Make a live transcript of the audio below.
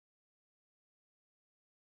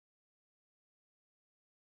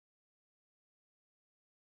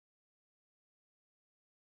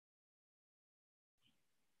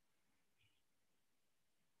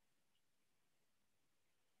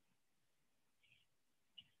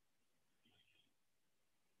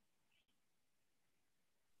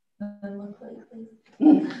Look like, please.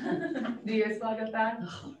 Do you smell get that?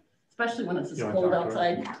 Especially when it's this cold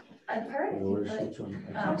outside. I've heard.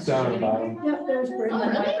 Down on the bottom. Yep, there's Brittany.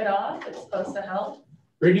 Wipe it off. It's supposed to help.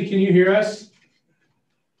 Brittany, can you hear us?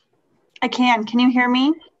 I can. Can you hear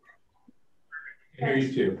me? I hear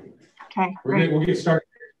you too. Okay. We'll get started.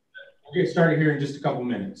 We'll get started here in just a couple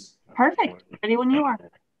minutes. Perfect. Ready when you are.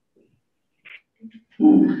 Do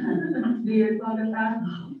you smell get that?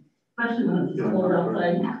 Especially when it's cold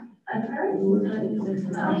outside. I've heard.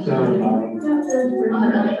 Down on the bottom. Yep, there's Brittany.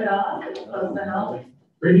 Wipe it off. It's supposed to help.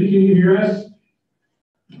 Brittany, can you hear us?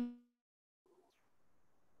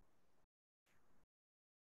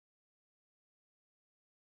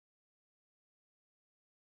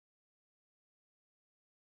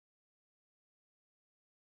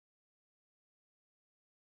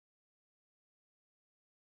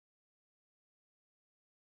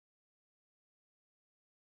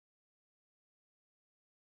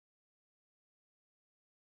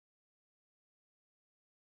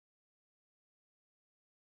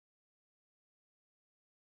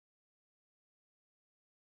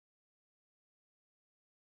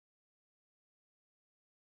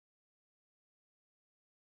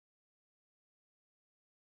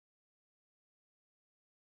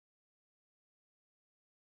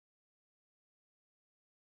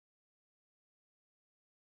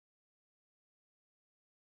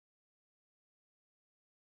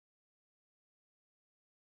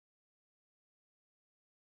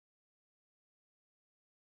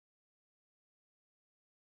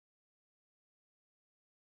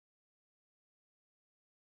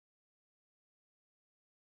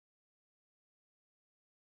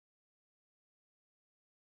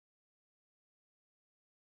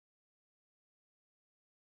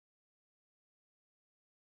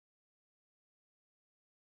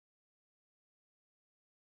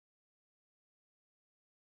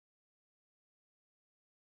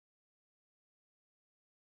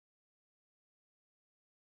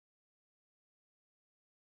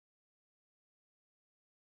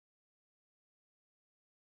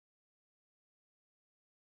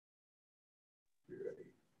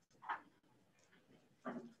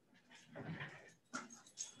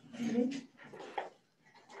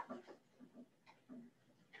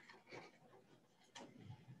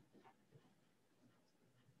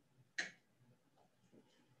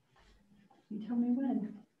 You tell me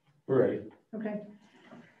when. We're ready. Okay.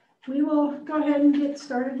 We will go ahead and get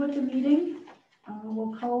started with the meeting.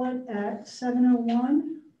 We'll call it at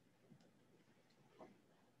 7:01.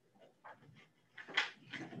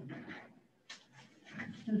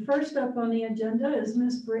 And first up on the agenda is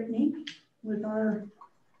Miss Brittany with our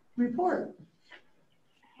report.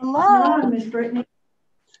 Hello. Miss Brittany.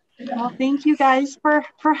 Well, thank you guys for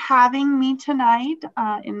having me tonight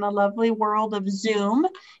in the lovely world of Zoom.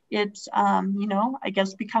 It's, you know, I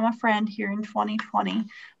guess become a friend here in 2020.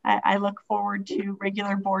 I look forward to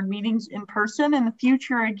regular board meetings in person in the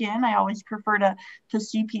future. Again, I always prefer to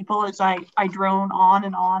see people as I drone on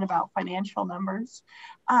and on about financial numbers.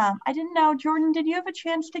 I didn't know, Jordan, did you have a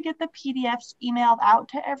chance to get the PDFs emailed out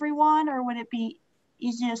to everyone, or would it be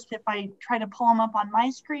easiest if I try to pull them up on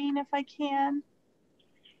my screen if I can?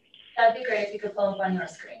 That'd be great if you could pull up on your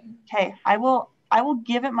screen. Okay, I will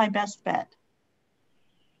give it my best bet.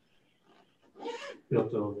 You'll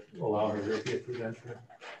have to allow her to be a presenter.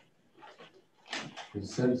 It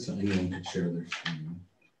said anyone could share their screen.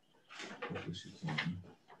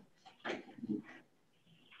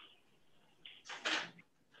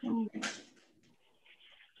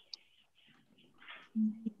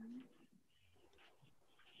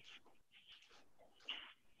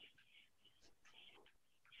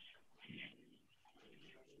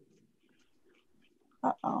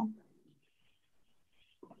 Uh-oh.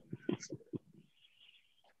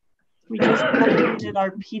 We just updated our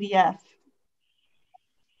PDF.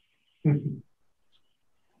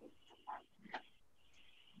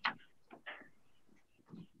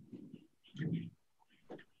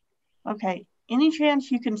 Okay, any chance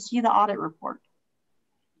you can see the audit report?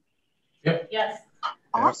 Yep. Yes.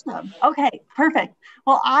 Awesome. Okay, perfect.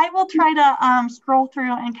 Well, I will try to scroll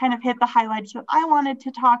through and kind of hit the highlights that I wanted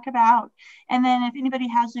to talk about. And then if anybody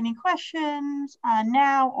has any questions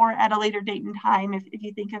now or at a later date and time, if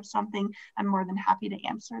you think of something, I'm more than happy to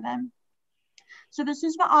answer them. So this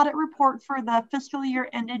is the audit report for the fiscal year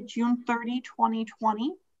ended June 30,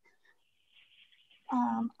 2020.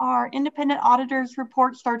 Our independent auditors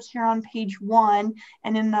report starts here on page 1,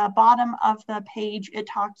 and in the bottom of the page, it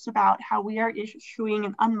talks about how we are issuing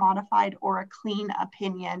an unmodified or a clean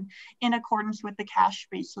opinion in accordance with the cash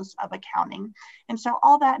basis of accounting. And so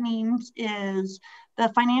all that means is the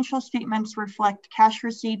financial statements reflect cash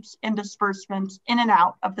receipts and disbursements in and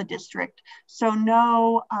out of the district. So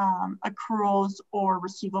no accruals or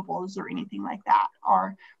receivables or anything like that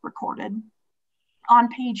are recorded. On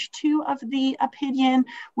page 2 of the opinion,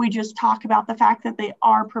 we just talk about the fact that they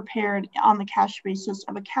are prepared on the cash basis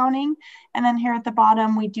of accounting. And then here at the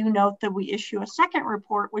bottom, we do note that we issue a second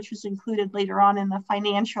report, which is included later on in the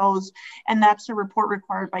financials, and that's a report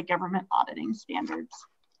required by government auditing standards.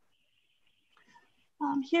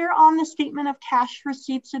 Here on the statement of cash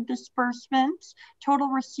receipts and disbursements, total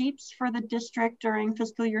receipts for the district during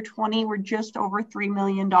fiscal year 20 were just over $3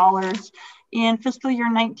 million. In fiscal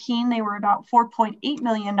year 19, they were about $4.8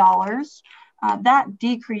 million. That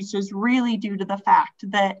decrease is really due to the fact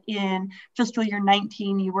that in fiscal year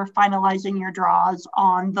 19, you were finalizing your draws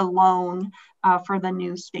on the loan for the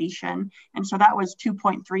new station. And so that was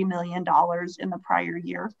 $2.3 million in the prior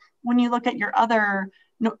year. When you look at your other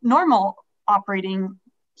normal operating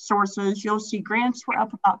sources, you'll see grants were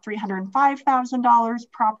up about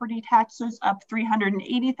 $305,000, property taxes up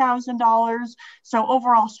 $380,000. So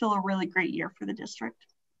overall, still a really great year for the district.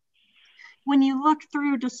 When you look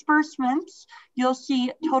through disbursements, you'll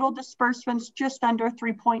see total disbursements just under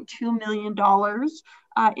 $3.2 million.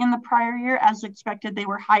 In the prior year, as expected, they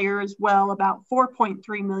were higher as well, about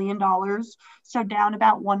 $4.3 million. So down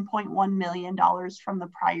about $1.1 million from the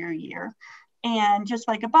prior year. And just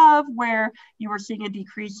like above, where you were seeing a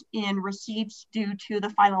decrease in receipts due to the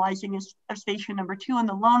finalizing of station number 2 and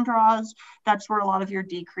the loan draws, that's where a lot of your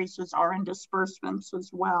decreases are in disbursements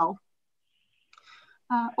as well.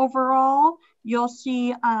 Overall, you'll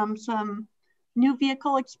see some new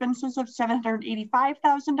vehicle expenses of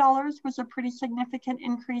 $785,000 was a pretty significant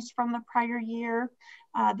increase from the prior year.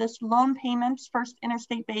 This loan payments, First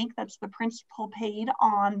Interstate Bank, that's the principal paid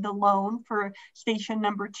on the loan for station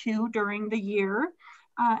number 2 during the year.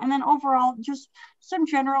 And then overall, just some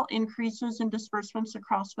general increases in disbursements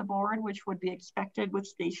across the board, which would be expected with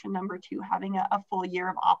station number 2 having a full year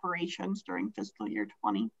of operations during fiscal year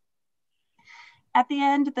 20. At the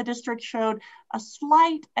end, the district showed a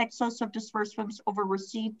slight excess of disbursements over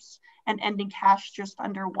receipts and ending cash just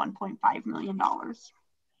under $1.5 million.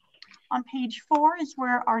 On page 4 is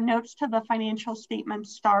where our notes to the financial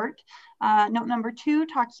statements start. Note number 2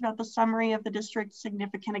 talks about the summary of the district's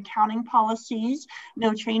significant accounting policies.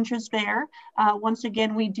 No changes there. Once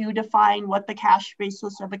again, we do define what the cash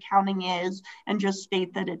basis of accounting is and just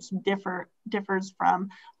state that it differs from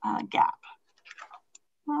GAAP.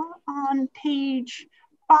 On page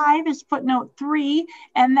 5 is footnote 3,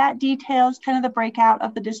 and that details kind of the breakout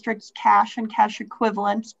of the district's cash and cash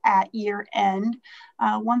equivalents at year end.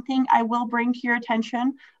 One thing I will bring to your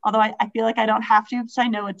attention, although I feel like I don't have to because I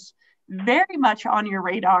know it's very much on your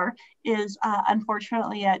radar, is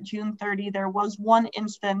unfortunately at June 30, there was one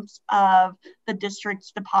instance of the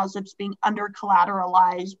district's deposits being under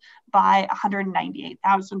collateralized by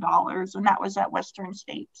 $198,000, and that was at Western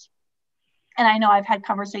States. And I know I've had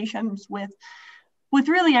conversations with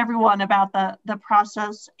really everyone about the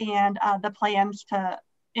process and the plans to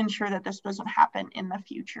ensure that this doesn't happen in the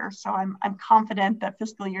future. So I'm confident that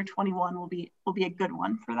fiscal year 21 will be a good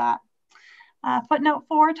one for that. Footnote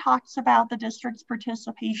 4 talks about the district's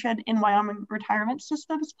participation in Wyoming retirement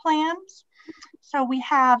systems plans. So we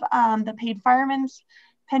have the paid fireman's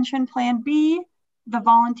pension plan B, the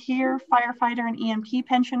volunteer, firefighter, and EMT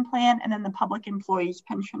pension plan, and then the public employees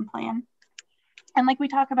pension plan. And like we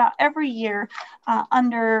talk about every year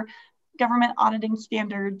under Government Auditing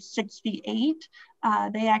Standard 68,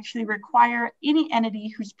 they actually require any entity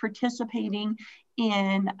who's participating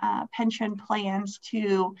in pension plans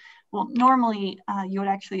to, well, normally you would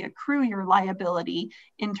actually accrue your liability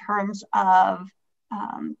in terms of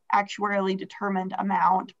actuarially determined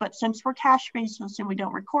amount. But since we're cash basis and we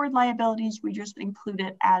don't record liabilities, we just include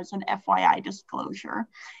it as an FYI disclosure.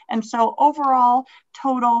 And so overall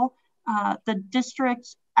total, the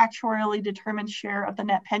district's actuarially determined share of the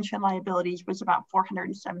net pension liabilities was about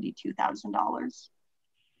 $472,000.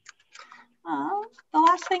 The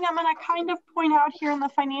last thing I'm going to kind of point out here in the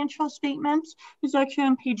financial statements is actually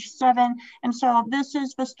on page 7. And so this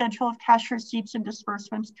is the schedule of cash receipts and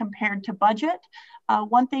disbursements compared to budget.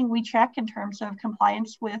 One thing we check in terms of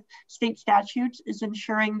compliance with state statutes is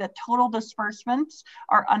ensuring that total disbursements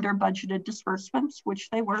are under budgeted disbursements, which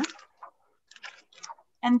they were.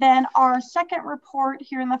 And then our second report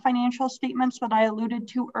here in the financial statements that I alluded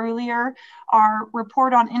to earlier, our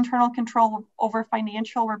report on internal control over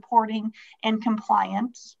financial reporting and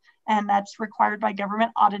compliance. And that's required by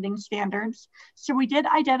government auditing standards. So we did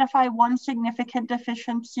identify one significant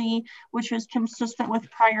deficiency, which is consistent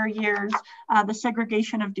with prior years, the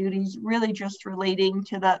segregation of duties, really just relating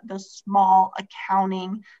to the small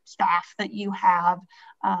accounting staff that you have.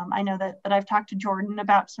 I know that I've talked to Jordan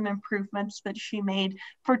about some improvements that she made,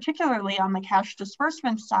 particularly on the cash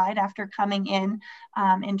disbursement side after coming in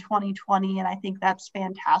 2020, and I think that's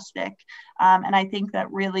fantastic. And I think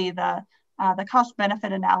that really the cost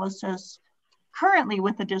benefit analysis currently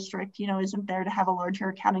with the district, isn't there to have a larger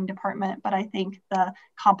accounting department, but I think the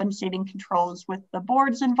compensating controls with the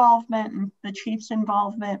board's involvement and the chief's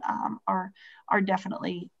involvement are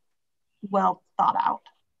definitely well thought out.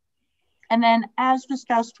 And then as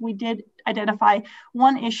discussed, we did identify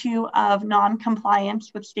one issue of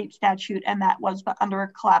non-compliance with state statute, and that was the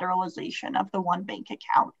under collateralization of the one bank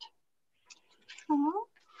account.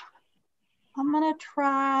 I'm gonna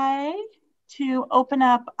try to open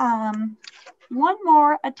up one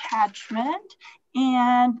more attachment,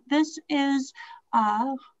 and this is,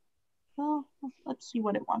 well, let's see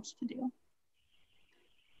what it wants to do.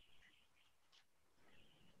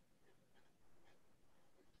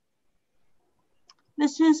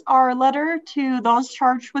 This is our letter to those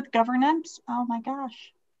charged with governance. Oh my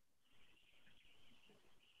gosh.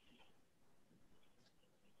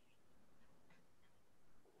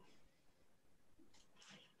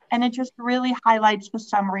 And it just really highlights the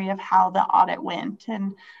summary of how the audit went.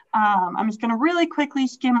 And I'm just gonna really quickly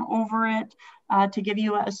skim over it to give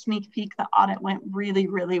you a sneak peek. The audit went really,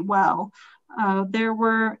 really well. There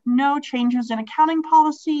were no changes in accounting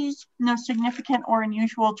policies, no significant or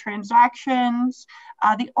unusual transactions.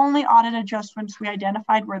 The only audit adjustments we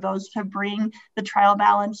identified were those to bring the trial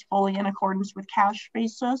balance fully in accordance with cash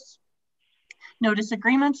basis. No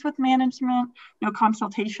disagreements with management, no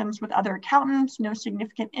consultations with other accountants, no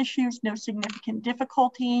significant issues, no significant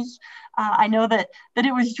difficulties. I know that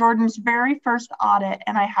it was Jordan's very first audit,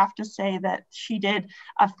 and I have to say that she did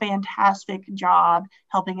a fantastic job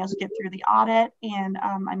helping us get through the audit. And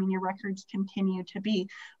I mean, your records continue to be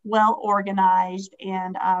well organized,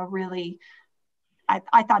 and really,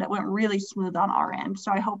 I thought it went really smooth on our end.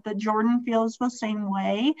 So I hope that Jordan feels the same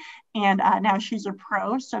way. And now she's a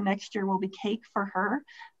pro, so next year will be cake for her.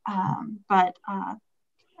 But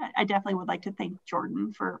I definitely would like to thank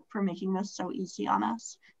Jordan for making this so easy on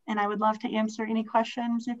us. And I would love to answer any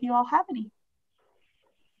questions if you all have any.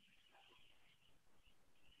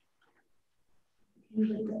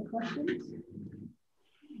 Anybody got questions?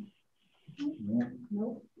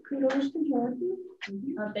 Nope. Kudos to Jordan.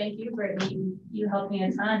 Oh, thank you, Brittany. You helped me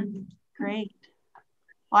a ton. Great.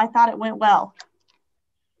 Well, I thought it went well.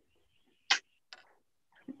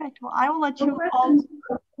 Perfect. Well, I will let you all.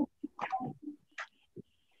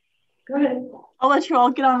 Go ahead. I'll let you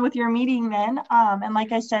all get on with your meeting then. And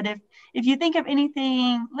like I said, if you think of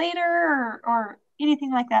anything later or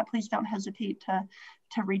anything like that, please don't hesitate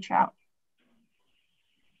to reach out.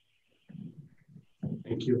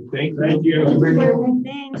 Thank you. Thank you.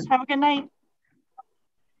 Thanks. Have a good night.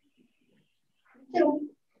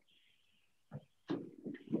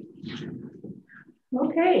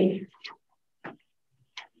 Okay.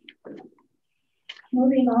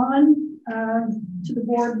 Moving on to the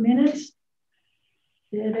board minutes.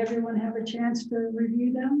 Did everyone have a chance to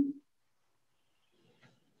review them?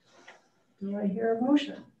 Do I hear a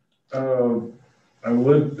motion? I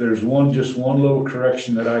would. There's just one little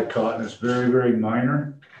correction that I caught, and it's very, very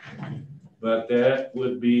minor. But that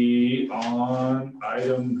would be on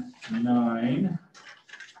item 9,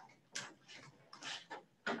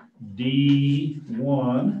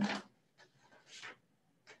 D1,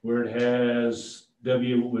 where it has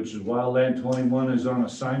W, which is Wildland 21 is on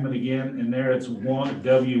assignment again, and there it's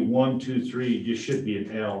W123. It just should be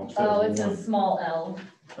an L. Oh, it's a small L.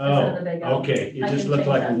 Oh, the big L. okay. It I just can looked change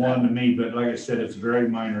like that a 1 to me, but like I said, it's a very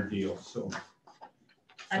minor deal. So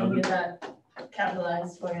I can get that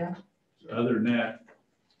capitalized for you. other than that,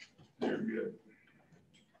 they're good.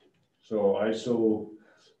 So I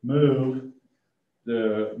move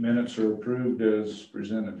the minutes are approved as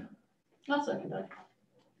presented. I'll second that.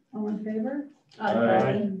 All in favor?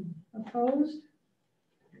 Aye. Opposed?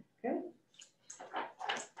 Okay.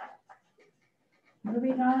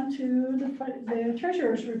 Moving on to the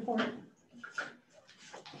treasurer's report.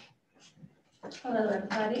 Hello,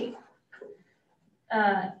 everybody.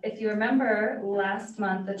 If you remember last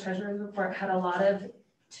month, the treasurer's report had a lot of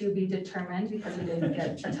to be determined because we didn't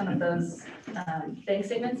get a ton of those bank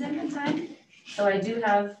statements in time. So I do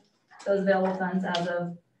have those available funds as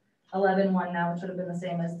of 11/1 now, which would have been the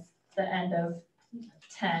same as the end of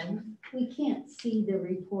 10. We can't see the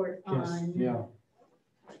report Yes, on. yeah.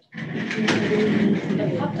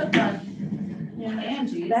 It popped up on Yeah.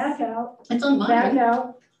 Angie's. Back out, It's on back mine.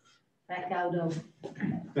 out. Back out of.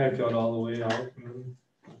 Back out all the way out.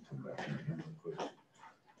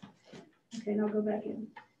 Okay, now go back in.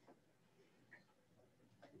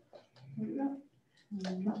 There you go.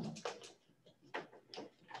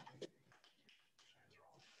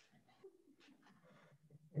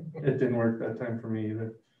 It didn't work that time for me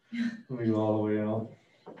either. Let me go all the way out.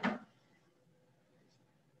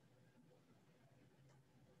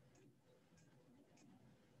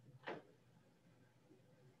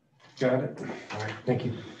 Got it. All right, thank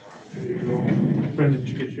you. There you go. Brenda, did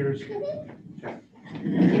you get yours? Is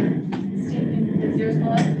yours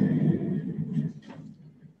pull up?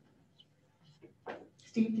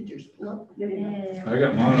 Steve, did yours pull up? Yeah. I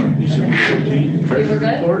got mine on December 15th, treasury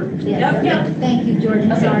good? report. Yep, yep. Thank you, George,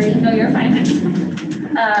 I'm Okay, sorry. no, you're fine.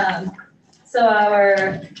 So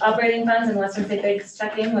our operating funds in Western State Bank's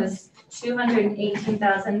checking was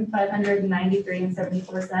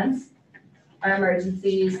 $218,593.74. Our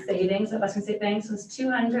emergency savings at Western State Banks was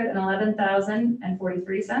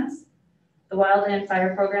 $211,043. The Wildland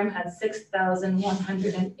Fire Program had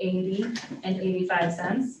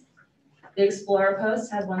 $6,180.85. The Explorer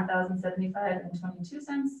Post had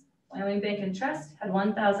 $1,075.22. Wyoming Bank and Trust had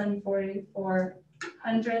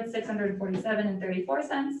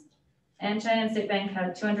 $1,647.34. And Cheyenne State Bank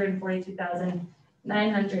had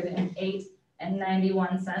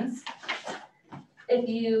 $242,908.91. If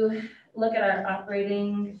you look at our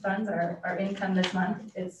operating funds, our income this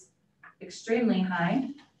month, it's extremely high.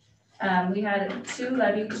 We had 2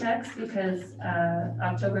 levy checks because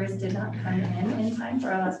October's did not come in time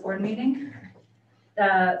for our last board meeting.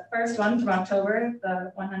 The first one from October,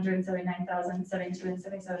 the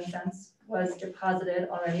 $179,072.77 was deposited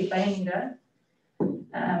already by Anita.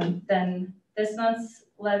 Then this month's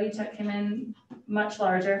levy check came in much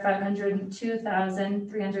larger,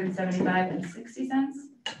 $502,375.60.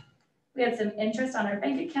 We had some interest on our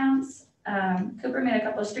bank accounts. Cooper made a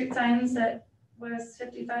couple of street signs that was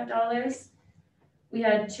 $55. We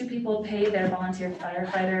had 2 people pay their volunteer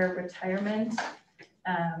firefighter retirement,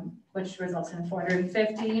 which resulted in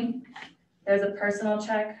 $450. There's a personal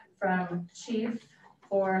check from Chief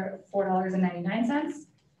for $4.99.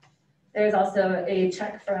 There's also a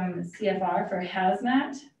check from CFR for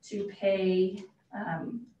hazmat to pay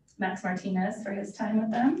Max Martinez for his time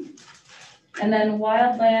with them. And then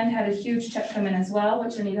Wildland had a huge check come in as well,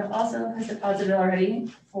 which Anita also has deposited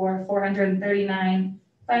already for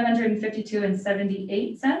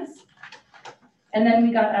 $439,552.78. And then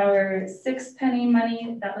we got our 6 penny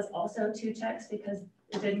money. That was also 2 checks because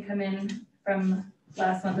it didn't come in from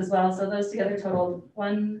last month as well. So those together totaled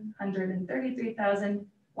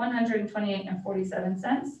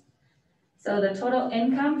 $133,128.47. So the total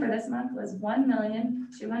income for this month was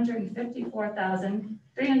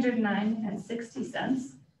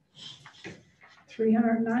 $1,254,309.60.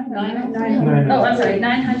 309. Oh, I'm sorry,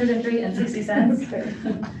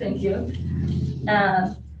 903.60. Thank you.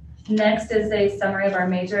 Next is a summary of our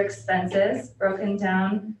major expenses broken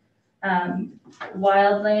down.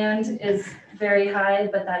 Wildland is very high,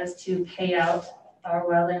 but that is to pay out our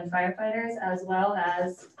wildland firefighters, as well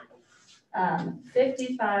as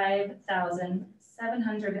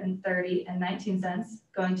 $55,730.19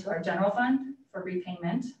 going to our general fund for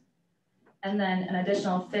repayment. And then an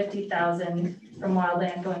additional $50,000 from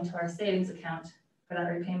wildland going to our savings account for that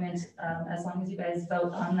repayment, as long as you guys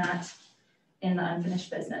vote on that in the unfinished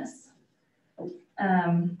business.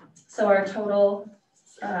 So our total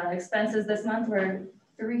expenses this month were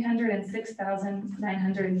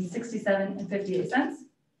 $306,967.58.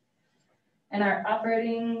 And our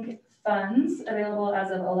operating funds available as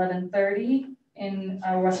of 11/30 in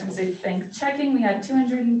our Western State Bank checking, we had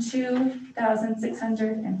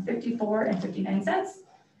 $202,654.59.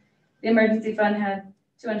 The emergency fund had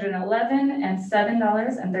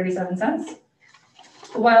 $211,007.37.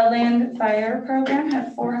 The Wildland Fire Program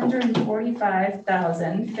had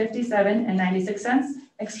 $445,057.96.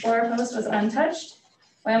 Explorer Post was untouched.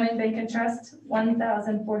 Wyoming Bank and Trust,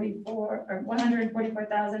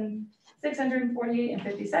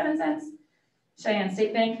 $144,648.57. Cheyenne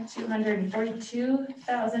State Bank,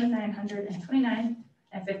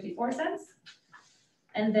 $242,929.54.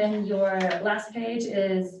 And then your last page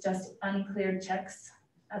is just uncleared checks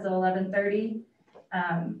as of 11/30.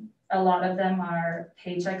 A lot of them are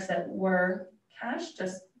paychecks that were cash,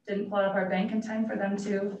 just didn't pull up our bank in time for them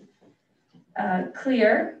to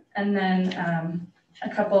clear. And then a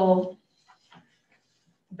couple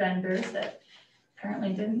vendors that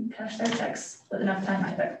apparently didn't cash their checks with enough time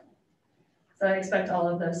either. So I expect all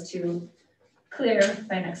of those to clear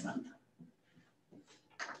by next month.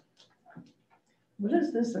 What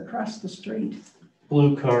is this across the street?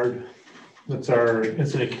 Blue Card, that's our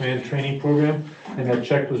incident command training program, and that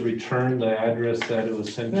check was returned, the address that it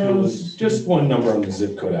was sent to No, was. it's just one number on the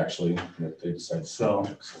zip code actually, that they decided. So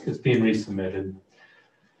it's being resubmitted.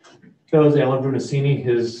 That was Alan Brunacini,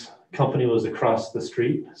 his company was across the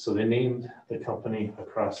street, so they named the company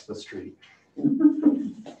across the street.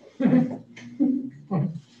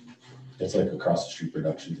 It's like across the street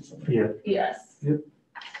production or something. Yeah. Yes. Yep.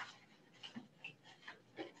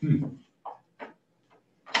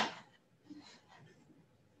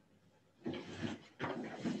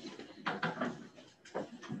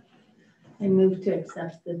 I move to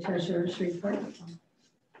accept the treasurer's report.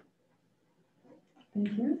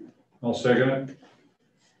 Thank you. I'll second it.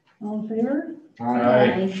 All in favor?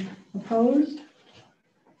 Aye. Opposed?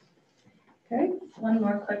 Okay, One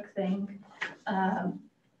more quick thing.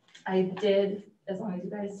 I did, as long as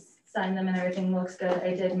you guys sign them and everything looks good,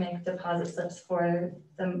 I did make deposit slips for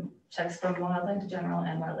the checks from Wildland General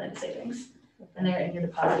and Wildland Savings. And they're in your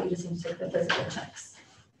deposit, you just need to take the physical checks.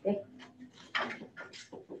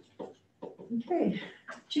 okay.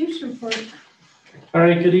 Chief's report. All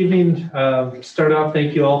right, good evening. Start off,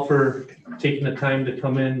 thank you all for taking the time to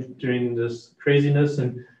come in during this craziness,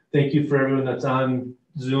 and thank you for everyone that's on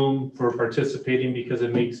Zoom for participating, because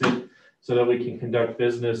it makes it so that we can conduct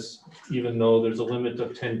business even though there's a limit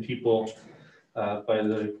of 10 people by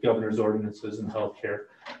the governor's ordinances in healthcare.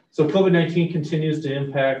 So COVID-19 continues to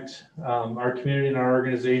impact our community and our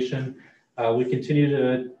organization. We continue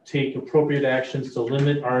to take appropriate actions to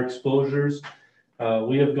limit our exposures.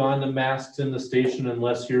 We have gone to masks in the station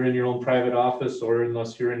unless you're in your own private office or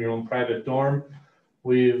unless you're in your own private dorm.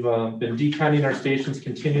 We've been deconning our stations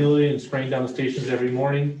continually and spraying down the stations every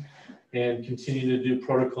morning, and continue to do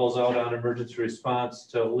protocols out on emergency response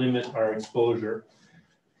to limit our exposure.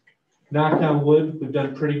 Knock on wood, we've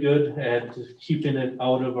done pretty good at keeping it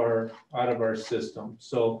out of our system.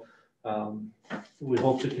 So we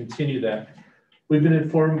hope to continue that. We've been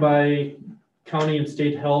informed by county and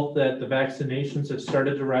state health that the vaccinations have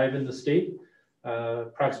started to arrive in the state.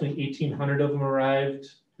 Approximately 1,800 of them arrived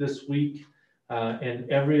this week.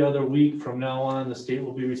 And every other week from now on, the state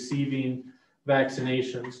will be receiving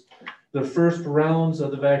vaccinations. The first rounds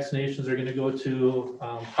of the vaccinations are going to go to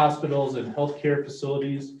hospitals and healthcare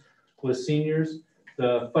facilities with seniors.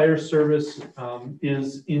 The fire service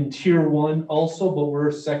is in tier 1 also, but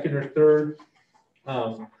we're second or third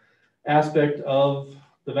aspect of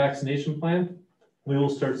the vaccination plan. We will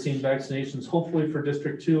start seeing vaccinations hopefully for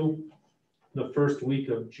District 2 the first week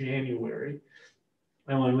of January.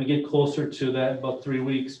 And when we get closer to that, about 3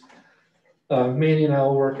 weeks, Manny and I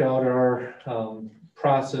will work out our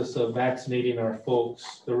process of vaccinating our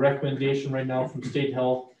folks. The recommendation right now from state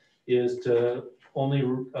health is to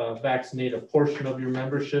only vaccinate a portion of your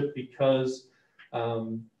membership, because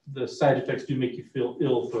the side effects do make you feel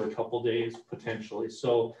ill for a couple days potentially.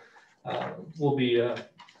 So we'll be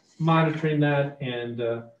monitoring that, and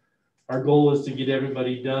our goal is to get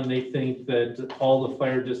everybody done. They think that all the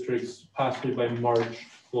fire districts possibly by March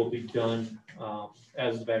will be done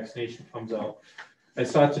as the vaccination comes out. I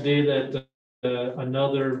saw today that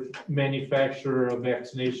another manufacturer of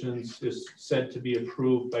vaccinations is said to be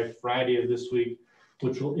approved by Friday of this week,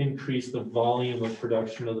 which will increase the volume of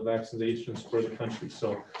production of the vaccinations for the country.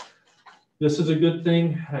 So this is a good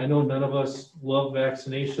thing. I know none of us love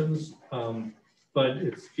vaccinations, but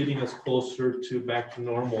it's getting us closer to back to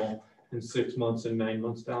normal in 6 months and 9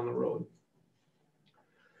 months down the road.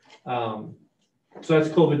 So that's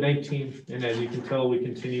COVID-19. And as you can tell, we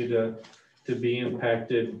continue to be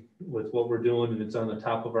impacted with what we're doing, and it's on the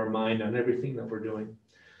top of our mind on everything that we're doing.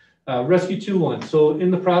 Rescue 2-1. So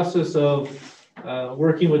in the process of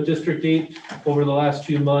working with District 8 over the last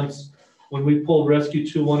few months, when we pulled Rescue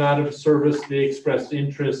 2-1 out of service, they expressed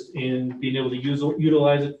interest in being able to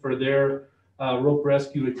utilize it for their rope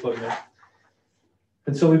rescue equipment.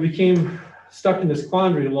 And so we became stuck in this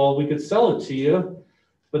quandary. Well, we could sell it to you,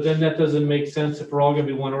 but then that doesn't make sense if we're all going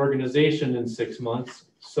to be one organization in 6 months.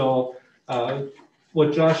 So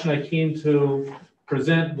what Josh and I came to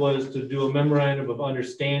present was to do a memorandum of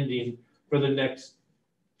understanding for the next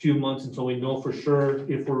few months until we know for sure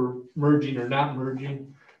if we're merging or not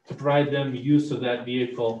merging, to provide them use of that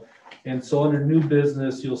vehicle. And so under new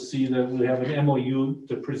business, you'll see that we have an MOU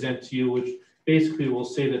to present to you, which basically will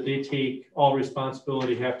say that they take all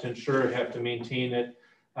responsibility, have to insure it, have to maintain it.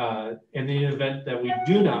 And in the event that we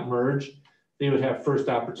do not merge, they would have first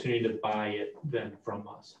opportunity to buy it then from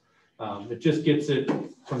us. It just gets it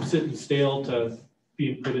from sitting stale to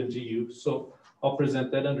being put into use. So I'll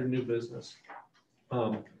present that under new business.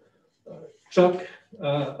 Chuck,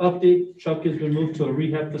 update, Chuck has been moved to a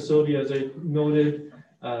rehab facility, as I noted.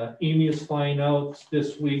 Amy is flying out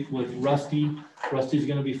this week with Rusty. Rusty's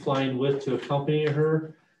gonna be flying with to accompany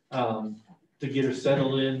her, to get her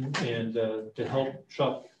settled in and to help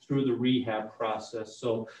Chuck through the rehab process.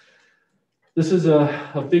 So this is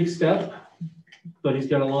a big step, but he's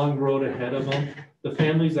got a long road ahead of him. The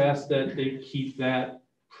family's asked that they keep that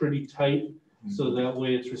pretty tight, so that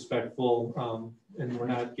way it's respectful, and we're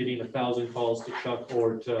not getting 1,000 calls to Chuck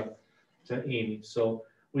or to Amy. So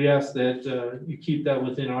we ask that you keep that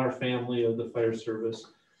within our family of the fire service,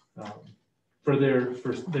 for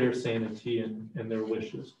their sanity and their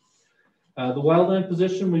wishes. The wildland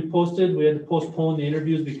position we posted, we had to postpone the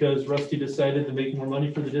interviews because Rusty decided to make more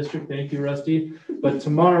money for the district. Thank you, Rusty. But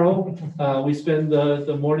tomorrow, we spend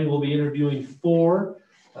the morning, we'll be interviewing 4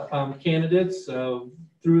 candidates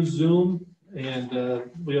through Zoom. And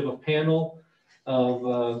we have a panel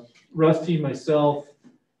of Rusty, myself,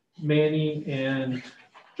 Manny, and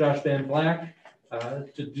Josh Van Black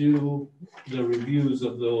to do the reviews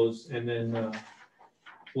of those. And then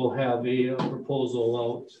we'll have a proposal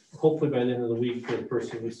out, hopefully by the end of the week, for the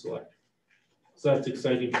person we select. So that's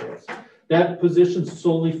exciting for us. That position's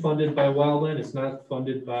solely funded by Wildland. It's not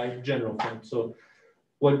funded by general fund. So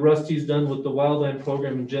what Rusty's done with the Wildland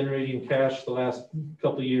program and generating cash the last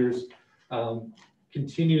couple of years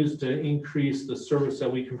continues to increase the service that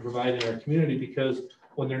we can provide in our community, because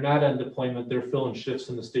when they're not on deployment, they're filling shifts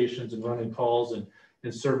in the stations and running calls and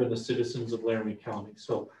serving the citizens of Laramie County.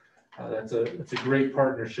 So that's a great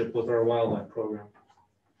partnership with our wildland program.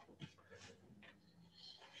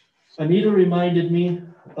 Anita reminded me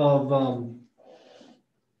of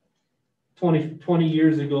 20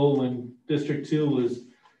 years ago when District 2 was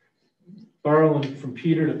borrowing from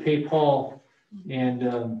Peter to pay Paul,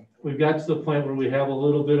 and we've got to the point where we have a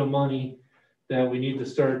little bit of money that we need to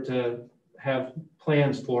start to have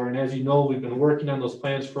plans for. And as you know, we've been working on those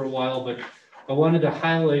plans for a while, but I wanted to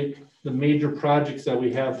highlight the major projects that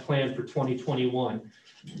we have planned for 2021.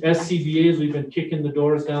 SCBA's, we've been kicking the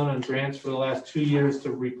doors down on grants for the last 2 years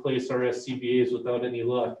to replace our SCBA's without any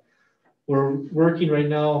luck. We're working right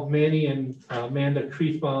now, Manny and Amanda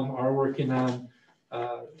Kriefbaum are working on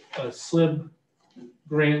a SLIB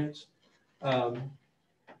grant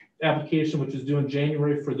application, which is due in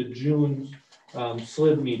January for the June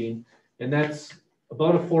SLIB meeting. And that's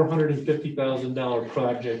about a $450,000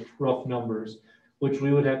 project, rough numbers, which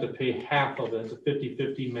we would have to pay half of it. It's a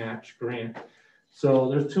 50-50 match grant. So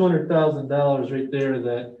there's $200,000 right there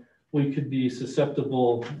that we could be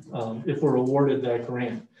susceptible if we're awarded that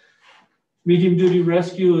grant. Medium duty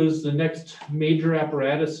rescue is the next major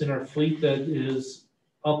apparatus in our fleet that is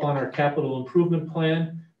up on our capital improvement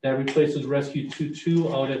plan. That replaces Rescue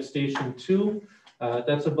 2-2 out at Station 2.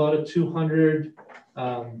 That's about a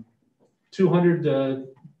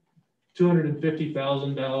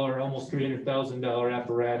 $250,000, almost $300,000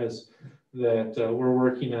 apparatus that we're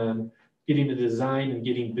working on getting the design and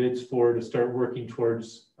getting bids for to start working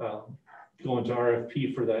towards going to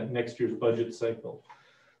RFP for that next year's budget cycle.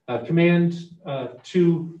 Command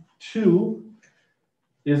 2-2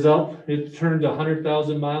 is up. It turned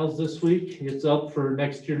 100,000 miles this week. It's up for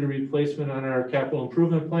next year to replacement on our capital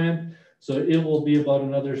improvement plan. So it will be about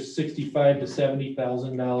another $65,000 to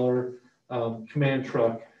 $70,000 command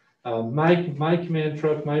truck. My command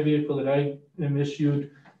truck, my vehicle that I am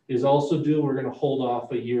issued, is also due. We're going to hold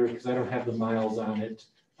off a year because I don't have the miles on it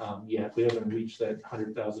yet. We haven't reached that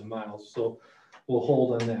 100,000 miles, so we'll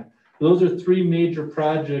hold on that. Those are 3 major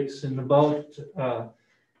projects and about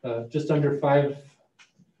just under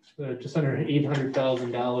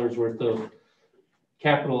 $800,000 worth of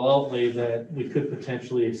capital outlay that we could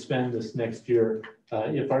potentially spend this next year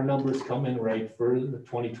if our numbers come in right for the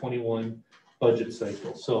 2021 budget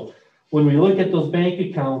cycle. So when we look at those bank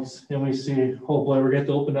accounts and we see, oh boy, we're going to have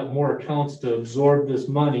to open up more accounts to absorb this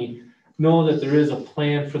money, know that there is a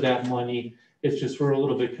plan for that money. It's just we're a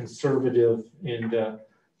little bit conservative and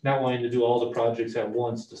not wanting to do all the projects at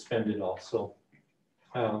once to spend it all. So,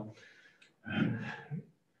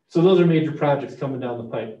 so those are major projects coming down the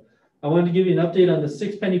pipe. I wanted to give you an update on the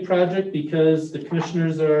 6 penny project because the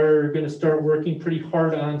commissioners are going to start working pretty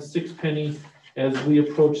hard on 6 penny as we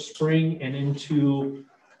approach spring and into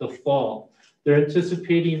the fall. They're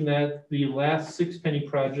anticipating that the last 6 penny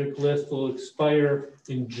project list will expire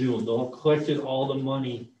in June. They'll have collected all the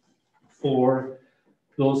money for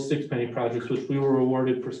those 6 penny projects, which we were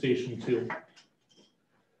awarded for Station 2.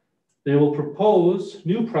 They will propose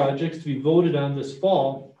new projects to be voted on this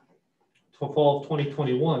fall, to fall of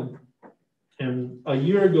 2021. And a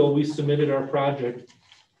year ago, we submitted our project,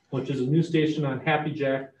 which is a new station on Happy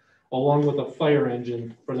Jack, along with a fire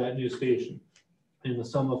engine for that new station in the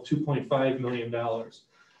sum of $2.5 million.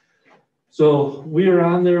 So we are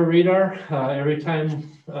on their radar. Every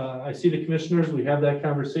time I see the commissioners, we have that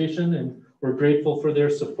conversation, and we're grateful for their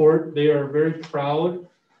support. They are very proud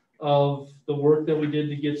of the work that we did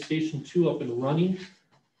to get Station 2 up and running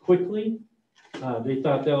quickly. They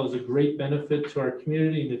thought that was a great benefit to our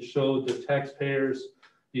community, and it showed the taxpayers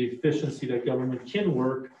the efficiency that government can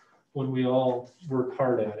work when we all work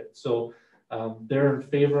hard at it. So they're in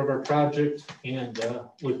favor of our project, and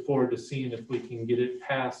look forward to seeing if we can get it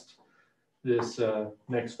passed this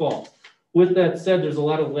next fall. With that said, there's a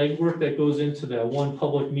lot of legwork that goes into the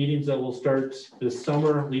public meetings that will start this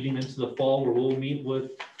summer leading into the fall, where we'll meet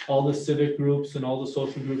with all the civic groups and all the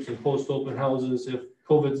social groups and host open houses if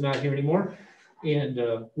COVID's not here anymore, and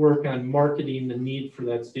work on marketing the need for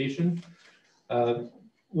that station.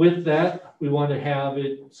 With that, we want to have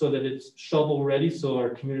it so that it's shovel ready, so our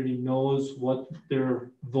community knows what they're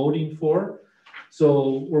voting for.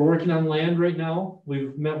 So we're working on land right now.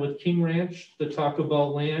 We've met with King Ranch to talk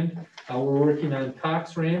about land. We're working on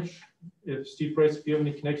Cox Ranch. If Steve Price, if you have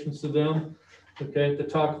any connections to them, okay, to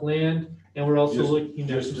talk land. And we're also looking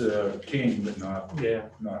at just King, but not. Yeah.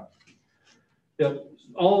 Not. Yep.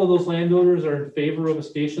 All of those landowners are in favor of a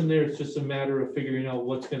station there. It's just a matter of figuring out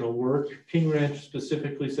what's going to work. King Ranch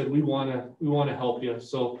specifically said we want to help you,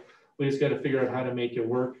 so we just got to figure out how to make it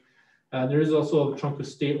work. There is also a chunk of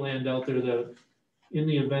state land out there that, in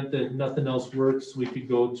the event that nothing else works, we could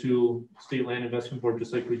go to State Land Investment Board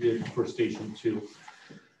just like we did for Station 2.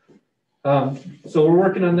 So we're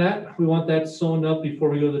working on that. We want that sewn up before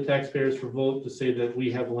we go to the taxpayers for vote to say that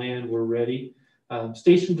we have land, we're ready.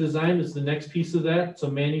 Station design is the next piece of that. So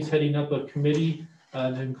Manny's heading up a committee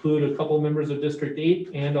to include a couple members of District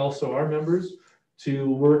 8 and also our members to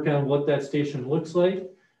work on what that station looks like.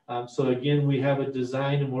 So again, we have a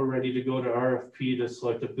design and we're ready to go to RFP to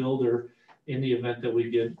select a builder in the event that we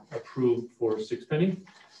get approved for 6 Penny.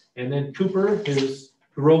 And then Cooper is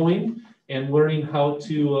growing and learning how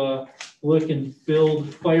to look and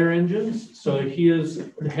build fire engines. So he is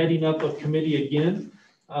heading up a committee again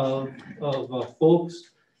of folks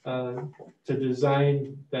to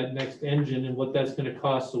design that next engine and what that's going to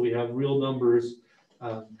cost, so we have real numbers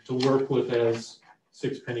to work with as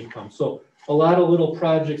 6 Penny comes. So a lot of little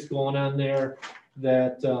projects going on there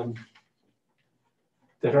that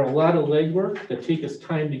that are a lot of legwork that take us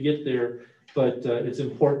time to get there, but it's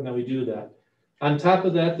important that we do that. On top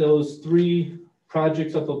of that, those 3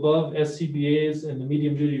 projects up above, SCBAs and the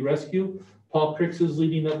medium duty rescue, Paul Cricks is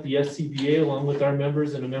leading up the SCBA along with our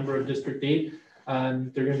members and a member of District 8.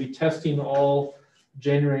 They're going to be testing all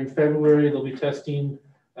January and February. They'll be testing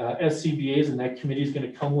SCBAs, and that committee is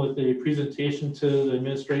going to come with a presentation to the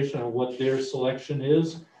administration on what their selection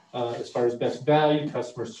is as far as best value,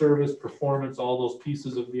 customer service, performance, all those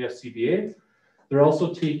pieces of the SCBA. They're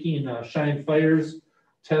also taking Shine Fire's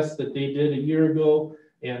test that they did a year ago,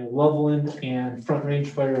 and Loveland and Front Range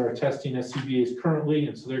Fire are testing SCBAs currently,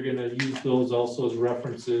 and so they're going to use those also as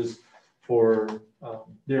references for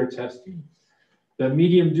their testing. The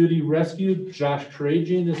medium duty rescue, Josh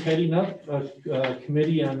Karajian is heading up a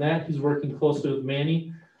committee on that. He's working closely with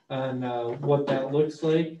Manny on what that looks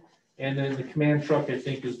like. And then the command truck, I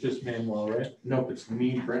think, is just Manuel, right? Nope, it's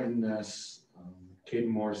me, Brenton Ness, Caden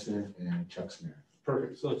Morrison, and Chuck Snare.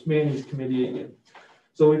 Perfect. So it's Manny's committee again.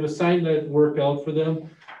 So we've assigned that work out for them.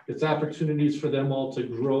 It's opportunities for them all to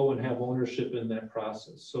grow and have ownership in that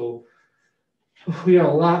process. So we got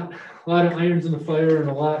a lot of irons in the fire and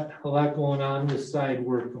a lot going on with side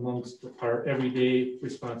work amongst our everyday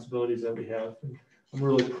responsibilities that we have. And I'm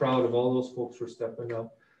really proud of all those folks for stepping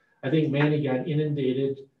up. I think Manny got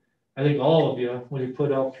inundated. I think all of you, when you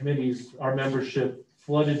put out committees, our membership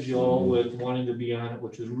flooded you all with wanting to be on it,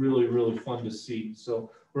 which is really, really fun to see. So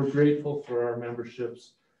we're grateful for our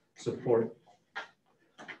membership's support.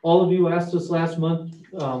 All of you asked us last month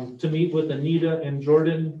to meet with Anita and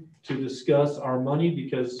Jordan to discuss our money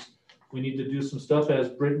because we need to do some stuff. As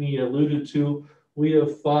Brittany alluded to, we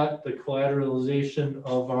have fought the collateralization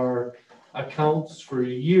of our accounts for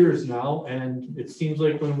years now, and it seems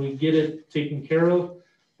like when we get it taken care of,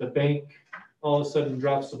 the bank all of a sudden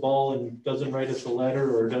drops the ball and doesn't write us a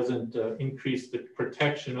letter or doesn't increase the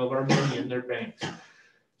protection of our money in their banks.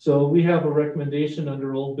 So we have a recommendation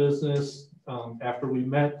under old business after we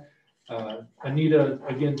met. Anita,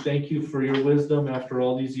 again, thank you for your wisdom after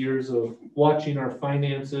all these years of watching our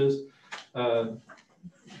finances. You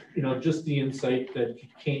know, just the insight that you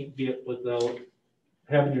can't get without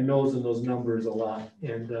having your nose in those numbers a lot.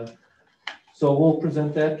 And so we'll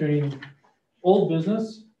present that during old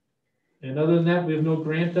business. And other than that, we have no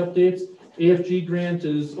grant updates. AFG grant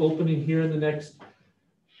is opening here in the next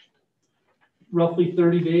roughly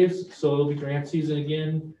 30 days. So it'll be grant season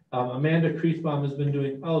again. Amanda Kriesbaum has been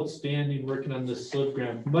doing outstanding working on this SLIP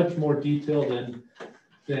grant, much more detailed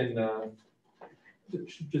than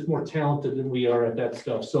just more talented than we are at that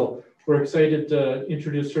stuff. So we're excited to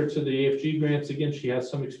introduce her to the AFG grants again. She has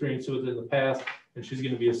some experience with it in the past, and she's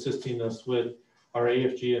going to be assisting us with our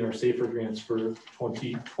AFG and our SAFER grants for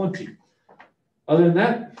 2020. Other than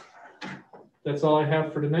that, that's all I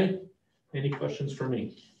have for tonight. Any questions for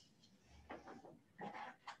me?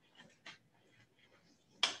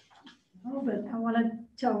 Oh, but I want to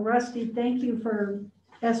tell Rusty, thank you for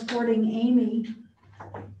escorting Amy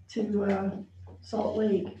to Salt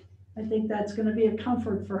Lake. I think that's going to be a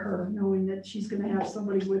comfort for her, knowing that she's going to have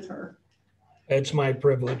somebody with her. It's my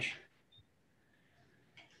privilege.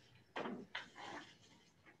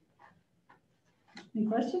 Any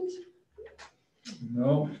questions?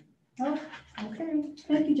 No. Oh, okay.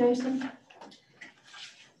 Thank you, Jason.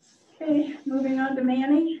 Okay, moving on to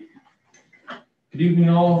Manny. Good evening,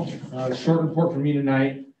 all. Short report for me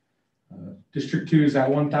tonight. District 2 is at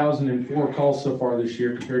 1,004 calls so far this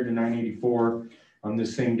year compared to 984 on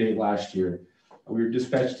this same date last year. We were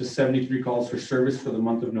dispatched to 73 calls for service for the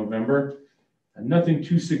month of November. Nothing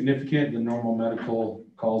too significant, the normal medical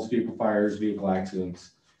calls, vehicle fires, vehicle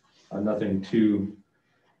accidents. Nothing too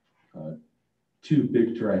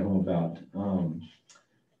big to write home about.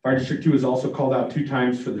 Fire District 2 is also called out 2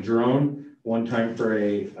 times for the drone, 1 time for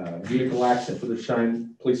a vehicle accident for the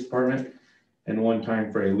Shine Police Department, and 1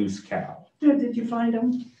 time for a loose cow. Did you find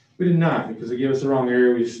them? We did not, because they gave us the wrong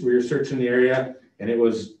area. We were searching the area, and it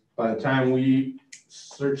was, by the time we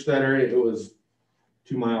searched that area, it was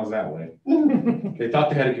 2 miles that way. They thought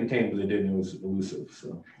they had it contained, but they didn't. It was elusive.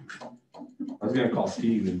 So I was going to call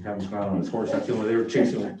Steve and have him come out on his horse. I feel like they were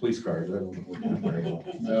chasing with police cars. That wasn't working out very well.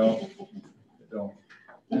 No,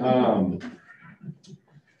 don't.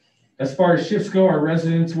 As far as shifts go, our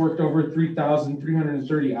residents worked over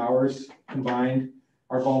 3,330 hours combined.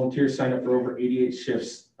 Our volunteers signed up for over 88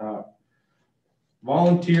 shifts.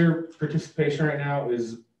 Volunteer participation right now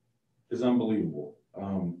is unbelievable.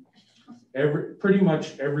 Pretty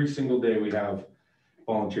much every single day we have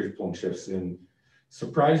volunteers pulling shifts, and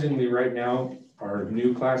surprisingly right now, our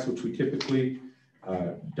new class, which we typically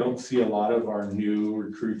don't see a lot of our new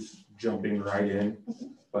recruits jumping right in,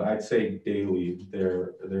 but I'd say daily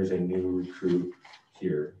there's a new recruit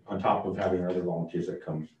here on top of having our other volunteers that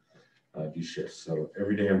come do shifts. So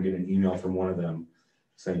every day I'm getting an email from one of them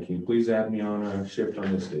saying, can you please add me on a shift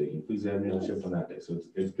on this day? Can you please add me on a shift on that day? So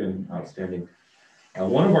it's been outstanding.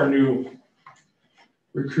 One of our new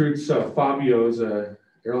recruits, Fabio, is an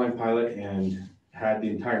airline pilot and had the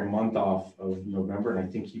entire month off of November. And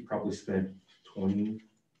I think he probably spent 20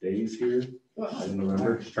 days here in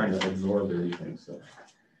November, just trying to absorb everything. So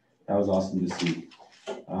that was awesome to see.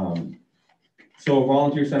 So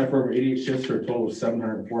volunteer signed up for over 88 shifts for a total of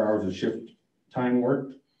 704 hours of shift time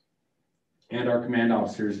worked. And our command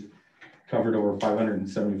officers covered over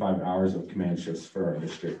 575 hours of command shifts for our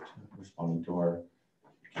district, responding to our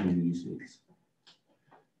community's needs.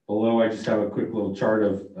 Below, I just have a quick little chart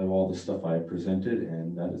of all the stuff I presented,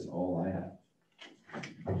 and that is all I have.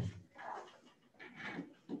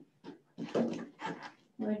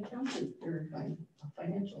 My accountant, or my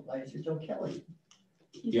financial advisor, Joe Kelly.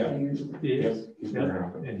 He's Yeah. been here. Yes. He's Yep. been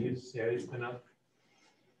around. And he's been up.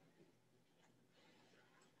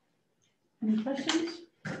 Any questions?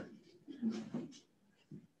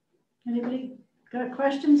 Anybody got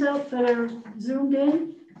questions out that are zoomed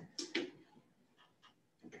in?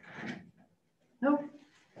 Nope.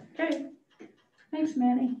 Okay. Thanks,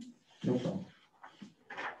 Manny. No problem.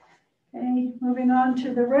 Okay, moving on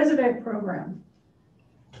to the resident program.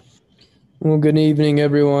 Well, good evening,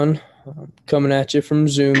 everyone. Coming at you from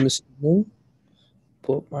Zoom this evening.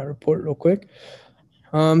 Pull up my report real quick.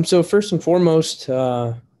 So first and foremost,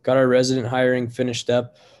 got our resident hiring finished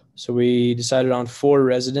up. So we decided on 4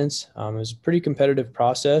 residents. It was a pretty competitive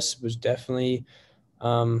process. It was definitely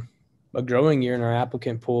a growing year in our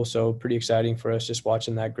applicant pool. So pretty exciting for us just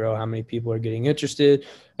watching that grow, how many people are getting interested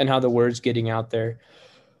and how the word's getting out there.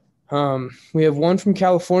 We have 1 from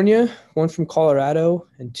California, 1 from Colorado,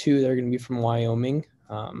 and 2 that are going to be from Wyoming.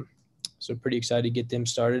 So pretty excited to get them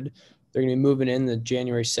started. They're going to be moving in the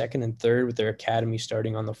January 2nd and 3rd with their academy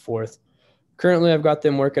starting on the 4th. Currently, I've got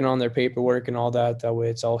them working on their paperwork and all that. That way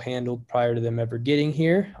it's all handled prior to them ever getting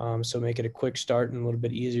here. So make it a quick start and a little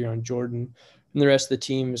bit easier on Jordan and the rest of the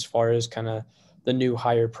team as far as kind of the new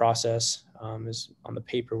hire process is on the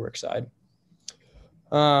paperwork side.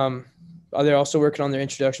 They're also working on their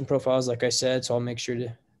introduction profiles, like I said, so I'll make sure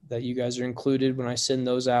that you guys are included when I send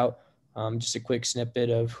those out. Just a quick snippet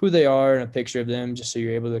of who they are and a picture of them, just so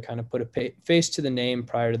you're able to kind of put a face to the name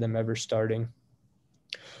prior to them ever starting.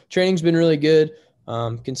 Training's been really good.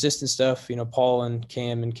 Consistent stuff. Paul and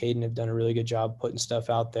Cam and Caden have done a really good job putting stuff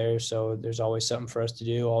out there. So there's always something for us to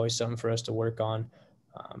do, always something for us to work on.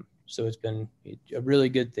 So it's been a really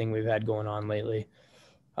good thing we've had going on lately.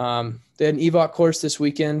 They had an EVOC course this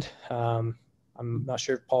weekend. I'm not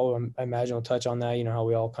sure if Paul, I imagine, will touch on that. How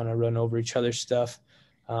we all kind of run over each other's stuff.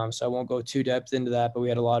 So I won't go too depth into that, but we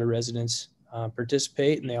had a lot of residents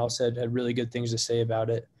participate, and they all had really good things to say about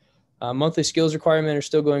it. Monthly skills requirement are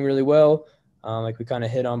still going really well. Like we kind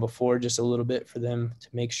of hit on before, just a little bit for them to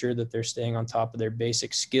make sure that they're staying on top of their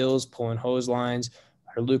basic skills, pulling hose lines,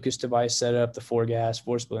 our Lucas device setup, the 4-gas,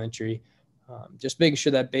 forcible entry, just making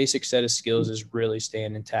sure that basic set of skills is really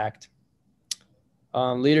staying intact.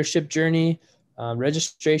 Leadership journey,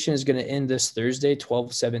 registration is going to end this Thursday,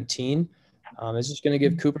 12/17. It's just going to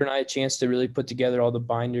give Cooper and I a chance to really put together all the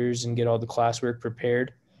binders and get all the classwork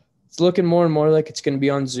prepared. It's looking more and more like it's going to be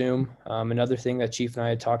on Zoom. Another thing that Chief and I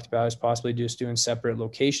had talked about is possibly just doing separate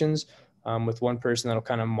locations with one person that'll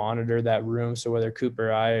kind of monitor that room. So whether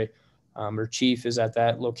Cooper or I or Chief is at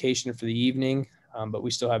that location for the evening, but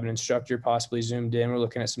we still have an instructor possibly zoomed in. We're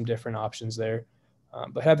looking at some different options there,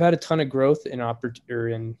 but have had a ton of growth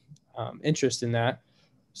in interest in that.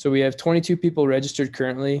 So we have 22 people registered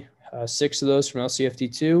currently, 6 of those from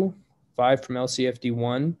LCFD2, 5 from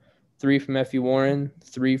LCFD1, 3 from FE Warren,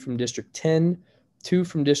 3 from District 10, 2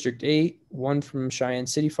 from District 8, 1 from Cheyenne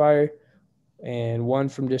City Fire, and 1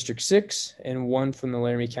 from District 6, and 1 from the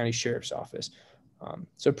Laramie County Sheriff's Office.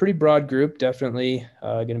 So a pretty broad group, definitely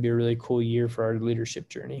going to be a really cool year for our leadership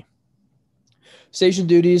journey. Station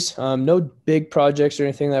duties, no big projects or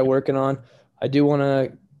anything that I'm working on. I do want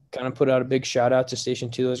to kind of put out a big shout out to Station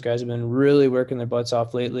 2. Those guys have been really working their butts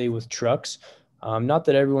off lately with trucks. Not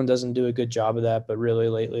that everyone doesn't do a good job of that, but really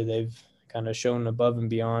lately they've kind of shown above and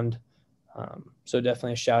beyond. So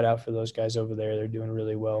definitely a shout out for those guys over there. They're doing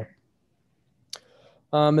really well.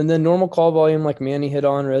 And then normal call volume, like Manny hit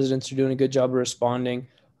on, residents are doing a good job of responding.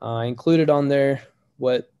 I included on there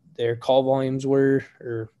what their call volumes were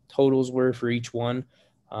or totals were for each one.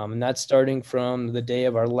 And that's starting from the day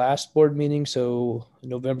of our last board meeting, so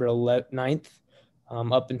November 9th,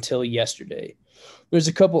 up until yesterday. There's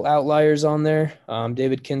a couple outliers on there.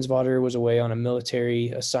 David Kinswater was away on a military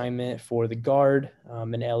assignment for the Guard,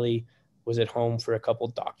 and Ellie was at home for a couple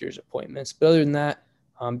doctor's appointments. But other than that,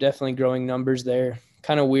 definitely growing numbers there.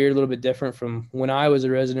 Kind of weird, a little bit different from when I was a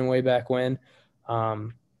resident way back when,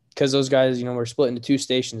 because those guys, we're split into 2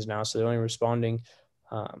 stations now, so they're only responding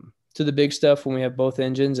to the big stuff when we have both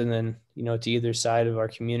engines, and then, to either side of our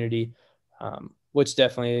community, which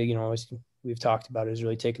definitely, as we've talked about, is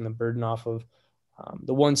really taking the burden off of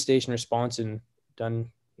the one station response and done,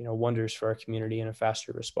 wonders for our community in a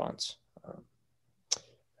faster response.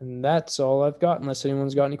 And that's all I've got, unless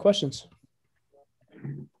anyone's got any questions.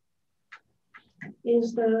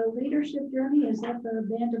 Is the leadership journey, is that the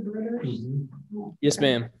Band of Brothers? Mm-hmm. Oh, Yes,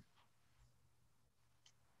 okay. ma'am.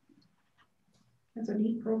 That's a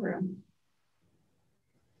neat program.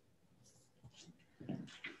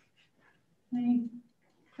 Any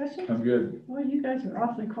questions? I'm good. Well, you guys are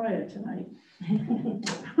awfully quiet tonight.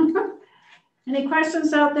 Any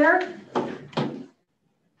questions out there?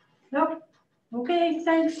 Nope. Okay,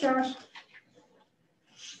 thanks, Josh.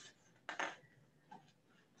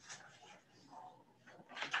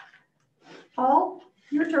 Paul,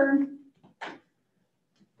 your turn.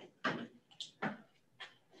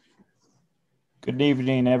 Good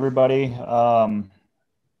evening, everybody.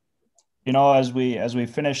 As we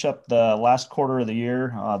finish up the last quarter of the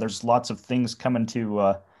year, there's lots of things coming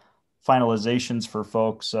to finalizations for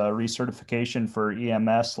folks. Recertification for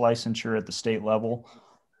EMS licensure at the state level.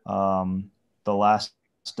 The last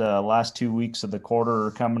 2 weeks of the quarter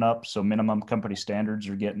are coming up, so minimum company standards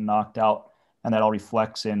are getting knocked out, and that all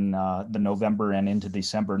reflects in the November and into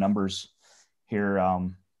December numbers here.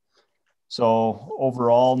 So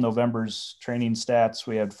overall, November's training stats,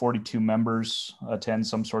 we had 42 members attend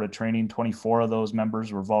some sort of training. 24 of those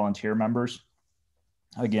members were volunteer members.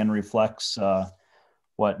 Again, reflects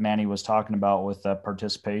what Manny was talking about with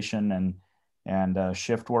participation and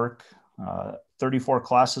shift work. 34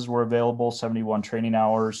 classes were available, 71 training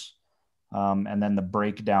hours. And then the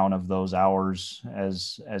breakdown of those hours,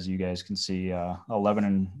 as you guys can see,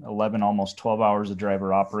 11, almost 12 hours of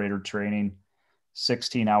driver operator training,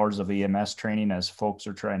 16 hours of EMS training as folks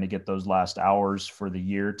are trying to get those last hours for the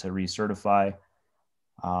year to recertify.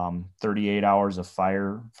 38 hours of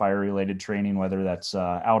fire related training, whether that's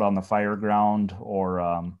out on the fire ground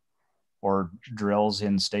or drills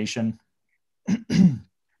in station.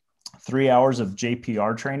 3 hours of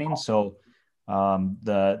JPR training. So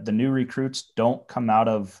the new recruits don't come out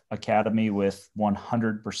of academy with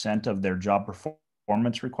 100% of their job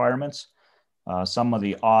performance requirements. Some of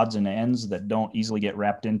the odds and ends that don't easily get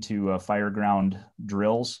wrapped into fireground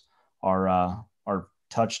drills are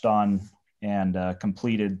touched on and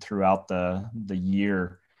completed throughout the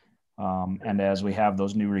year. And as we have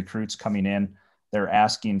those new recruits coming in, they're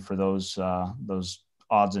asking for those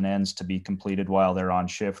odds and ends to be completed while they're on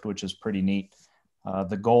shift, which is pretty neat.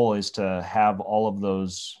 The goal is to have all of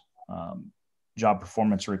those job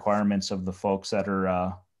performance requirements of the folks that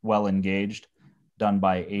are well engaged done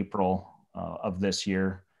by April of this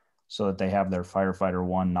year, so that they have their firefighter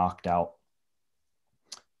 1 knocked out.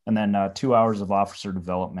 And then 2 hours of officer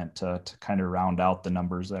development to kind of round out the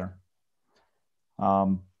numbers there.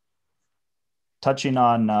 Touching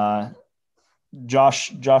on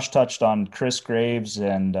Josh touched on Chris Graves,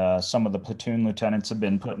 and some of the platoon lieutenants have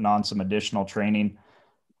been putting on some additional training.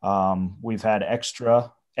 We've had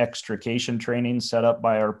extrication training set up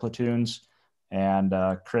by our platoons, and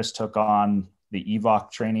Chris took on the EVOC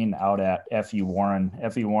training out at FE Warren.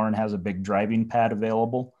 FE Warren has a big driving pad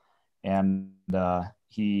available, and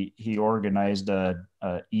he organized a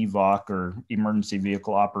EVOC, or emergency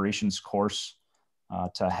vehicle operations course,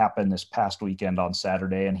 to happen this past weekend on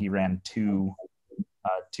Saturday, and he ran two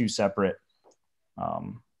separate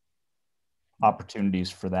opportunities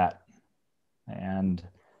for that. And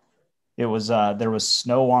it was there was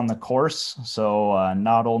snow on the course, so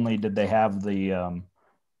not only did they have the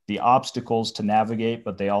obstacles to navigate,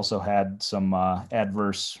 but they also had some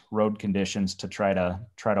adverse road conditions to try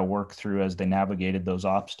to work through as they navigated those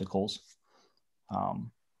obstacles.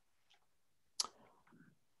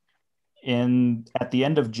 At the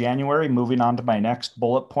end of January, moving on to my next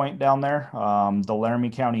bullet point down there, the Laramie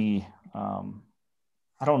County, I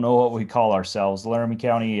don't know what we call ourselves, the Laramie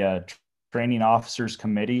County Training Officers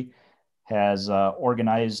Committee has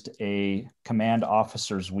organized a command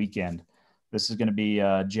officers weekend. This is going to be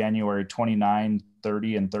January 29,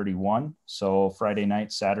 30, and 31. So Friday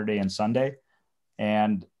night, Saturday, and Sunday.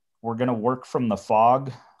 And we're going to work from the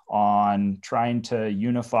fog on trying to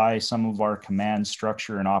unify some of our command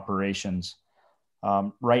structure and operations.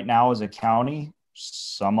 Right now as a county,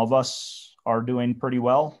 some of us are doing pretty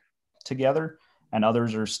well together, and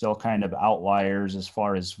others are still kind of outliers as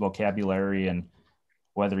far as vocabulary and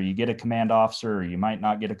whether you get a command officer or you might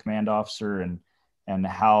not get a command officer, and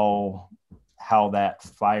how that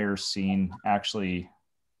fire scene actually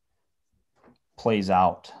plays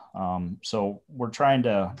out. So we're trying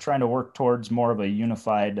to work towards more of a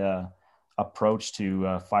unified approach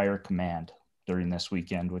to fire command during this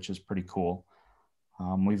weekend, which is pretty cool.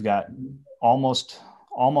 We've got almost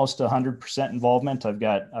 100% involvement. I've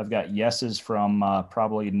got yeses from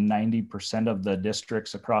probably 90% of the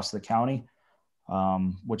districts across the county,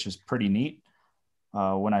 which is pretty neat.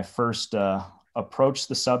 When I first approached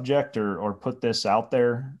the subject or put this out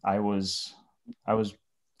there, I was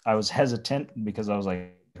hesitant because I was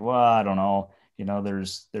like, well, I don't know,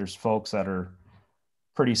 there's folks that are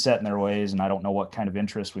pretty set in their ways, and I don't know what kind of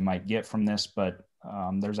interest we might get from this, but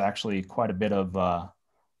there's actually quite a bit of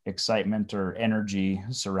excitement or energy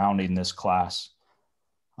surrounding this class.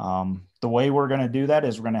 The way we're going to do that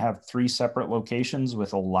is we're going to have 3 separate locations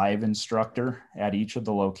with a live instructor at each of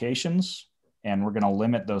the locations. And we're going to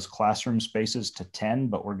limit those classroom spaces to 10,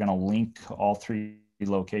 but we're going to link all 3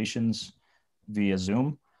 locations via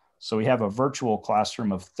Zoom. So we have a virtual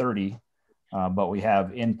classroom of 30, but we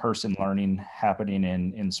have in-person learning happening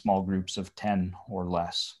in small groups of 10 or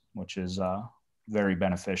less, which is very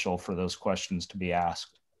beneficial for those questions to be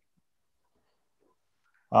asked.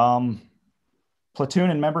 Platoon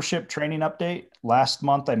and membership training update. Last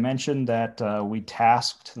month, I mentioned that we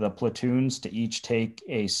tasked the platoons to each take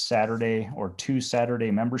a Saturday or 2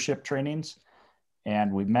 Saturday membership trainings,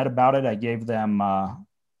 and we met about it. I gave them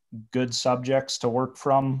good subjects to work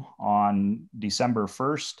from on December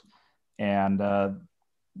 1st. And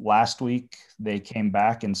last week they came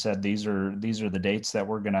back and said, these are the dates that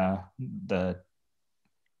the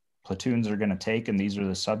platoons are gonna take, and these are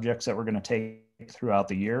the subjects that we're gonna take throughout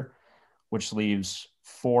the year, which leaves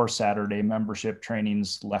 4 Saturday membership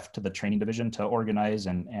trainings left to the training division to organize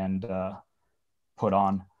and put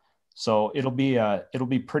on. So it'll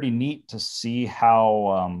be pretty neat to see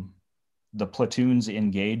how the platoons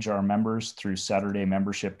engage our members through Saturday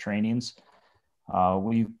membership trainings.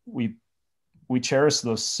 We we cherish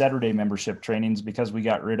those Saturday membership trainings because we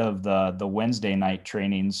got rid of the Wednesday night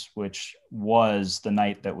trainings, which was the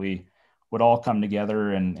night that we would all come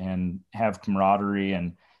together and have camaraderie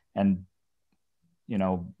and you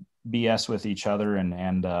know, BS with each other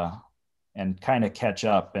and kind of catch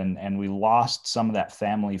up. And we lost some of that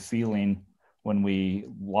family feeling when we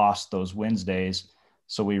lost those Wednesdays.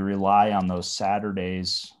 So we rely on those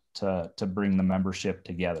Saturdays to bring the membership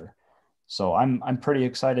together. So I'm pretty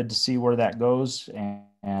excited to see where that goes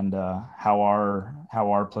and how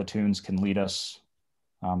our platoons can lead us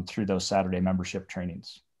through those Saturday membership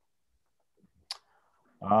trainings.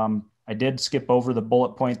 I did skip over the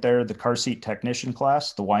bullet point there. The car seat technician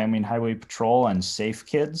class, the Wyoming Highway Patrol and Safe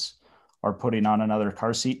Kids are putting on another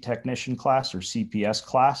car seat technician class or CPS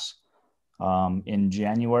class in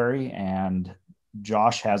January. And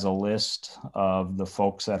Josh has a list of the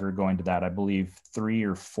folks that are going to that. I believe 3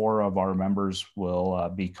 or 4 of our members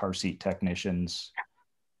will be car seat technicians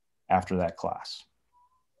after that class.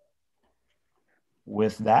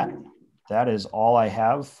 With that, that is all I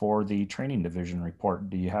have for the training division report.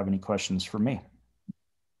 Do you have any questions for me?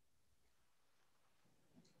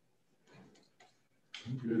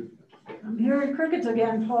 Good. I'm hearing crickets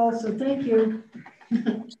again, Paul, so thank you.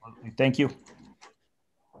 Thank you.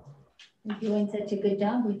 You're doing such a good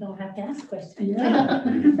job, we don't have to ask questions. Yeah.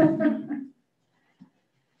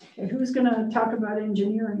 Okay, who's gonna talk about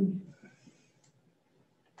engineering?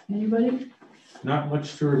 Anybody? Not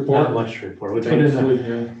much to report. Not much to report. We put in Thankfully,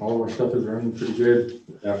 yeah, all of our stuff is running pretty good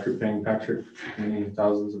after paying Patrick many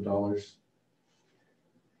thousands of dollars.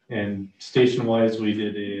 And station wise, we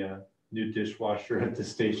did a new dishwasher at the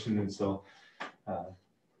station, and so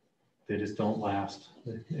they just don't last.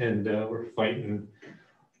 And we're fighting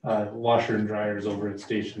washer and dryers over at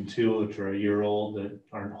Station 2, which are a year old, that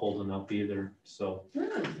aren't holding up either. So,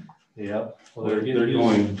 yep. Well, they're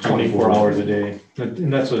going 24 hours a day.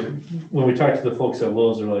 And that's what, when we talk to the folks at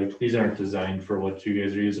Lowe's, they're like, these aren't designed for what you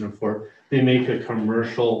guys are using them for. They make a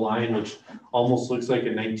commercial line, which almost looks like a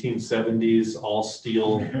 1970s all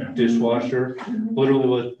steel dishwasher, literally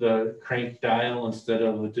with the crank dial instead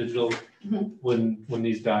of a digital. When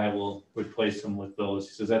these die, we'll replace them with those.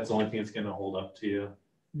 He says that's the only thing that's going to hold up to you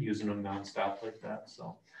using them nonstop like that.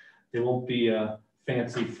 So they won't be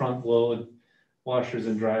fancy front load washers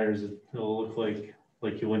and dryers. It'll look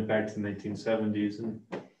like you went back to the 1970s and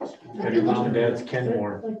had your mom and dad's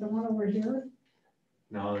Kenmore. Like the one over here?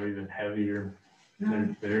 No, they're even heavier.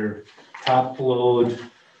 They're top load.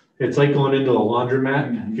 It's like going into a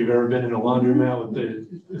laundromat. If you've ever been in a laundromat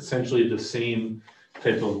with essentially the same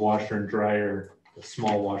type of washer and dryer, a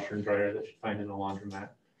small washer and dryer that you find in a laundromat.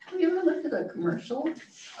 Have you ever looked at a commercial?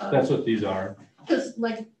 That's what these are. Because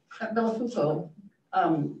like at Bellafuco,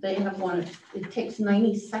 they have one, it takes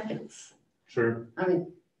 90 seconds. Sure. I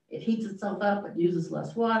mean, it heats itself up, it uses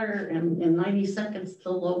less water, and in 90 seconds, the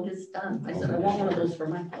load is done. I said, I want one of those for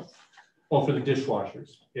my house. Well, for the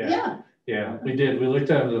dishwashers. Yeah. Yeah, we did. We looked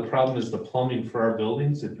at it. The problem is the plumbing for our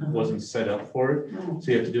buildings. It wasn't set up for it.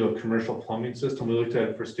 So you have to do a commercial plumbing system. We looked at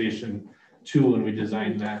it for Station 2 and we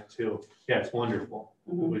designed that too. Yeah, it's wonderful.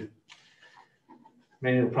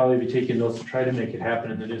 Manny will probably be taking notes to try to make it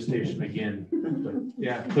happen in the new station again. But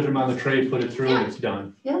yeah, put them on the tray, put it through, and it's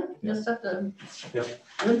done. Yeah, you just have to. Yep.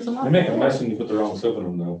 Rinse them up. They make a mess when you put the wrong soap in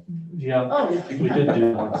them though. Yeah, Oh, yeah. we did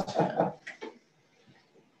do once.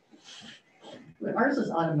 But ours is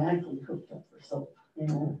automatically hooked up for soap, you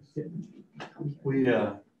know. We,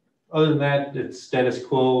 other than that, it's status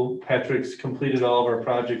quo. Patrick's completed all of our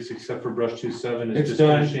projects except for Brush 27. It's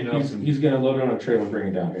done. He's gonna load it on a trailer and bring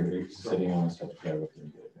it down here. He's sitting on stuff.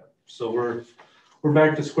 So we're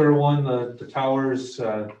back to square one. The towers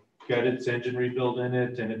got its engine rebuild in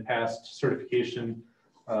it, and it passed certification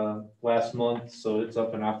last month, so it's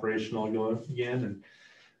up and operational again. And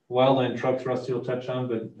wildland trucks, Rusty will touch on,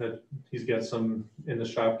 but that he's got some in the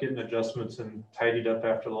shop getting adjustments and tidied up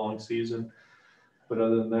after the long season. But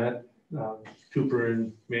other than that, Cooper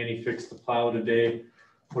and Manny fixed the plow today.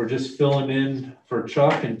 We're just filling in for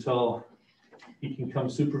Chuck until he can come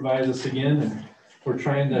supervise us again. And we're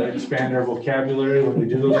trying to expand our vocabulary when we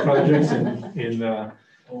do those projects in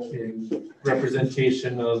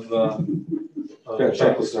representation of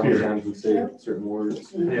Chuck's sometimes would say certain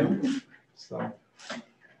words. Yeah. So.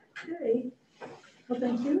 Okay, well,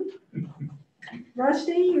 thank you.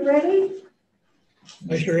 Rusty, you ready?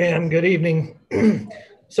 I sure am. Good evening.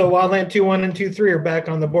 So Wildland 2.1 and 2.3 are back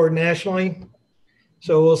on the board nationally.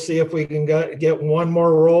 So we'll see if we can get one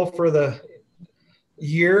more roll for the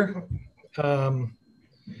year.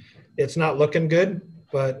 It's not looking good,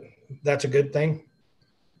 but that's a good thing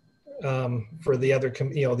for the other,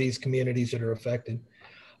 these communities that are affected.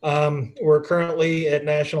 We're currently at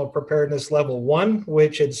National Preparedness Level 1,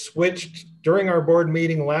 which had switched during our board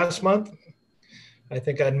meeting last month. I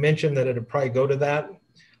think I'd mentioned that it'd probably go to that.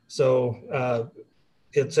 So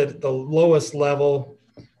it's at the lowest level.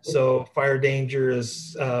 So fire danger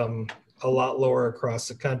is a lot lower across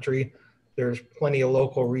the country. There's plenty of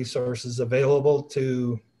local resources available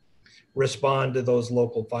to respond to those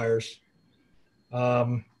local fires.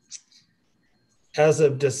 As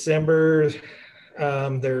of December,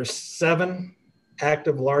 there's 7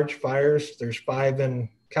 active large fires. There's 5 in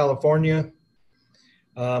California.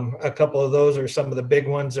 A couple of those are some of the big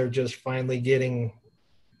ones are just finally getting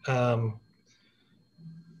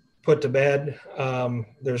put to bed.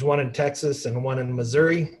 There's 1 in Texas and 1 in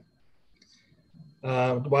Missouri.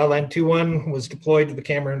 Wildland 2-1 was deployed to the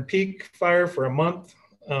Cameron Peak fire for a month.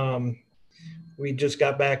 We just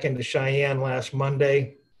got back into Cheyenne last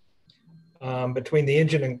Monday. Between the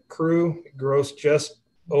engine and crew, grossed just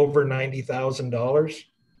over $90,000.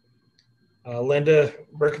 Linda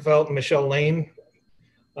Berkefelt and Michelle Lane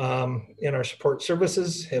in our support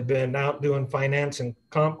services have been out doing finance and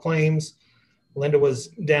comp claims. Linda was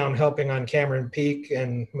down helping on Cameron Peak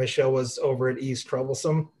and Michelle was over at East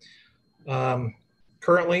Troublesome.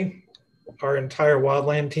 Currently, our entire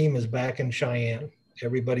wildland team is back in Cheyenne.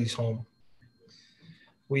 Everybody's home.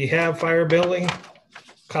 We have fire building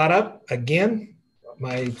caught up again.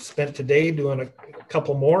 I spent today doing a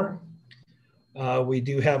couple more. We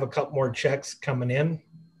do have a couple more checks coming in.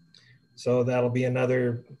 So that'll be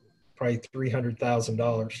another probably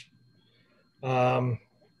 $300,000.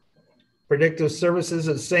 Predictive Services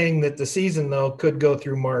is saying that the season though could go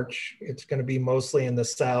through March. It's going to be mostly in the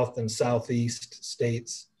South and Southeast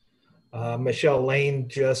states. Michelle Lane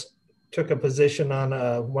just took a position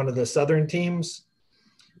on one of the Southern teams.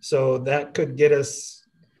 So that could get us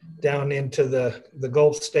down into the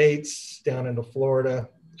Gulf states, down into Florida,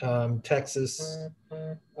 Texas.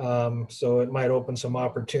 So it might open some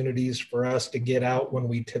opportunities for us to get out when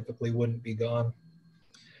we typically wouldn't be gone.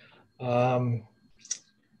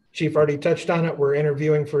 Chief already touched on it. We're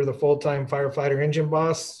interviewing for the full-time firefighter engine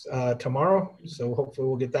boss tomorrow. So hopefully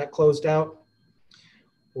we'll get that closed out.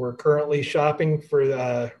 We're currently shopping for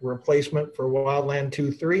a replacement for Wildland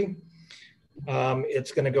 2-3.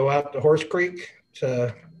 It's going to go out to Horse Creek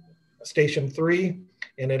to Station 3,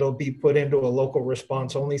 and it'll be put into a local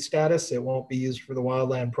response only status. It won't be used for the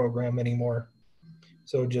wildland program anymore.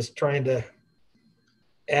 So just trying to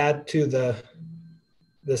add to the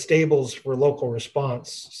stables for local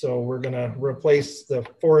response. So we're going to replace the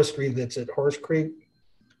forestry that's at Horse Creek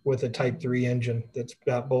with a Type 3 engine that's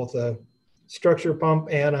got both a structure pump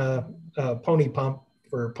and a pony pump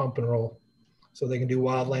for pump and roll. So they can do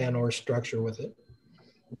wildland or structure with it.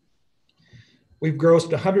 We've grossed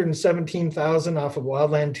 $117,000 off of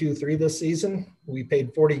Wildland 2-3 this season. We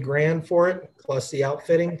paid $40,000 for it, plus the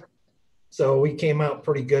outfitting. So we came out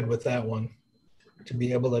pretty good with that one to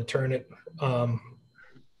be able to turn it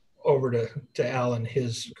over to Al and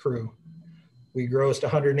his crew. We grossed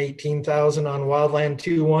 $118,000 on Wildland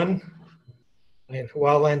 2-1. And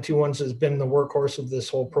Wildland 2-1 has been the workhorse of this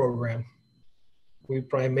whole program. We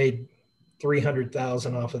probably made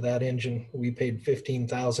 $300,000 off of that engine. We paid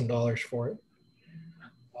 $15,000 for it.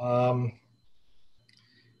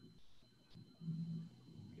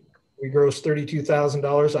 We grossed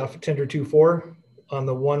 $32,000 off of Tender 2-4. On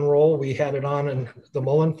the one roll, we had it on in the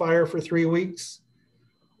Mullen fire for 3 weeks.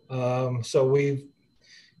 So we've,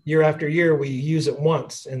 year after year, we use it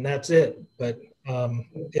once and that's it. But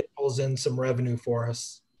it pulls in some revenue for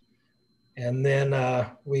us. And then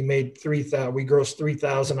we made we grossed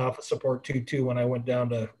 $3,000 off of Support 2-2 when I went down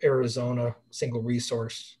to Arizona, single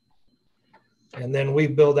resource. And then we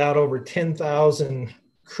built out over 10,000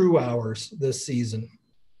 crew hours this season.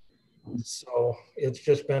 So it's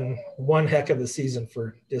just been one heck of a season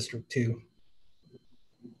for District 2.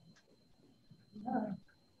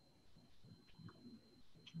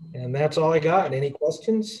 And that's all I got. Any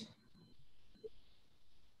questions?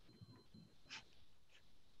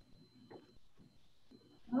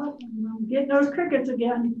 Oh, I'm getting those crickets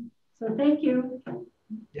again. So thank you.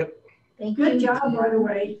 Yep. Thank Good you. job, by the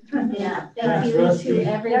way. Yeah, thank you to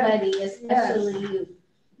everybody, especially you.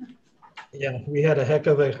 Yeah, we had a heck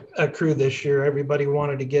of a crew this year. Everybody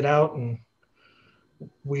wanted to get out and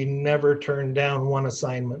we never turned down one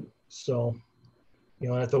assignment. So, you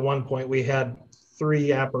know, at the one point we had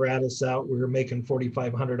 3 apparatus out. We were making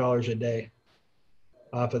 $4,500 a day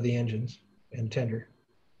off of the engines and tender.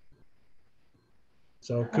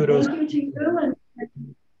 So kudos. Thank you to you and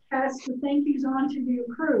pass the thank yous on to your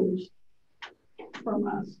crews from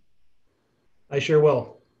us. I sure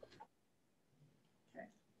will.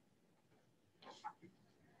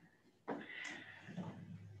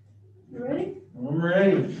 I'm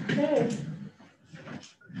ready. Okay.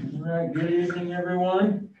 All right, good evening,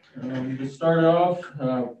 everyone. To start off,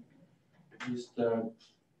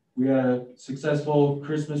 we had a successful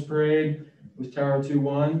Christmas parade with Tower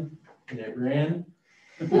 2-1, and it ran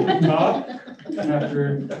top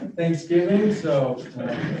after Thanksgiving. So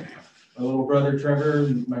my little brother Trevor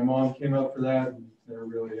and my mom came up for that, and they're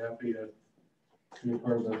really happy to be a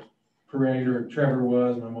part of the parade, or Trevor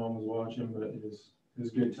was. My mom was watching, but it was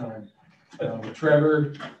a good time.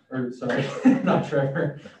 Trevor, or sorry, not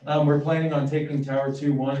Trevor. We're planning on taking Tower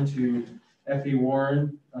 2-1 to F.E.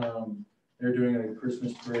 Warren. They're doing a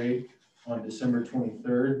Christmas parade on December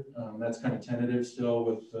 23rd. That's kind of tentative still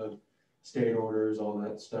with the state orders, all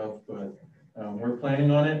that stuff, but we're planning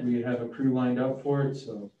on it. We have a crew lined up for it,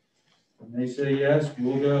 so when they say yes,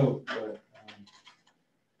 we'll go.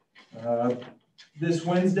 But this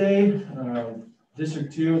Wednesday,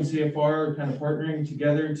 District 2 and CFR are kind of partnering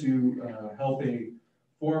together to help a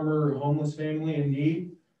former homeless family in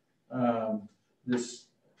need. This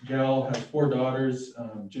gal has 4 daughters,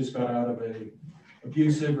 just got out of a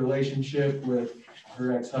abusive relationship with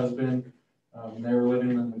her ex-husband. They were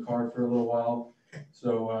living in the car for a little while.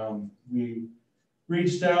 So we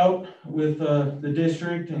reached out with the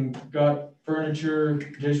district and got furniture,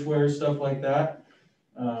 dishware, stuff like that,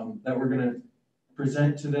 that we're gonna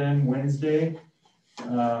present to them Wednesday.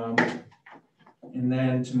 And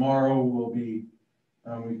then tomorrow we'll be,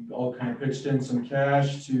 we all kind of pitched in some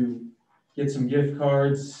cash to get some gift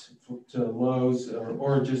cards to Lowe's,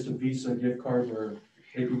 or just a Visa gift card where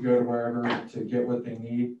they could go to wherever to get what they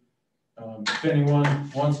need. If anyone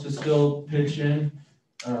wants to still pitch in,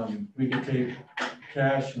 we can take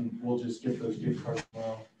cash and we'll just get those gift cards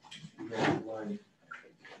tomorrow.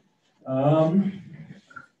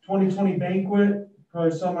 2020 banquet,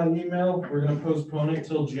 probably saw my email. We're going to postpone it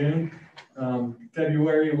till June.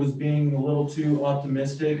 February was being a little too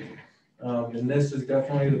optimistic. And this is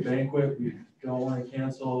definitely the banquet we don't want to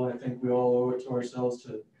cancel. I think we all owe it to ourselves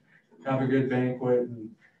to have a good banquet, and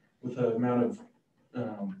with the amount of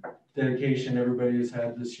dedication everybody has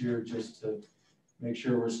had this year, just to make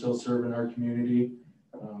sure we're still serving our community.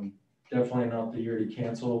 Definitely not the year to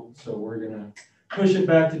cancel. So we're going to push it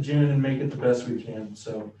back to June and make it the best we can.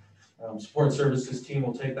 So support services team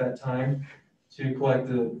will take that time to collect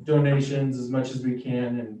the donations as much as we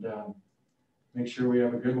can and make sure we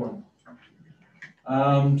have a good one.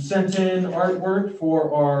 Sent in artwork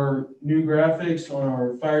for our new graphics on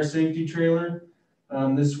our fire safety trailer.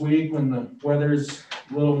 This week, when the weather's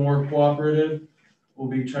a little more cooperative, we'll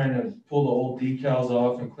be trying to pull the old decals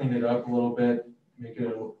off and clean it up a little bit,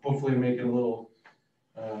 hopefully make it a little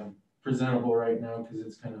presentable right now, because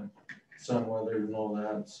it's kind of sun weathered and all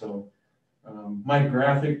that. So my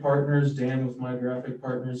graphic partners, Dan with my graphic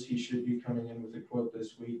partners, he should be coming in with a quote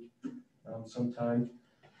this week sometime.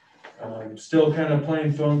 Still kind of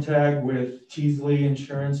playing phone tag with Teasley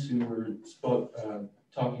Insurance, who were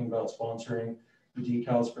talking about sponsoring the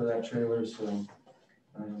decals for that trailer. So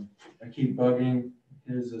I keep bugging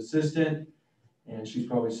his assistant, and she's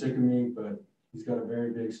probably sick of me, but he's got a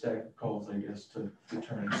very big stack of calls, I guess, to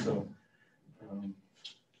return. So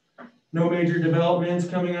no major developments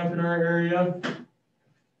coming up in our area.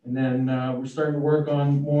 And then we're starting to work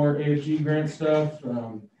on more AFG grant stuff.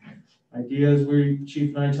 Ideas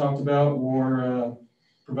Chief and I talked about were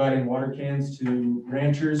providing water cans to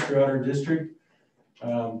ranchers throughout our district.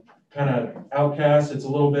 Kind of outcast, it's a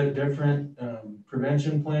little bit different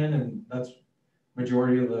prevention plan, and that's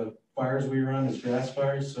majority of the fires we run is gas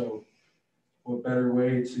fires. So what better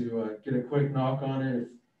way to get a quick knock on it if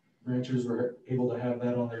ranchers were able to have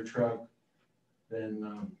that on their truck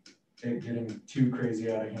than it getting too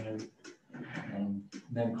crazy out of hand, and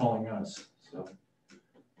then calling us. So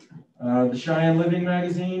the Cheyenne Living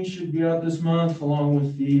magazine should be out this month, along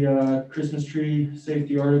with the Christmas tree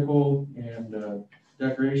safety article and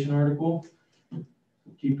decoration article.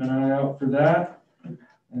 Keep an eye out for that.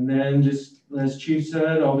 And then, just as Chief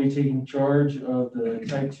said, I'll be taking charge of the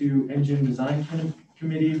Type 2 Engine Design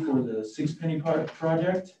Committee for the 6 penny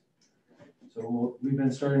project. So we've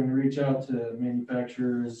been starting to reach out to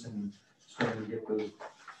manufacturers and starting to get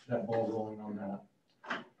that ball rolling on that.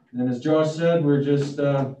 And then, as Josh said, we're just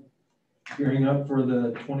gearing up for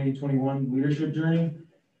the 2021 leadership journey,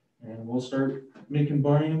 and we'll start making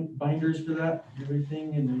binders for that,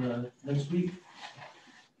 everything in next week.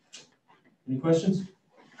 Any questions?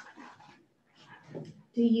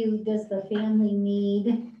 Does the family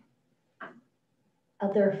need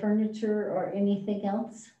other furniture or anything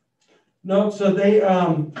else? No, so they,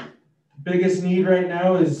 biggest need right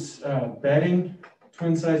now is bedding,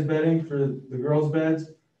 twin size bedding for the girls'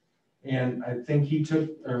 beds. And I think he took,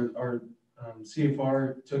 our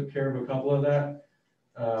CFR took care of a couple of that.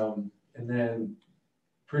 And then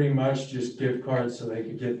pretty much just gift cards so they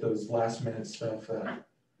could get those last minute stuff that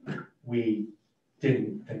we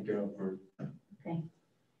didn't think of. Or, Okay.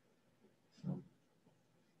 so.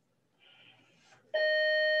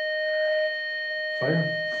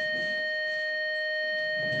 Fire.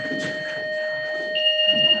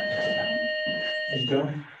 Go.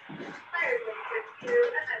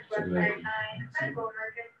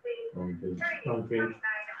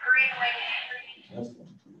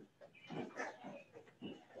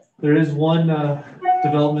 There is one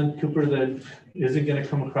development, Cooper, that isn't going to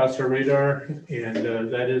come across our radar, and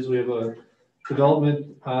that is we have a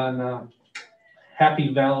development on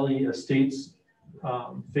Happy Valley Estates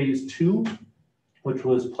Phase 2, which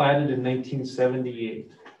was platted in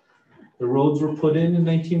 1978. The roads were put in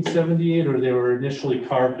 1978, or they were initially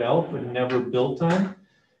carved out but never built on.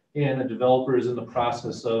 And a developer is in the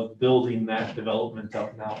process of building that development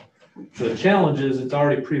out now. So the challenge is it's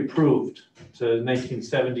already pre-approved to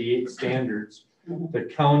 1978 standards. The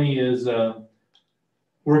county is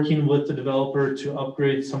working with the developer to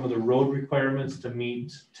upgrade some of the road requirements to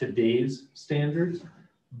meet today's standards.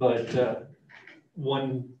 But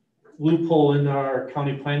one loophole in our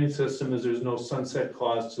county planning system is there's no sunset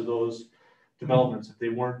clause to those developments. If they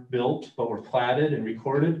weren't built but were platted and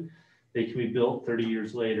recorded, they can be built 30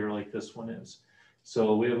 years later like this one is.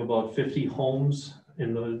 So we have about 50 homes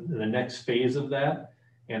in the next phase of that.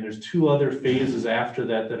 And there's 2 other phases after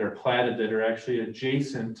that that are platted that are actually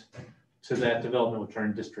adjacent to that development, which are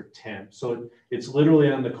in District 10. So it's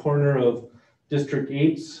literally on the corner of District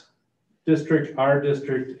 8's district, our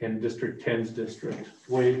district, and District 10's district,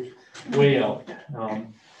 way out.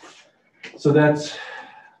 So that's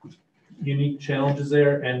unique challenges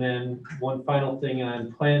there. And then one final thing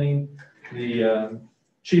on planning, the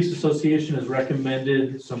Chiefs Association has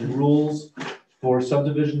recommended some rules for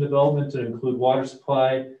subdivision development to include water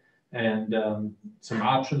supply and some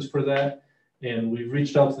options for that. And we've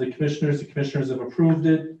reached out to the commissioners have approved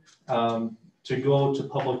it to go to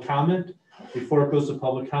public comment. Before it goes to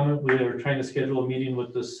public comment, we are trying to schedule a meeting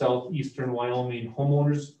with the Southeastern Wyoming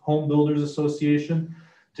Home Builders Association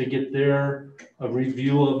to get their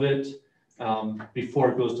review of it before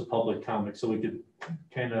it goes to public comment, so we could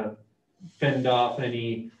kind of fend off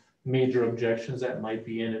any major objections that might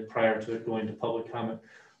be in it prior to it going to public comment.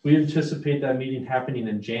 We anticipate that meeting happening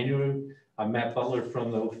in January. Matt Butler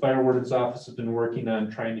from the Fire Warden's Office has been working on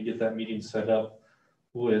trying to get that meeting set up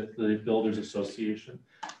with the Builders Association.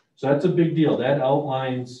 So that's a big deal. That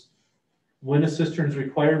outlines when a cistern is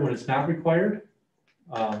required, when it's not required,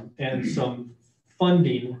 and some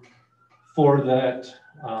funding for that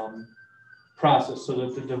process so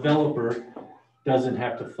that the developer doesn't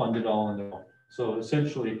have to fund it all on their own. So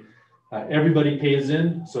essentially, everybody pays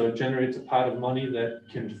in, so it generates a pot of money that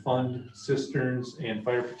can fund cisterns and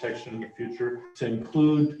fire protection in the future, to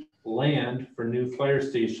include land for new fire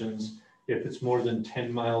stations if it's more than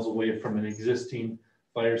 10 miles away from an existing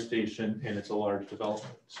fire station and it's a large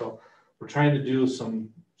development. So we're trying to do some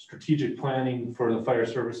strategic planning for the fire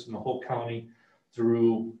service in the whole county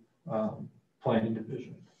through planning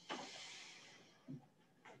division.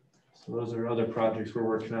 So those are other projects we're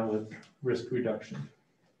working on with risk reduction.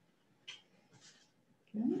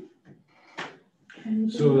 Okay.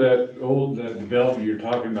 So that development you're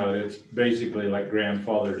talking about, it's basically like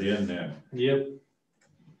grandfathered in then. Yep.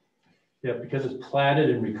 Yeah, because it's platted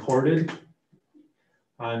and recorded.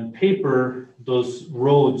 On paper, those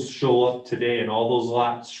roads show up today and all those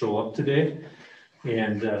lots show up today.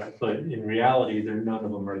 And but in reality, none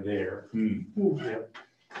of them are there. Yep.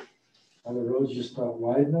 Are the roads just not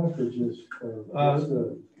wide enough, or just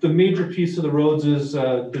the major piece of the roads is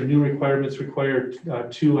the new requirements require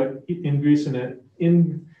 2 ingress and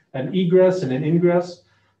an egress and an ingress,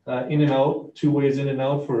 in and out, 2 ways in and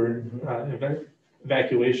out for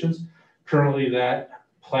evacuations. Currently, that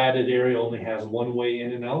platted area only has 1 way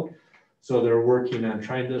in and out, so they're working on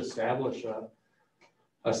trying to establish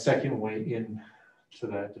a second way in to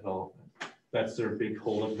that development. That's their big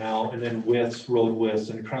holdup now. And then widths, road widths,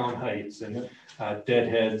 and crown heights, and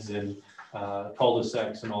deadheads, and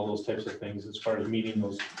cul-de-sacs, and all those types of things as far as meeting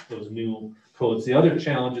those new codes. The other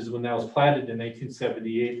challenge is when that was platted in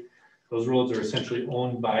 1978, those roads are essentially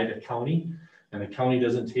owned by the county, and the county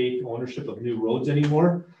doesn't take ownership of new roads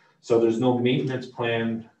anymore. So there's no maintenance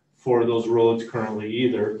plan for those roads currently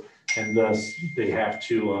either, and thus they have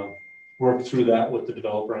to work through that with the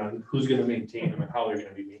developer on who's going to maintain them and how they're going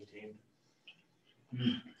to be maintained.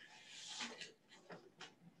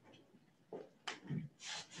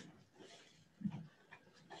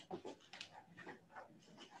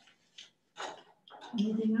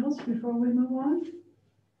 Anything else before we move on?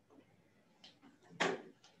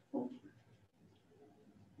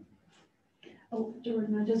 Oh,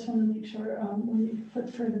 Jordan, I just want to make sure, when you put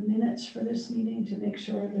for the minutes for this meeting, to make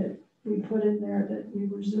sure that we put in there that we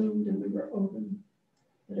were Zoomed and we were open,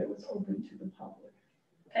 that it was open to the public.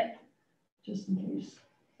 Okay. Just in case.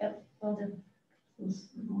 Yep, will do.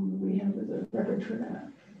 We have the record for that.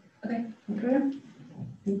 Okay. Okay,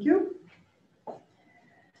 thank you.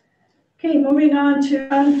 Okay, moving on to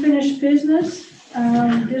unfinished business,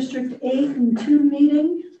 District 8 and 2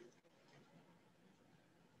 meeting.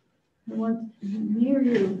 I want near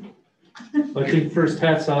you. I think first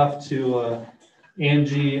hats off to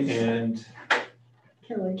Angie and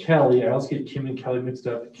Kelly. I always get Kim and Kelly mixed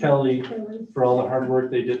up. Kelly, for all the hard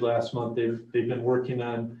work they did last month. They've been working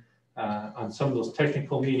on some of those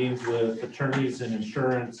technical meetings with attorneys and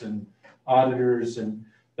insurance and auditors and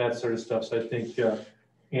that sort of stuff. So I think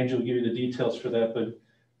Angie will give you the details for that. But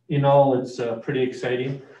in all, it's pretty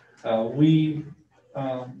exciting. We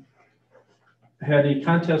had a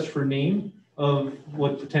contest for name of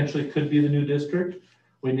what potentially could be the new district.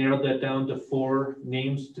 We narrowed that down to 4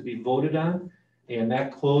 names to be voted on, and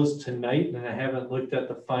that closed tonight. And I haven't looked at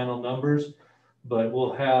the final numbers, but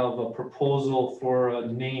we'll have a proposal for a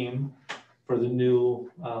name for the new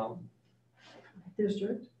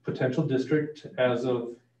district, potential district as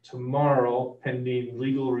of tomorrow, pending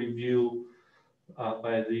legal review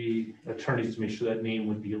by the attorneys to make sure that name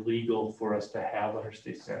would be legal for us to have under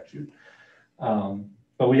state statute.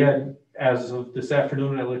 But we had, as of this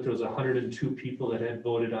afternoon, I looked, there was 102 people that had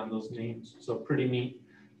voted on those names. So pretty neat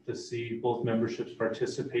to see both memberships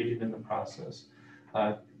participating in the process.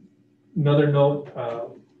 Another note,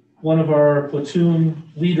 one of our platoon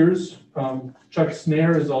leaders, Chuck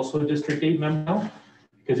Snare, is also a District 8 member now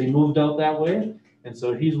because he moved out that way. And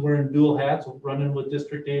so he's wearing dual hats, running with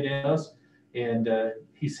District 8 and us. And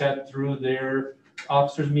he sat through their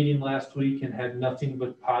officers meeting last week and had nothing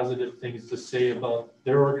but positive things to say about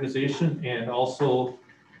their organization and also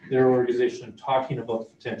their organization talking about the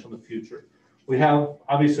potential in the future. We have,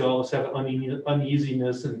 obviously, all of us have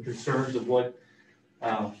uneasiness and concerns of what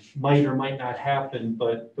might or might not happen,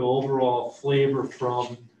 but the overall flavor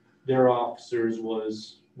from their officers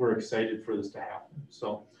was, we're excited for this to happen.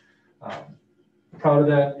 So proud of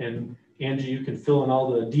that. And Angie, you can fill in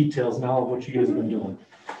all the details now of what you guys have been doing.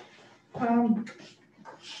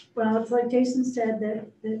 Well, it's like Jason said,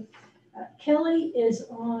 that Kelly is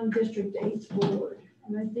on District 8's board,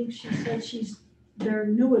 and I think she said she's their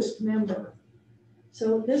newest member.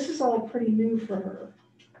 So this is all pretty new for her.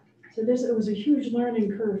 So it was a huge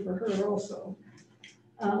learning curve for her also.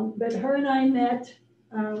 But her and I met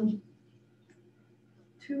 2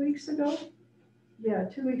 weeks ago. Yeah,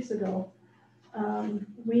 2 weeks ago.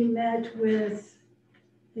 We met with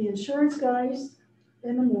the insurance guys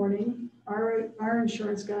in the morning, our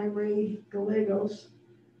insurance guy, Ray Gallegos,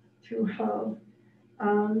 through Hub,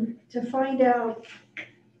 to find out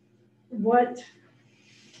what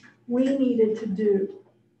we needed to do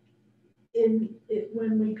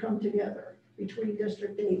when we come together between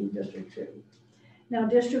District 8 and District 2. Now,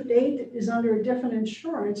 District 8 is under a different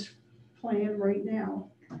insurance plan right now.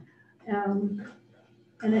 And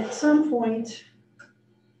at some point,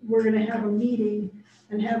 we're going to have a meeting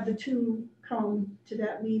and have the two come to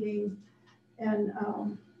that meeting and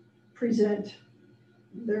present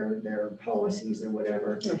their policies or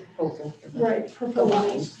whatever. Proposal. Right,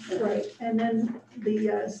 proposals, right. And then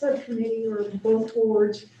the subcommittee or both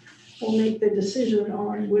boards will make the decision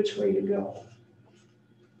on which way to go.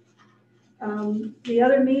 The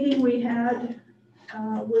other meeting we had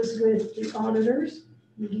was with the auditors,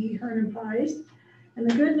 McGee, Hearn and Pies. And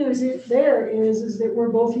the good news is that we're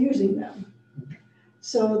both using them.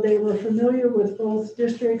 So they were familiar with both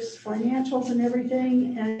districts' financials and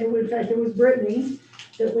everything. And in fact, it was Brittany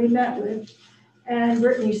that we met with. And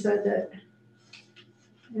Brittany said that,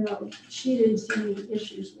 she didn't see any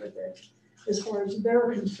issues with it as far as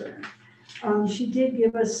they're concerned. She did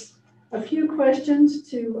give us a few questions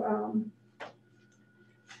to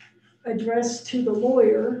address to the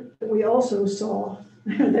lawyer that we also saw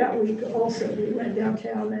that week also. We went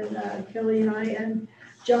downtown and Kelly and I and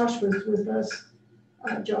Josh was with us.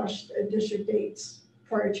 Josh, District 8's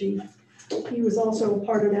fire chief. He was also a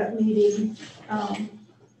part of that meeting.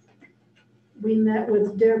 We met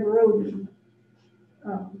with Deb Roden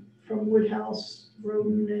from Woodhouse,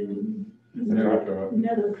 Roden and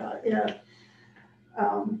Nethercott, yeah.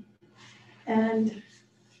 And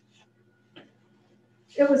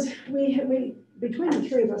it was, we between the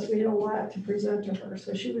three of us, we had a lot to present to her.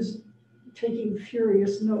 So she was taking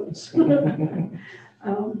furious notes.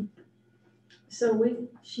 So we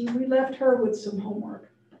left her with some homework.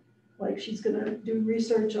 Like she's gonna do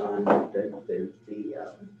research on the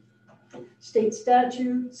state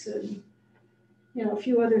statutes and, you know, a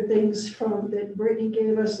few other things that Brittany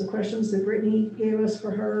gave us, the questions that Brittany gave us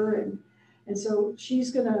for her. And so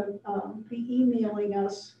she's gonna be emailing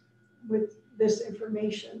us with this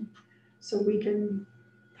information so we can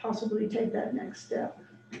possibly take that next step.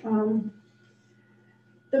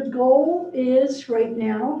 The goal is right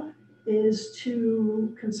now is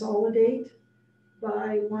to consolidate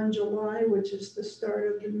by 1 July, which is the start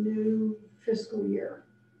of the new fiscal year.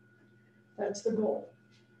 That's the goal.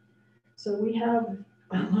 So we have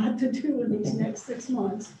a lot to do in these next 6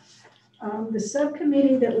 months. The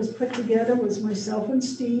subcommittee that was put together was myself and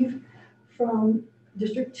Steve from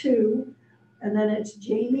District 2, and then it's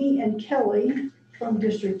Jamie and Kelly from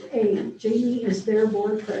District 8. Jamie is their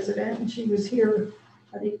board president, and she was here,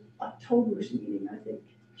 I think, October's meeting, I think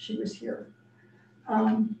she was here.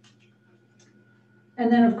 And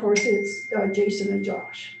then, of course, it's Jason and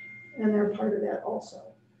Josh, and they're part of that also.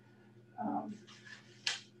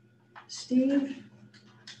 Steve,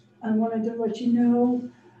 I wanted to let you know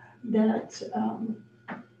that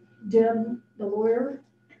Deb, the lawyer,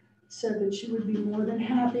 said that she would be more than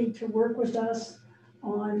happy to work with us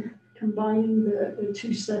on combining the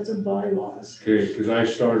 2 sets of bylaws. Okay, because I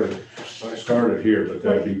started here, but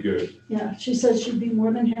that'd be good. Yeah, she said she'd be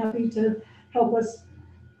more than happy to help us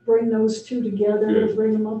bring those 2 together, Good.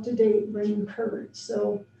 bring them up to date, bring them current.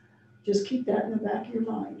 So just keep that in the back of your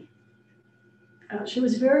mind. She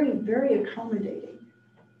was very, very accommodating.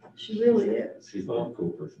 She really is. She's a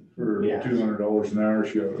cool person. For Yeah. $200 an hour,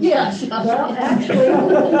 she got. Yeah. Well, actually,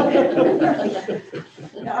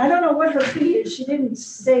 I don't know what her fee is. She didn't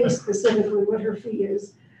say specifically what her fee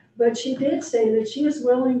is, but she did say that she is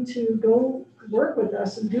willing to go work with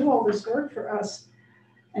us and do all this work for us.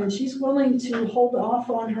 And she's willing to hold off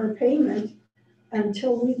on her payment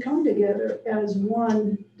until we come together as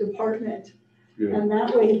one department. Yeah. And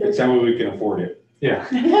that way. It's how we can afford it. Yeah.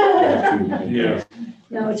 Yeah.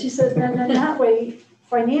 No, she said, and then that way,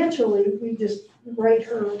 financially, we just write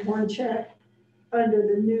her one check under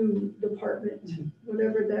the new department,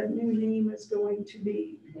 whatever that new name is going to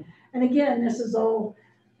be. And again, this is all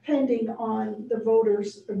pending on the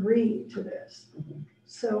voters agreeing to this.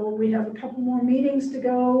 So we have a couple more meetings to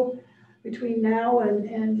go between now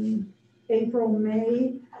and April,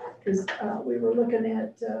 May, because we were looking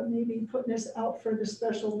at maybe putting this out for the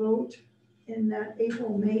special vote in that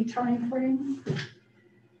April, May timeframe.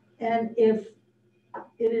 And if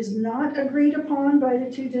it is not agreed upon by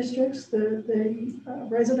the 2 districts, the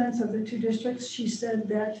residents of the 2 districts, she said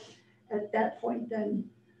that at that point, then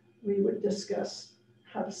we would discuss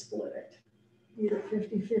how to split it. Either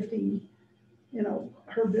 50-50, you know,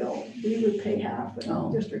 her bill, we would pay half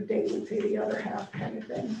and District 8 would pay the other half kind of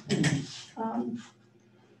thing.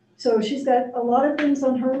 So she's got a lot of things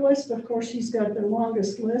on her list. Of course, she's got the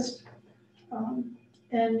longest list.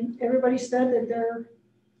 And everybody said that they're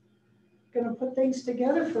going to put things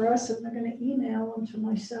together for us and they're going to email them to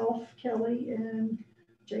myself, Kelly, and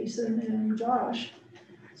Jason and Josh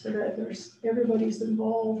so that everybody's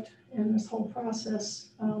involved in this whole process.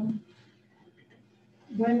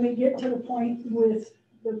 When we get to the point with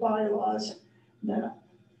the bylaws, then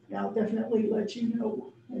I'll definitely let you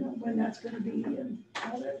know when that's going to be and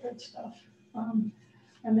all that good stuff.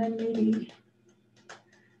 And then maybe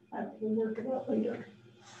we'll work it out later.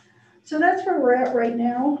 So that's where we're at right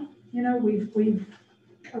now. You know, we've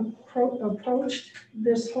approached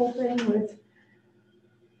this whole thing with,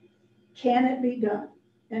 can it be done?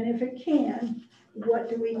 And if it can, what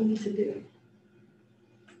do we need to do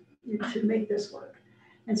to make this work?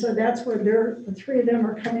 And so that's where the 3 of them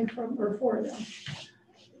are coming from, or 4 of them,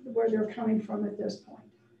 where they're coming from at this point.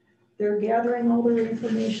 They're gathering all their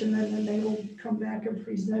information and then they will come back and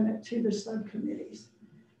present it to the subcommittees.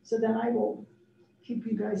 So then I will keep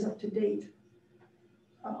you guys up to date,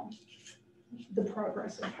 the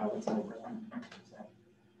progress of how it's all going. So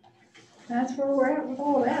that's where we're at with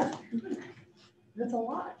all that. That's a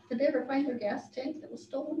lot. Did they ever find their gas tank that was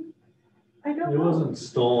stolen? I don't It know. wasn't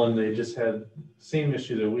stolen. They just had the same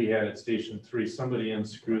issue that we had at Station 3. Somebody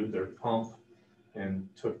unscrewed their pump and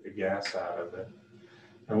took the gas out of it.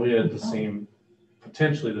 And we had the same,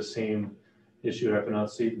 potentially the same issue happened on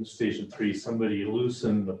Station 3. Somebody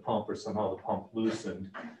loosened the pump, or somehow the pump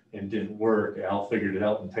loosened and didn't work. Al figured it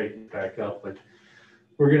out and tightened it back up. But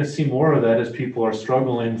we're going to see more of that as people are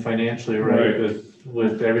struggling financially, right?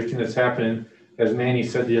 With everything that's happening. As Manny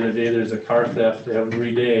said the other day, there's a car theft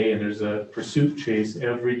every day, and there's a pursuit chase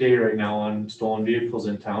every day right now on stolen vehicles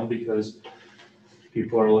in town because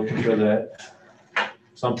people are looking for that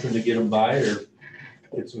something to get them by or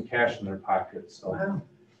get some cash in their pockets. So Wow.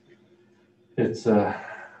 it's, I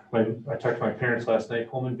talked to my parents last night,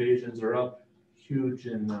 home invasions are up huge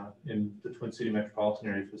in the Twin City metropolitan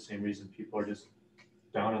area for the same reason. People are just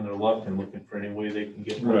down on their luck and looking for any way they can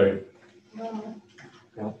get home. Right. Wow.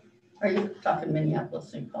 Yeah. Are you talking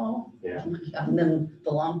Minneapolis, St. Paul? Yeah. And then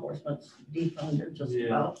the law enforcement's defunded just Yeah.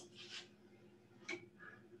 about.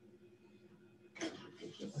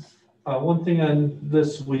 One thing on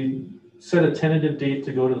this, we set a tentative date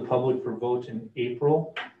to go to the public for vote in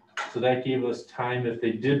April. So that gave us time, if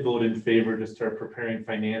they did vote in favor, to start preparing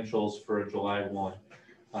financials for a July 1.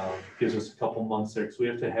 Gives us a couple months there, because we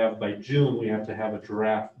have to have, by June, we have to have a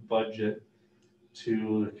draft budget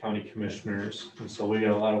to the county commissioners. And so we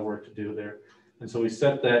got a lot of work to do there. And so we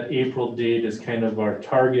set that April date as kind of our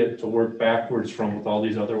target to work backwards from with all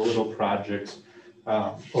these other little projects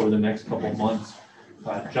over the next couple of months.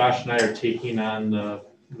 Josh and I are taking on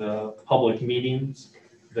the public meetings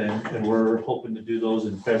then, and we're hoping to do those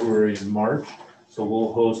in February and March. So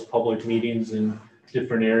we'll host public meetings in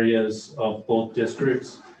different areas of both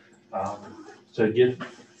districts to get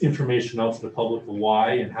information out to the public of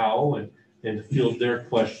why and how, and to field their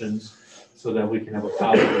questions so that we can have a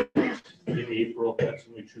follow-up in April if that's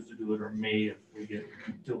when we choose to do it, or May if we get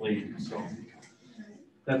delayed. So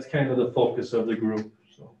that's kind of the focus of the group.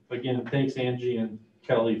 So again, thanks Angie and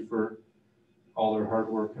Kelly for all their hard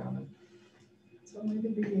work on it. It's only the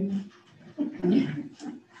beginning.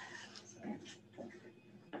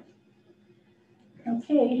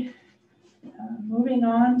 Okay, moving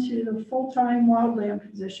on to the full-time wildland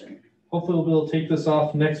position. Hopefully we'll take this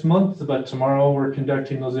off next month, but tomorrow we're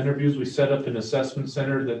conducting those interviews. We set up an assessment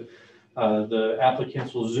center that the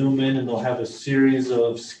applicants will Zoom in, and they'll have a series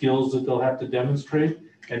of skills that they'll have to demonstrate,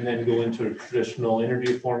 and then go into a traditional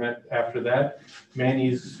interview format after that.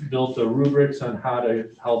 Manny's built the rubrics on how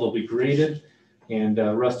they'll be graded, and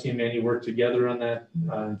Rusty and Manny worked together on that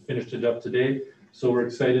and finished it up today. So we're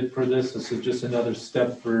excited for this. This is just another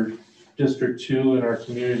step for District 2 and our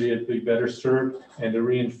community to be better served, and to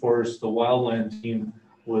reinforce the wildland team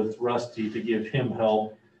with Rusty to give him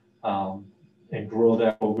help and grow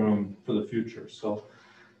that program for the future. So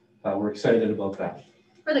we're excited about that.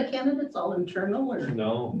 Are the candidates all internal or?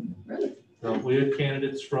 No. Really? No, we had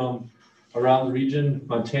candidates from around the region,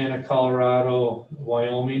 Montana, Colorado,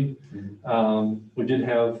 Wyoming. We did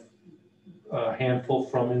have a handful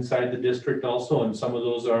from inside the district also, and some of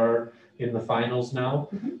those are in the finals now.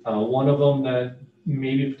 One of them that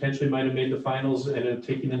maybe potentially might have made the finals and ended up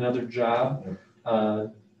taking another job,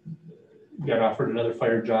 got offered another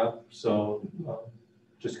fire job. So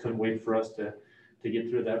just couldn't wait for us to get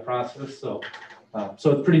through that process. So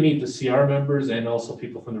so it's pretty neat to see our members and also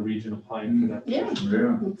people from the region applying for that. Yeah, Yeah.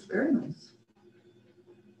 it's very nice.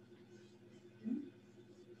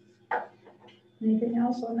 Anything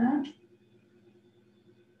else on that?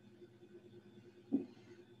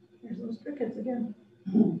 There's those crickets again.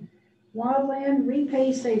 Wildland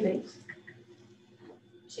repay savings.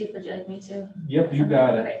 Chief, would you like me to? Yep, you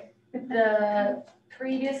got it. Okay. The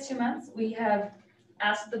previous 2 months, we have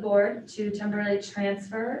asked the board to temporarily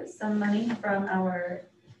transfer some money from our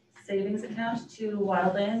savings account to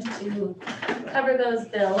Wildland to cover those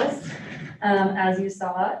bills. As you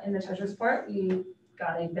saw in the treasurer's report, we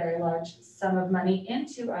got a very large sum of money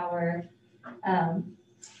into our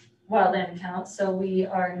Wildland account. So we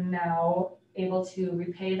are now able to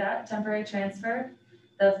repay that temporary transfer.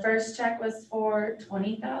 The first check was for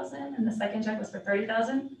 $20,000 and the second check was for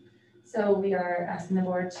 $30,000. So we are asking the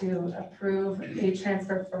board to approve a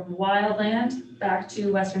transfer from Wildland back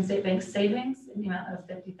to Western State Bank Savings in the amount of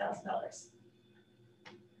 $50,000.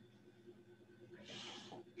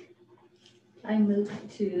 I move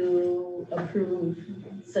to approve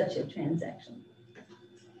such a transaction.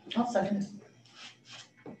 I'll second it.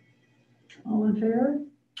 All in favor?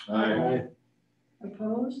 Aye.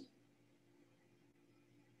 Opposed?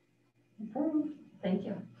 Approved. Thank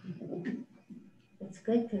you. It's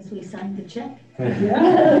good because we signed the check.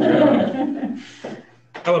 Yeah.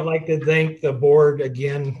 I would like to thank the board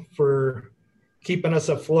again for keeping us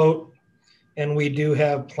afloat. And we do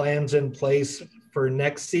have plans in place for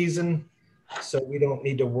next season. So we don't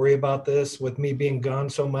need to worry about this. With me being gone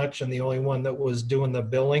so much and the only one that was doing the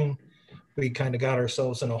billing, we kind of got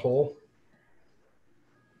ourselves in a hole.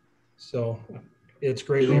 So it's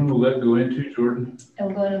greatly. Who will that go into, Jordan? It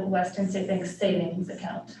will go to Western State Bank Savings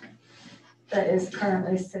account that is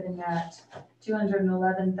currently sitting at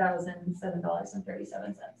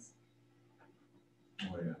 $211,007.37.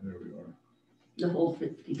 Oh yeah, there we are. The whole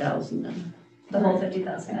 50,000 then. The whole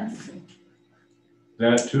 50,000, yes.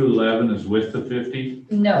 That 211 is with the 50?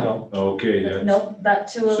 No, Okay, that's, nope, that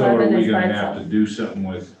so are 211 we is by gonna have itself. to do something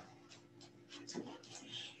with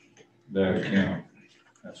that account?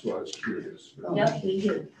 That's why I was curious. Yep, We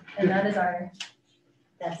do. and that is our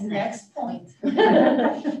That's next point. Okay.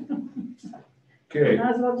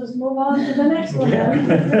 Might as well just move on to the next one then.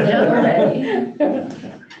 Yeah, we're ready.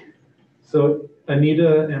 So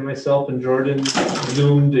Anita and myself and Jordan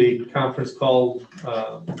Zoomed a conference call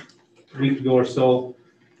a week ago or so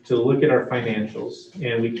to look at our financials.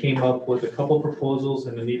 And we came up with a couple proposals,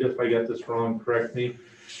 and Anita, if I got this wrong, correct me.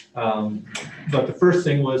 But the first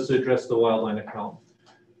thing was to address the wildland account.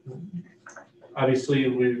 Obviously,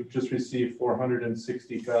 we've just received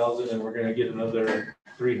 460,000, and we're gonna get another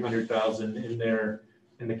 300,000 in there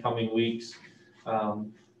in the coming weeks.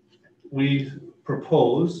 We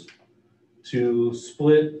propose to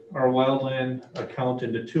split our wildland account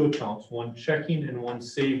into two accounts, one checking and one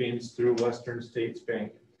savings through Western States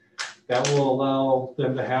Bank. That will allow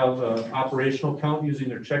them to have an operational account using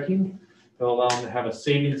their checking. It'll allow them to have a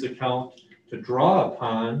savings account to draw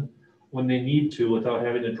upon when they need to without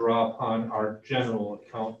having to draw upon our general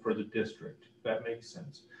account for the district. If that makes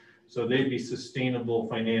sense. So they'd be sustainable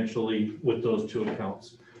financially with those two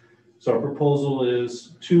accounts. So our proposal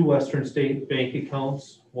is 2 Western State Bank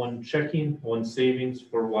accounts, one checking, one savings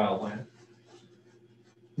for wildland.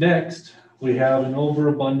 Next, we have an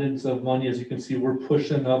overabundance of money. As you can see, we're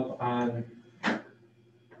pushing up on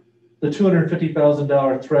the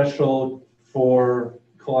 $250,000 threshold for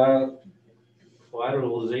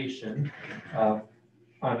collateralization on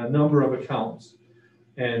a number of accounts.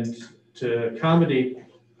 And to accommodate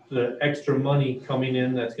the extra money coming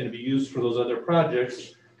in that's going to be used for those other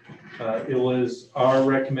projects, it was our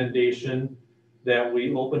recommendation that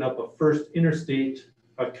we open up a First Interstate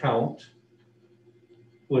account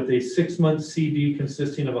with a 6-month CD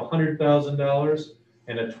consisting of $100,000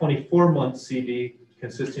 and a 24-month CD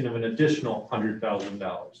consisting of an additional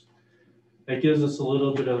 $100,000. That gives us a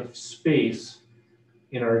little bit of space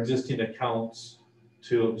in our existing accounts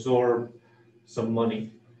to absorb some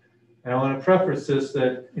money. And I want to preface this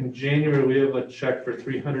that in January, we have a check for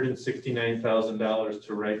 $369,000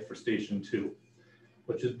 to write for Station 2,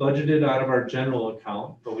 which is budgeted out of our general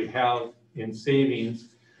account, but we have in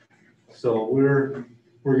savings. So we're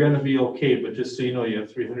going to be okay, but just so you know, you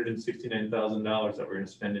have $369,000 that we're going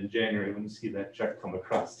to spend in January when you see that check come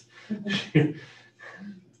across.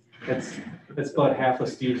 That's about half of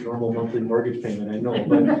Steve's normal monthly mortgage payment, I know,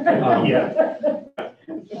 but yeah.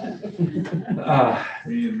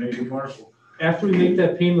 Me and maybe Marshall. After we make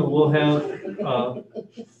that payment, we'll have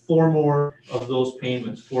 4 more of those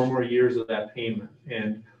payments, 4 more years of that payment.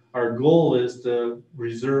 And our goal is to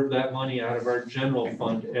reserve that money out of our general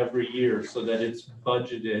fund every year so that it's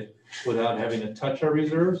budgeted without having to touch our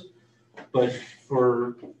reserves. But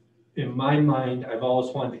in my mind, I've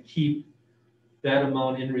always wanted to keep that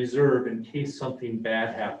amount in reserve in case something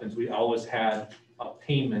bad happens. We always had a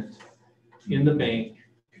payment in the bank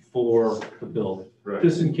for the building, right,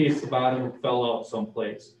 just in case the bottom fell out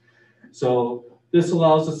someplace. So this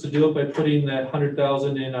allows us to do it by putting that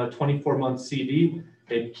 100,000 in a 24-month CD.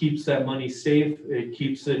 It keeps that money safe, it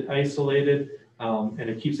keeps it isolated, and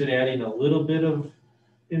it keeps it adding a little bit of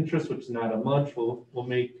interest, which is not a much. We'll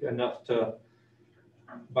make enough to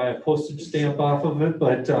buy a postage stamp off of it,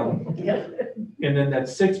 but and then that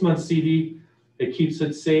 6-month CD, it keeps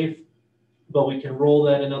it safe, but we can roll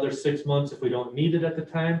that another 6 months if we don't need it at the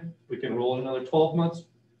time. We can roll it another 12 months.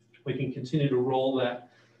 We can continue to roll that,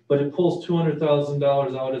 but it pulls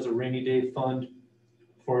 $200,000 out as a rainy day fund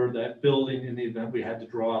for that building in the event we had to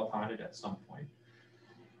draw upon it at some point.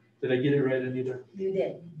 Did I get it right, Anita? You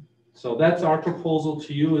did. So that's our proposal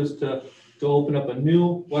to you, is to open up a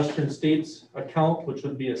new Western States account, which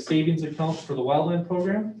would be a savings account for the wildland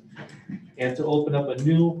program, and to open up a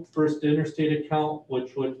new First Interstate account,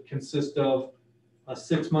 which would consist of a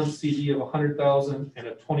 6-month CD of 100,000 and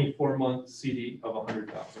a 24-month CD of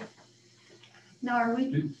 100,000. Now, are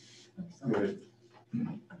we,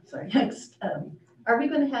 sorry, are we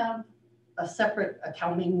going to have a separate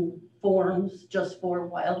accounting forms just for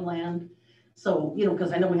wildland? So,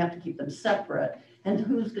 because I know we have to keep them separate, and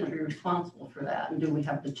who's going to be responsible for that? And do we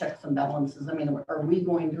have the checks and balances? I mean, are we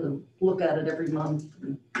going to look at it every month?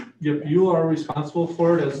 Yep, you are responsible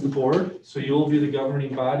for it as the board, so you'll be the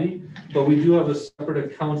governing body, but we do have a separate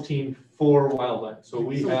accounting for wildland. So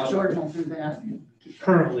we have Jordan will do that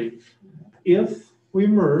currently. If we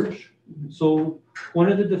merge, so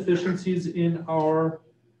one of the deficiencies in our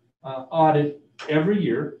audit every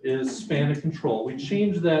year is span of control. We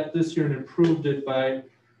changed that this year and improved it by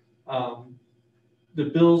the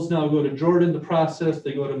bills now go to Jordan to process,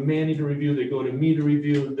 they go to Manny to review, they go to me to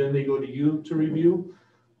review, then they go to you to review.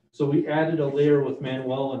 So we added a layer with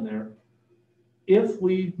Manuel in there. If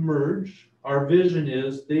we merge, our vision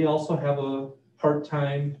is they also have a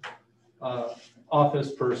part-time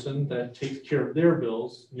office person that takes care of their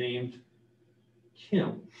bills named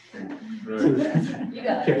Kim. Right. You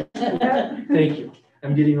got it. Okay. Thank you.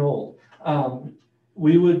 I'm getting old.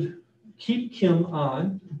 We would keep Kim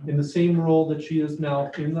on in the same role that she is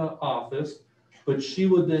now in the office, but she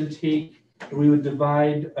would then we would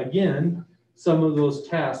divide again some of those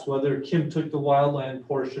tasks, whether Kim took the wildland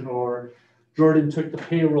portion or Jordan took the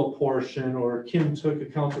payroll portion or Kim took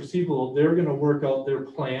accounts receivable. They're going to work out their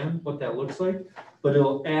plan, what that looks like, but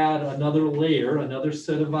it'll add another layer, another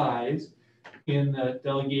set of eyes in the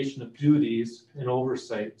delegation of duties and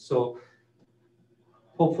oversight. So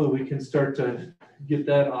hopefully we can start to get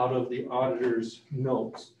that out of the auditor's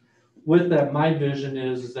notes. With that, my vision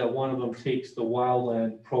is that one of them takes the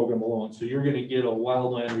wildland program alone. So you're going to get a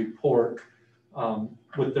wildland report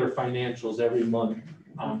with their financials every month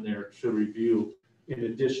on there to review, in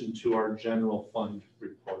addition to our general fund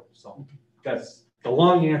report. So that's the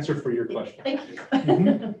long answer for your question. Thank you.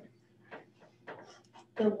 Mhm.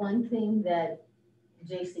 The one thing that,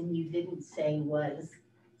 Jason, you didn't say was,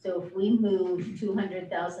 so if we move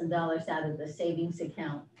 $200,000 out of the savings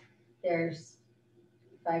account, there's,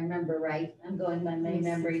 if I remember right, I'm going by my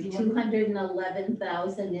memory,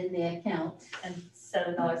 211,000 in the account. And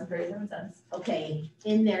 $7.37. Okay,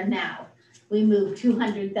 in there now. We move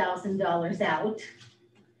 $200,000 out,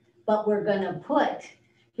 but we're gonna put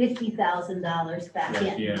 $50,000 back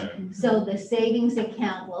in. Yeah. So the savings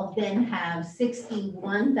account will then have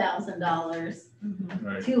 $61,000,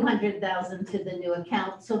 Right. 200,000 to the new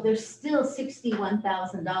account. So there's still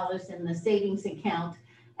 $61,000 in the savings account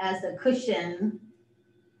as a cushion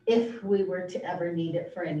if we were to ever need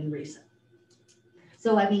it for any reason.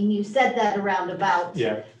 So, I mean, you said that around about,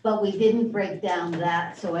 Yeah, but we didn't break down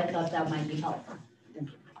that, so I thought that might be helpful.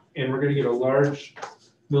 and we're going to get a large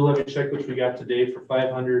mill levy check, which we got today for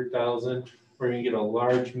 500,000. We're going to get a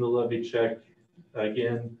large mill levy check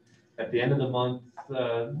again at the end of the month,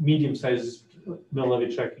 medium-sized mill levy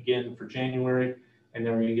check again for January, and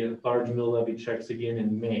then we're going to get large mill levy checks again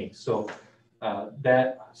in May. So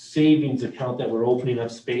that savings account that we're opening up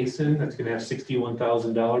space in, that's going to have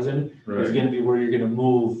 $61,000 in it, Right. is going to be where you're going to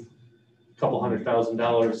move a couple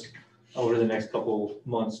 $100,000 over the next couple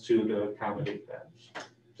months to accommodate that.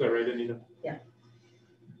 Is that right, Anita?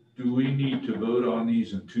 Do we need to vote on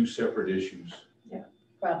these in two separate issues?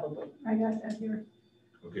 Probably. I got that here.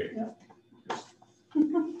 Okay.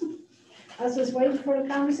 I was just waiting for the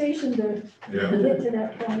conversation to Yeah. get to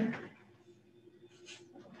that point.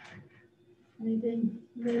 Anything,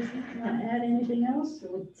 Liz, want to add anything else?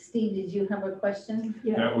 Steve, did you have a question?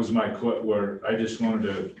 Yeah, That was my where I just wanted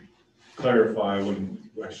to clarify when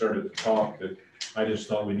I started to talk that I just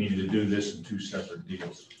thought we needed to do this in two separate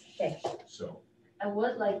deals. Okay. So. I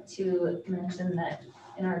would like to mention that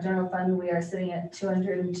in our general fund, we are sitting at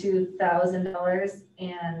 $202,000,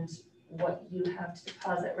 and what you have to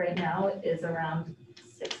deposit right now is around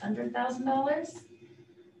 $600,000.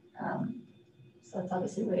 So it's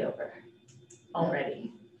obviously way over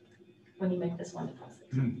already when you make this one deposit.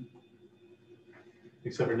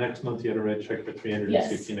 Except for next month, you had a red check for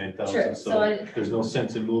 369,000. True. So There's no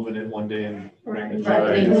sense in moving it one day and. Right.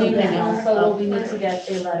 Right, so will we need to get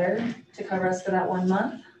a letter to cover us for that 1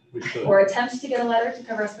 month? We should. Or attempt to get a letter to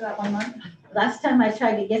cover us for that 1 month? Last time I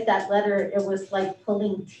tried to get that letter, it was like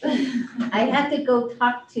pulling teeth. I had to go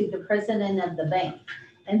talk to the president of the bank,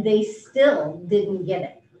 and they still didn't get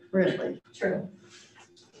it. Really? True.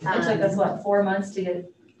 It took us, what, 4 months to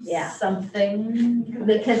get Yeah. something?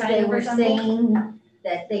 Because kind they of were resembled? saying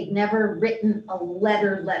that they'd never written a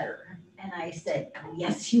letter. And I said,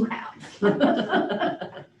 yes, you have.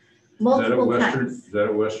 Multiple times. Is that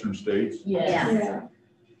a Western States? Yes. yeah,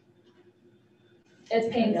 It's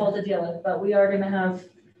painful to deal with, but we are gonna have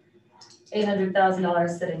 $800,000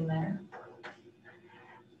 sitting there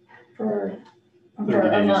for, for 30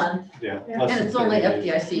 a days. month. Yeah. Yeah. less And than it's only 30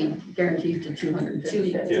 days. FDIC guarantees to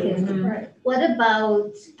 250. 250. Mhm. right, What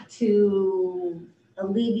about to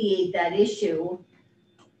alleviate that issue?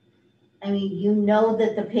 I mean, you know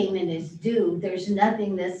that the payment is due. There's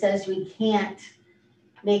nothing that says we can't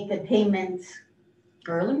make the payment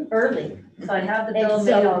Early? early. So I have the And bill so-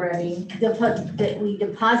 made already. That we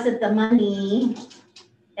deposit the money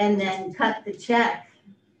and then cut the check.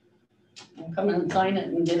 Come in and sign it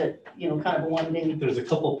and get it, kind of a 1 day. There's a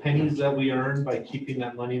couple pennies that we earn by keeping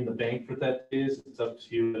that money in the bank for that days. It's up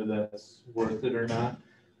to you whether that's worth it or not.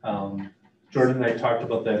 Jordan and I talked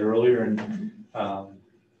about that earlier, and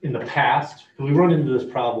In the past, we run into this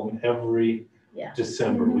problem every Yeah.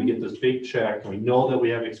 December. We get this big check and we know that we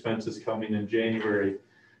have expenses coming in January,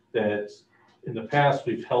 that in the past,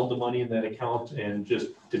 we've held the money in that account and just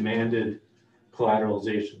demanded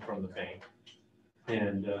collateralization from the bank.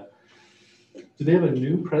 And do they have a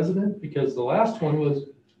new president? Because the last one was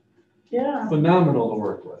phenomenal to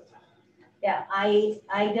work with. Yeah, I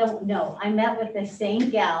don't know. I met with the same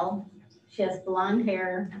gal. She has blonde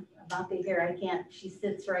hair, about the hair I can't, she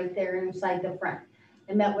sits right there inside the front.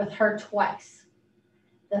 I met with her twice.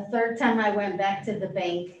 The third time I went back to the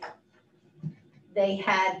bank, they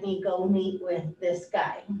had me go meet with this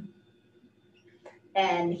guy.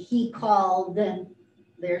 And he called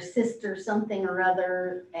their sister something or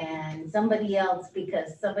other and somebody else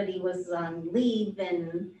because somebody was on leave,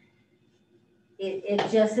 and it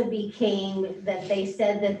just became that they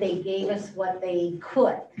said that they gave us what they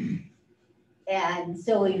could. And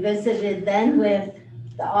so we visited then with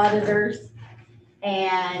the auditors,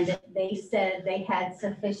 and they said they had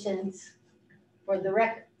sufficient for the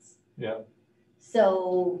records. Yeah.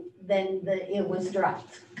 So then it was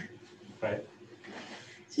dropped. Right.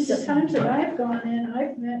 See, the times that I've gone in,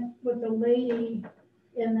 I've met with the lady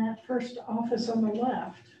in that first office on the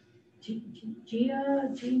left. Gina?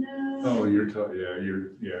 Oh, you're talking,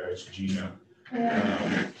 yeah, it's Gina.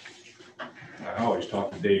 Yeah. I always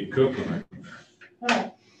talk to Dave Cook when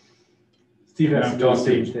Oh, Steve has to do the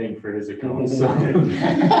same thing for his account, so. and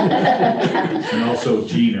also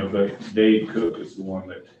Gina, but Dave Cook is the one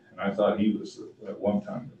that, and I thought he was at one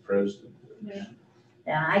time the president. yeah.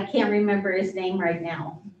 Yeah, I can't remember his name right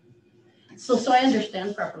now. So I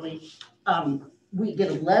understand properly, we get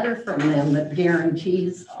a letter from them that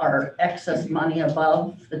guarantees our excess money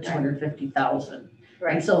above the 250,000. And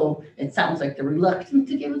Right. so it sounds like they're reluctant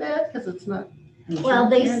to give that because it's not. Well,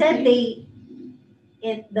 they said guaranteed.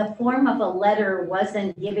 the form of a letter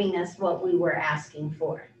wasn't giving us what we were asking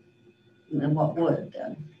for. And then what would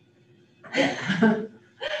then?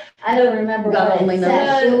 I don't remember God what only it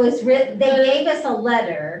said. knows. It was written, they gave us a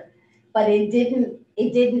letter, but it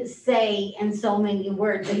didn't say in so many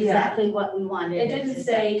words exactly what we wanted. It didn't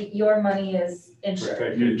say your money is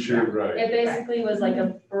insured. You're sure, right. It basically was like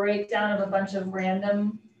a breakdown of a bunch of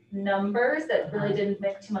random numbers that really didn't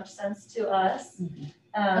make too much sense to us.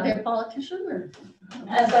 Are they a politician or?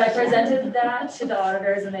 But I presented that to the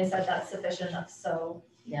auditors and they said that's sufficient enough, so.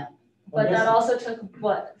 Yeah. But that also took,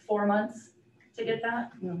 what, 4 months to get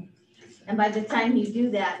that? And by the time you do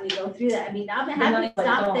that, we go through that. I mean, I'm The happy money's to like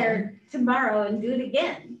stop gone. there tomorrow and do it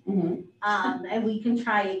again. Mhm. And we can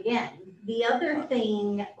try again. The other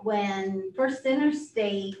thing, when First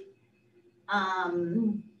Interstate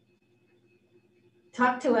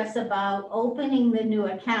talked to us about opening the new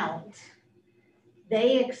account,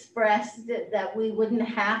 they expressed that we wouldn't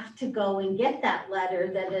have to go and get that letter,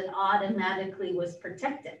 that it automatically was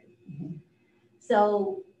protected.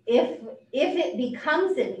 So if it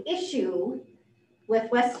becomes an issue with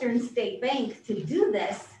Western State Bank to do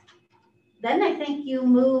this, then I think you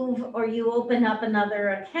move or you open up another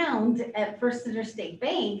account at First Interstate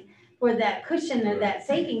Bank for that cushion or that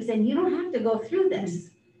savings, and you don't have to go through this.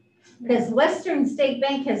 Because Western State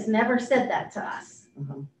Bank has never said that to us,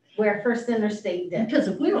 where First Interstate did. Because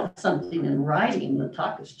if we want something in writing, the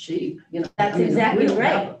talk is cheap, you know. That's I mean, if we exactly don't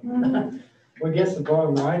right. have it. Mhm. Well, I guess the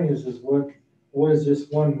bottom line is what is this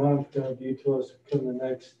 1 month gonna do to us come the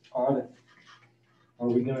next audit? Are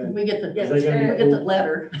we gonna? We get the, Is that gonna we be- get the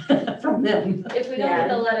letter from them. If we don't get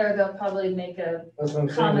the letter, they'll probably make a That's what I'm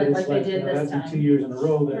saying. comment It's like they did you know, this that's been time. 2 years in a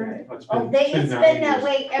row then. Right. It's Oh, been it's 9 been that years.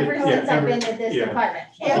 way ever Yeah, since I've every- been at this yeah. department,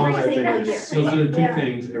 As long as every I've been single here. year. So those are the two Yeah.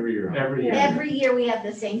 things every year. Every year. Every year we have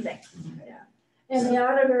the same thing. And the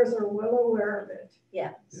auditors are well aware of it.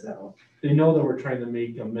 Yeah. So, They know that we're trying to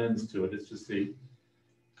make amends to it. It's just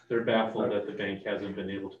they're baffled that the bank hasn't been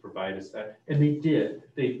able to provide us that. And they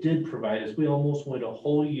did provide us. We almost went a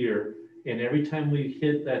whole year. And every time we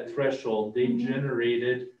hit that threshold, they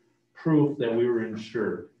generated proof that we were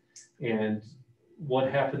insured. And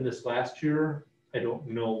what happened this last year, I don't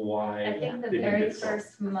know why. I think the they didn't very get so.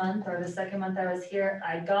 first month or the second month I was here,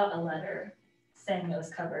 I got a letter saying it was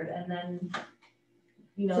covered, and then,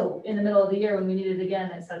 you know, in the middle of the year when we needed it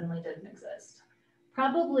again, it suddenly didn't exist.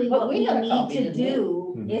 Probably But what we we got a need copy, to didn't we?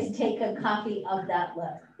 do Mhm. is take a copy of that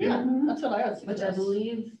letter. Yeah, that's what I was. Which I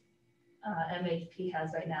believe MHP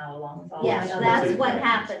has right now along with all. Yes, my other- that's what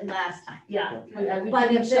happened last time. Yeah.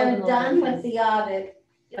 But if they're done with the audit,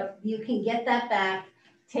 Yep. you can get that back,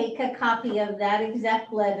 take a copy of that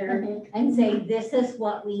exact letter Mhm. and say, this is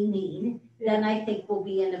what we need, then I think we'll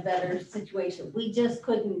be in a better situation. We just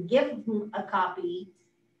couldn't give them a copy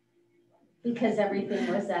because everything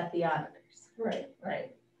was at the auditors.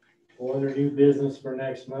 Right. Well, under new business for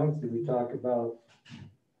next month, did we talk about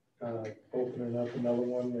opening up another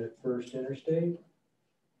one at First Interstate?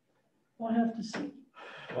 We'll have to see.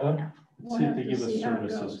 We'll See if have they to give us see how it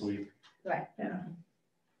service goes. this week. Right. Yeah.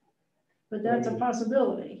 But that's a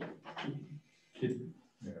possibility.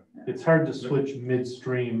 It's hard to switch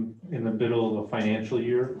midstream in the middle of a financial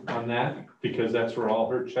year on that, because that's where all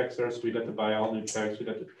her checks are, so we'd have to buy all new checks,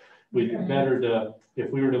 we'd be better to,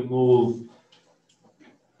 if we were to move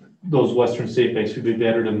those Western State banks, it'd be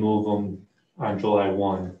better to move them on July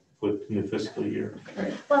 1 with the new fiscal year.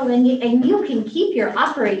 Well, and you can keep your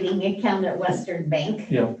operating account at Western Bank.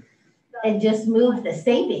 Yeah. And just move the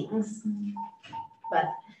savings. But,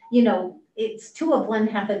 you know, it's 2 of one,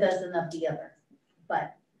 half a dozen of the other.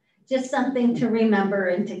 But just something to remember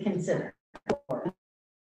and to consider.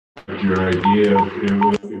 Your idea,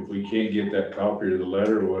 if we can't get that copy of the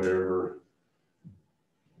letter or whatever,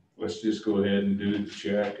 let's just go ahead and do the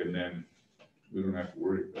check and then we don't have to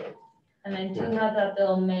worry about it. And I do have that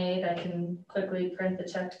bill made. I can quickly print the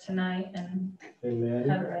check tonight and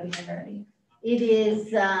have it ready and ready. It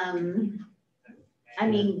is, I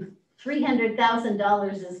mean,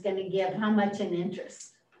 $300,000 is gonna give how much in interest?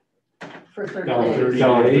 For 30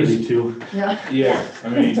 days. $32. Yeah, I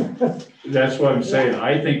mean, that's what I'm saying.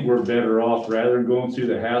 I think we're better off rather than going through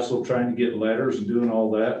the hassle of trying to get letters and doing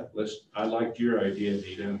all that. I liked your idea,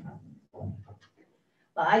 Nita. Well,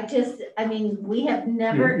 I mean, we have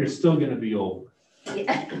never. You're still gonna be over.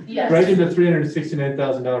 Yeah. Yes. Writing the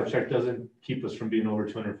 $369,000 check doesn't keep us from being over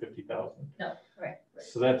 250,000. No. Right.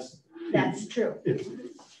 So that's true.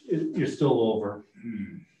 You're still over.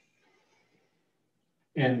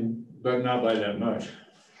 But not by that much.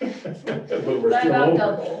 But we're By still about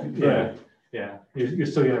over. double. Yeah. You're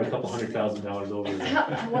still gonna have a couple $100,000 over there.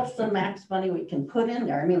 What's the max money we can put in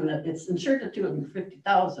there? I mean, it's insured at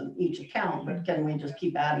 250,000 each account, but can we just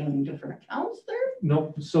keep adding different accounts there?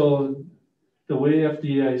 Nope. So the way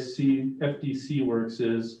FDC works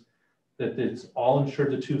is that it's all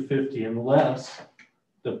insured to 250 unless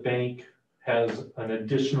the bank has an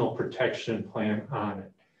additional protection plan on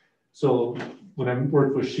it. So when I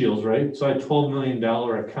worked with Shields, right? So I had $12 million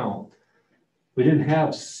account. We didn't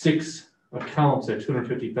have 6 accounts at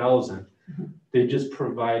 250,000. They just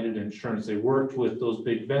provided insurance. They worked with those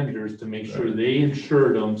big vendors to make sure they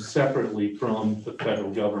insured them separately from the federal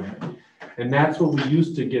government. And that's what we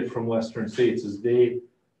used to get from Western States is they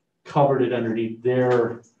covered it underneath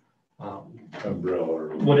their umbrella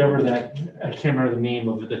or whatever that, I can't remember the name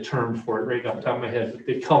of it, the term for it right off the top of my head, but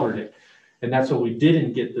they covered it. And that's what we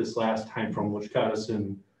didn't get this last time from, which got us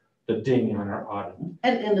in the ding on our audit.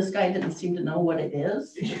 And this guy didn't seem to know what it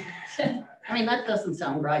is. I mean, that doesn't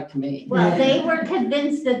sound right to me. Well, they were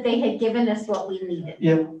convinced that they had given us what we needed.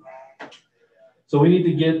 Yep. So we need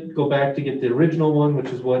to go back to get the original one, which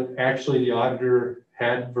is what actually the auditor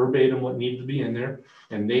had verbatim what needed to be in there,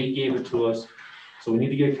 and they gave it to us. So we need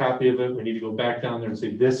to get a copy of it. We need to go back down there and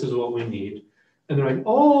say, this is what we need. And they're like,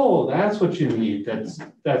 oh, that's what you need. That's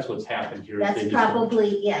what's happened here. That's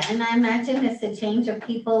probably, yeah. And I imagine it's a change of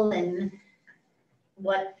people and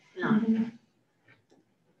what not.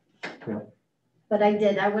 Yeah. But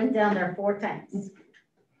I went down there 4 times.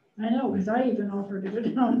 I know, because I even offered to go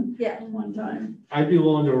down one time. I'd be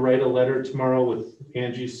willing to write a letter tomorrow with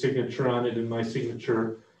Angie's signature on it and my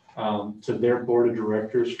signature to their board of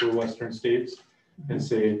directors for Western States and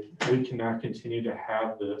say, we cannot continue to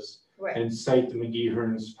have this. Right. And cite the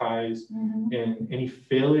McGee-Hearns pies, and any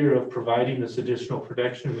failure of providing this additional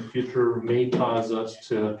protection in the future may cause us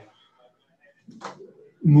to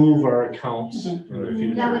move our accounts in the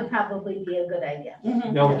future. That would probably be a good idea.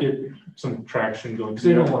 That'll get some traction going because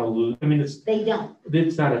they don't want to lose. I mean, they don't.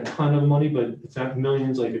 It's not a ton of money, but it's not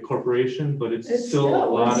millions like a corporation, but it's still a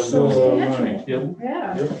lot of money. Yep.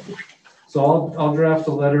 Yeah. Yep. So I'll draft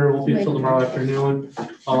a letter. It won't be until tomorrow afternoon.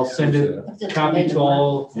 I'll send it, copy to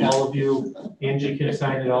all of you. Angie can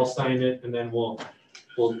sign it, I'll sign it, and then we'll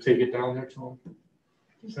take it down there to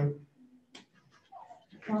them.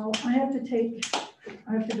 Well, I have to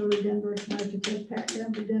go to Denver, I have to take Pat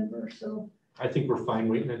down to Denver, so. I think we're fine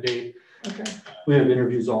waiting a day. Okay. We have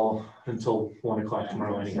interviews all until 1 o'clock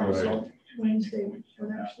tomorrow anyhow, so. Wednesday would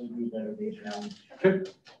actually be better days around. Okay.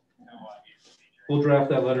 We'll draft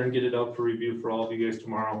that letter and get it out for review for all of you guys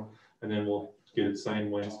tomorrow, and then we'll get it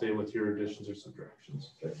signed Wednesday with your additions or subtractions.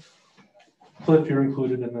 Okay. Cliff, you're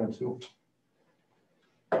included in that too.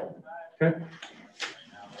 Okay.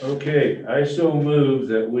 Okay, I so move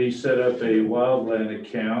that we set up a wildland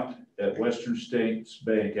account at Western States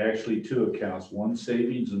Bank, actually 2 accounts, 1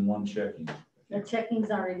 savings and 1 checking. The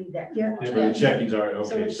checking's already there. Yeah. The checking's already,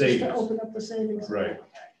 So okay, it's just to savings. open up the savings. Right.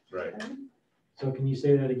 Okay. So can you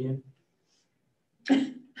say that again?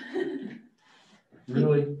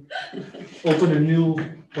 Really? Open a new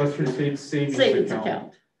Western States savings account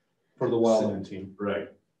account. for the wildland team. Right.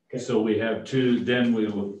 So we have two, then we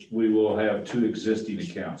will have two existing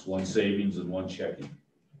accounts, one savings and one checking.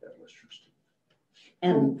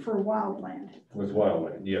 And For wildland. With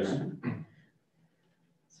wildland, yes.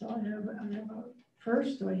 So I have a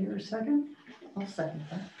first, do I hear a second? I'll second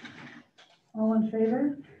that. All in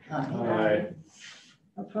favor? Aye.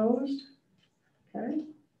 Opposed? Okay.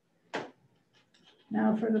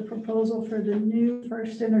 Now for the proposal for the new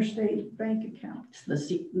First Interstate bank account.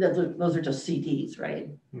 Those are just CDs, right?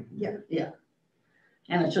 Yeah. Yeah.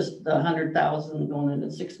 And it's just the 100,000 going into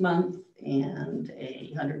 6 months and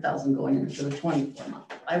 100,000 going into the 24 month.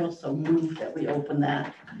 I will so move that we open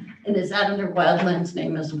that. And is that under Wildland's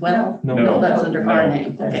name as well? No. That's under our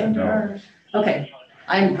name. That's Okay. under ours. Okay.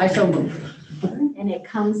 I so move. And it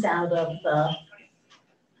comes out of the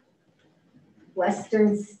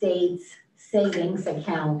Western States savings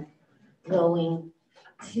account going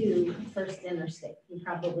to First Interstate. You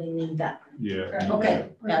probably need that. Yeah. Okay,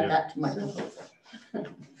 add that to my proposal.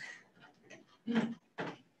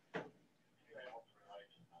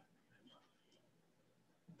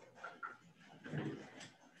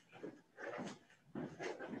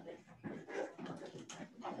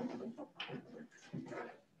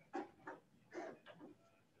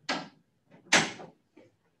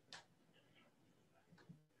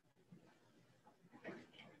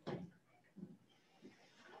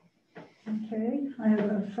 Okay, I have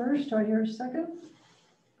a first, do I hear a second?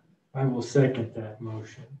 I will second that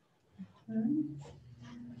motion. Okay.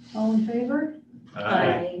 All in favor?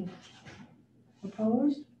 Aye.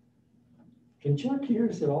 Opposed? Can Chuck hear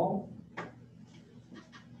us at all?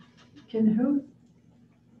 Can who?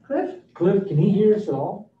 Cliff? Cliff, can he hear us at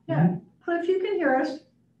all? Yeah, Cliff, you can hear us.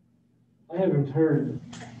 I haven't heard.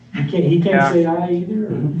 He can't say aye either?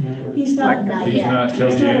 He's not. He's not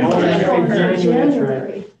till He's not January. until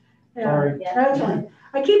January. Yeah, Sorry. that's fine.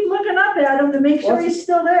 I keep looking up at him to make sure he's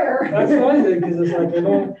still there. That's why, because it's like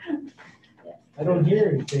I don't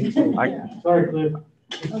hear anything. So. Yeah. Sorry, Cliff.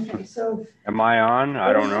 Okay, so Am I on?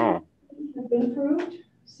 I don't know. have been approved,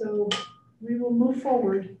 so we will move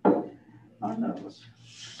forward on those.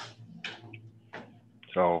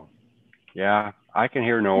 So, yeah, I can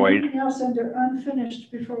hear noise. Anything else under unfinished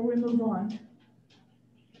before we move on?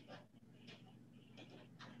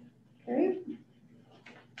 Okay.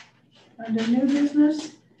 Under new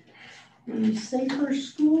business, the safer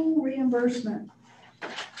school reimbursement.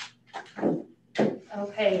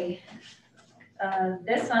 Okay.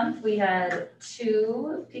 This month, we had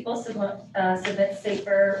 2 people submit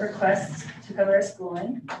safer requests to cover their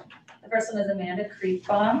schooling. The first one is Amanda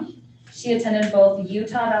Creekbaum. She attended both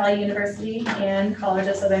Utah Valley University and College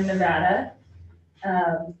of Southern Nevada.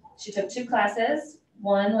 She took 2 classes.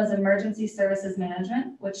 One was Emergency Services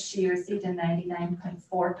Management, which she received a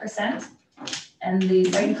 99.4%. And the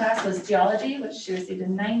second class was Geology, which she received a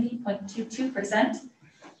 90.22%.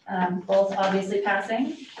 Both obviously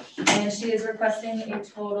passing. And she is requesting a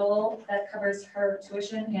total that covers her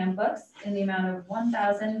tuition and books in the amount of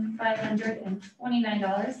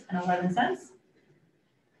 $1,529.11.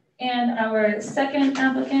 And our second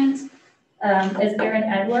applicant is Erin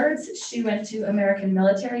Edwards. She went to American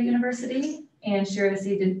Military University and she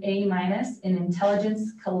received an A- in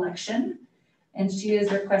intelligence collection. And she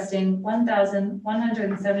is requesting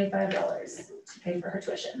 $1,175 to pay for her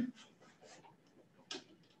tuition.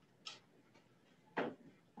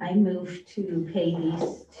 I move to pay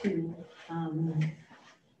these 2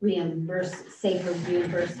 safer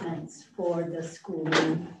reimbursements for the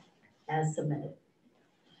schooling as submitted.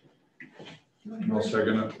 I'll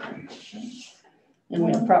second it. And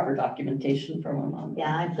we have proper documentation from our mom.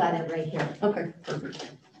 Yeah, I've got it right here. Okay, perfect.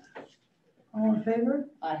 All in favor?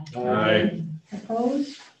 Aye. Aye.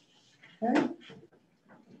 Opposed? Okay.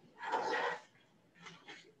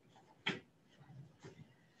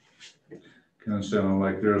 Kind of sounding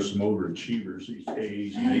like there's some overachievers, these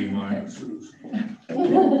A's and A-minuses.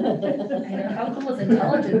 How cool is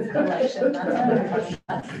intelligence collection? That's what we're talking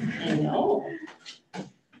about. I know.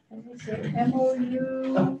 So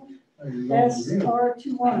MOU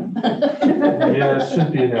SR21. Yeah, it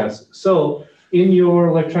should be an S. So in your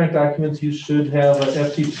electronic documents, you should have a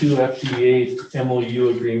FT2 FDA MOU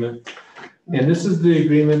agreement. And this is the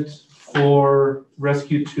agreement for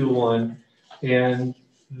Rescue 2-1. And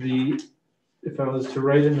if I was to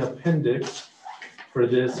write an appendix for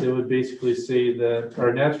this, it would basically say that, or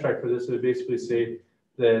an abstract for this, it would basically say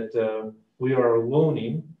that we are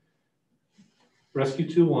loaning Rescue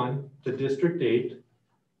 2-1 to District 8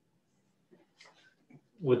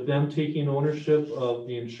 with them taking ownership of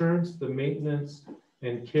the insurance, the maintenance,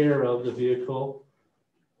 and care of the vehicle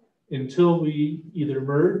until we either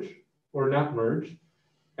merge or not merge.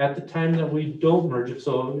 At the time that we don't merge it,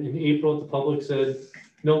 so in April, the public said,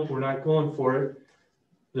 nope, we're not going for it,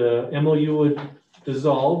 the MOU would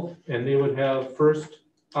dissolve and they would have first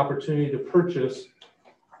opportunity to purchase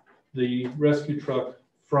the rescue truck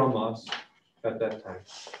from us at that time.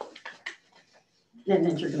 And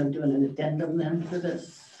then you're gonna do an addendum then for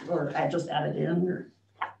this, or I just add it in, or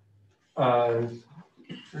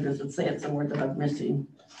does it say it somewhere that I'm missing?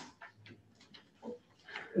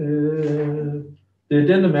 The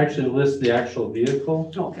addendum actually lists the actual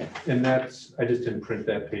vehicle. Okay. And that's, I just didn't print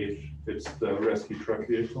that page. It's the rescue truck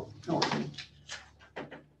vehicle. Okay.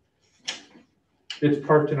 It's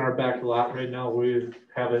parked in our back lot right now. We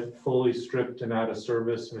have it fully stripped and out of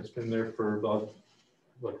service, and it's been there for about,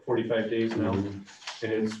 what, 45 days now.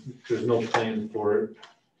 And there's no plan for it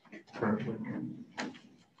currently.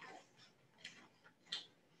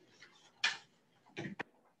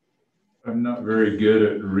 I'm not very good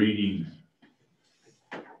at reading.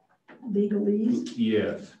 Legalese.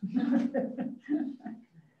 Yes.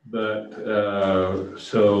 But,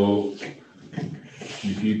 so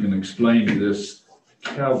if you can explain to this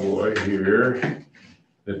cowboy here,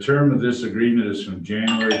 the term of this agreement is from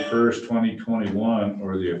January 1st, 2021,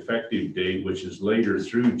 or the effective date, which is later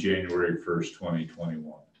through January 1st,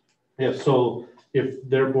 2021. Yeah, so if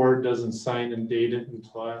their board doesn't sign and date it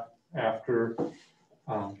until after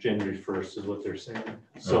January 1st is what they're saying.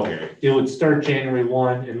 So okay. It would start January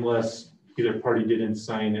 1 unless either party didn't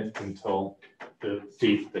sign it until the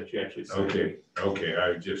date that you actually signed okay. it. Okay,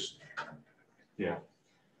 I just, yeah.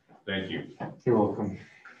 Thank you. You're welcome.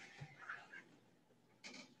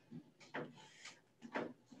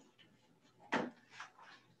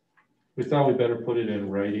 We thought we better put it in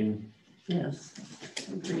writing. Yes,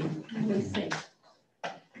 agreed. We'll see.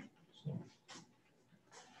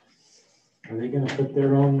 Are they gonna put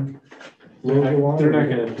their own logo on? They're not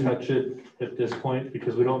gonna touch it at this point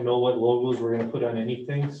because we don't know what logos we're gonna put on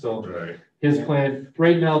anything, so. Right. His plan,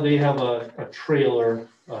 right now they have a trailer,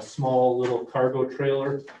 a small little cargo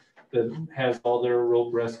trailer that has all their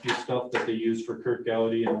rope rescue stuff that they use for Kirk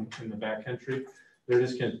Gowdy and in the backcountry. They're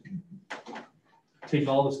just gonna take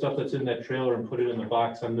all the stuff that's in that trailer and put it in the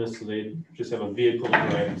box on this, so they just have a vehicle to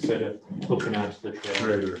drive instead of hooking onto the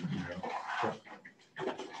trailer.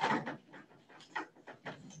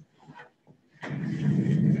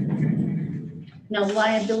 Now,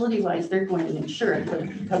 liability wise, they're going to insure it, but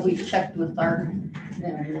have we checked with our,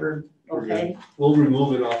 and we're okay? We'll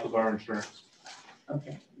remove it off of our insurance.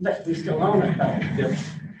 Okay, but we still own it though. Yep.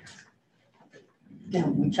 Yeah,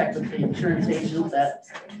 we checked with the insurance agent that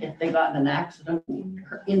if they got in an accident,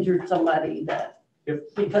 injured somebody that, yep.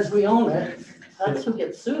 Because we own it, that's who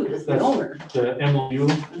gets sued, is the owner. The MOU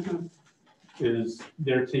is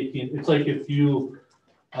they're taking, it's like if you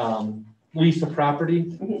lease a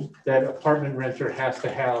property, that apartment renter has to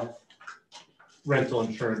have rental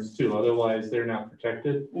insurance too, otherwise they're not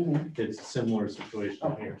protected. It's a similar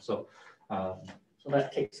situation here, so. So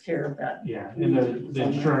that takes care of that. Yeah, and the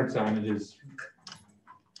insurance on it is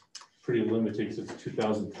pretty limited because it's a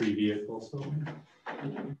 2003 vehicle, so.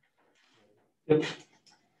 Yep.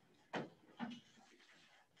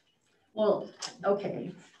 Well,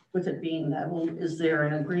 okay, with it being that, well, is there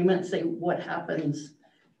an agreement, say what happens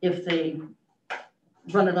if they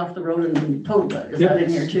run it off the road and then total it? Is that in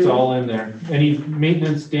here too? It's all in there. Any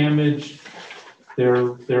maintenance damage,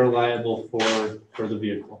 they're liable for the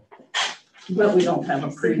vehicle. But we don't have a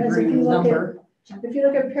pre-agreement number. If you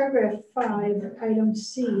look at paragraph 5, item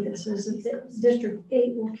C, it says that District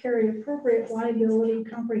 8 will carry appropriate liability,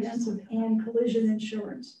 comprehensive, and collision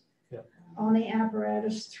insurance on the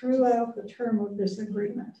apparatus throughout the term of this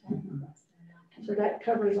agreement. So that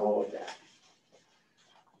covers all of that.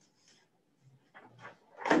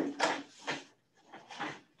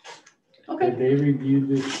 Okay. Did they review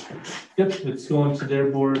this? Yep, it's going to their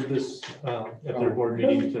board this at their board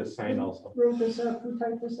meeting to sign also. Wrote this up, who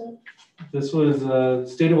typed this up? This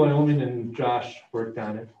was State of Wyoming and Josh worked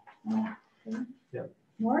on it. Oh, okay. Yep.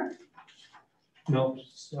 Mark? No,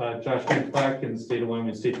 Josh Black and State of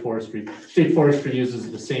Wyoming State Forestry. State Forestry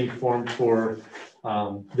uses the same form for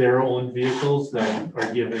their own vehicles that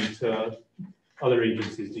are given to other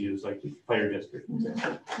agencies to use, like the fire district.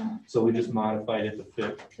 So we just modified it to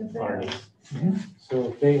fit our needs. So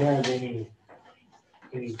if they have any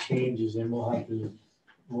changes, then we'll have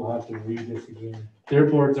to read this again. Their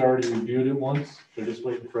board's already reviewed it once. They're just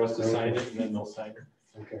waiting for us to sign it and then they'll sign it.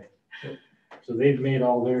 Okay. So they've made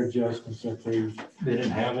all their adjustments that they didn't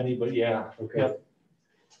have any, but yeah. Okay. Yep.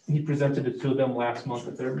 He presented it to them last month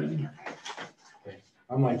at their meeting.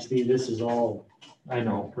 I'm like, Steve, this is all, I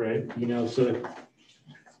know, right? you know, so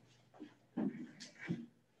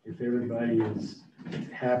if everybody is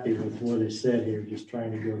happy with what is said here, just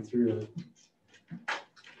trying to go through it.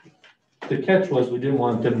 The catch was we didn't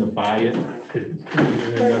want them to buy it.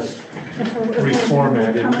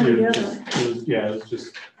 Reformat it. It was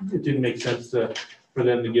just, it didn't make sense for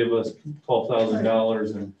them to give us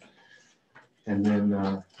 $12,000 and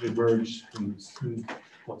then it merged in,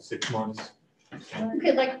 6 months.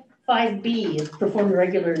 Okay, like 5B is perform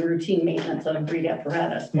regular and routine maintenance on agreed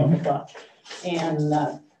apparatus, blah, blah, blah.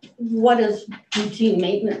 And what is routine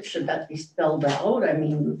maintenance? Should that be spelled out? I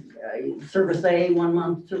mean, service A 1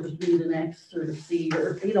 month, service B the next, service C,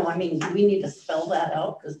 or, you know, I mean, do we need to spell that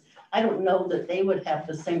out? Because I don't know that they would have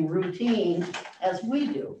the same routine as we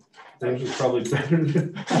do. That was probably better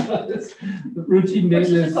than routine Which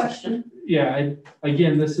is a maintenance. question. Yeah,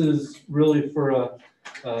 again, this is really for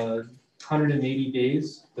 180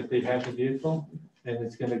 days that they have the vehicle, and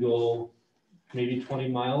it's gonna go maybe 20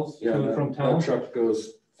 miles to and from town. That truck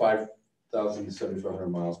goes 5,000 to 7,500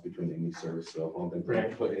 miles between any service, so I don't think they're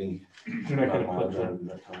gonna put any. They're not gonna put that in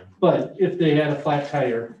that time. But if they had a flat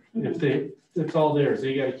tire, it's all theirs.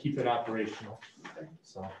 They gotta keep it operational.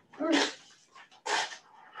 So.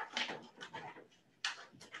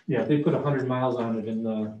 Yeah, if they put 100 miles on it in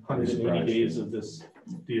the 180 days of this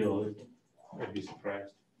deal, I'd be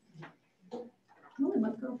surprised. Oh, they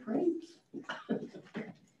might go frames.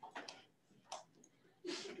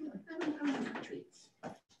 Treats.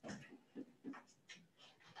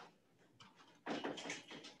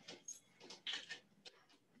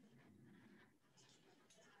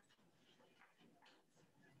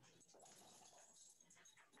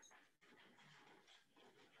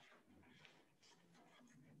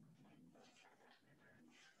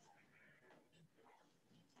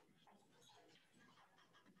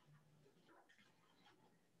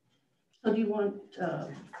 So do you want a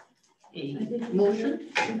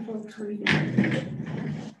motion?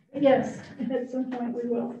 Yes, at some point we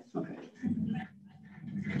will. Okay.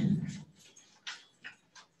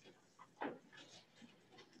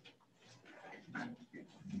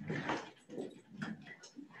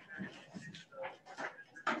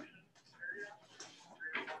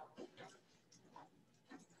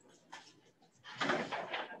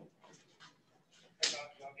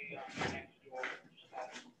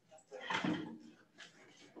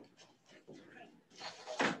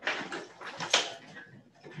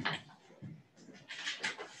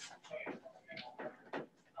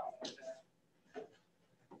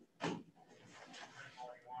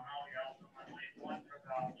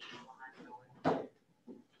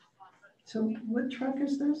 So what truck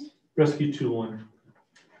is this? Rescue 2-1.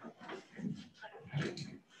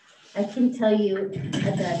 I can tell you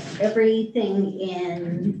that everything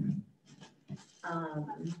in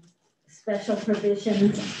special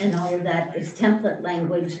provisions and all of that is template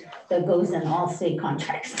language that goes in all state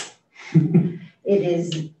contracts. It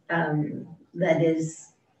is, that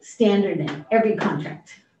is standard in every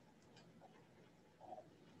contract.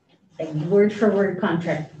 Like word for word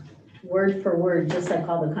contract, word for word, just like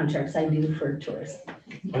all the contracts I do for tourists.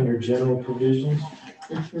 Under general provisions?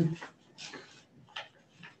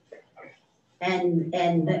 And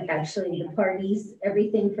actually the parties,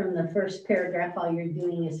 everything from the first paragraph, all you're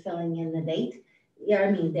doing is filling in the date. Yeah,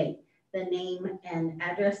 I mean date, the name and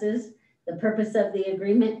addresses, the purpose of the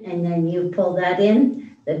agreement, and then you pull that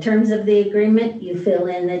in. The terms of the agreement, you fill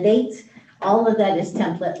in the dates. All of that is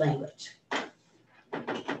template language.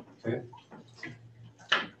 Okay.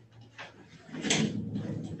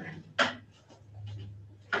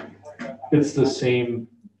 It's the same,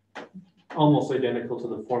 almost identical to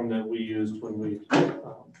the form that we used when we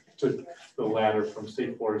took the ladder from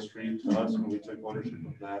state forestry to us when we took ownership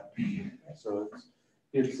of that. So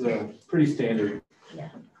it's pretty standard. Yeah,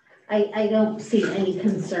 I don't see any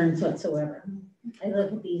concerns whatsoever. I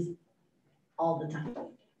look at these all the time.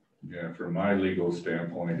 Yeah, from my legal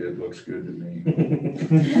standpoint, it looks good to me.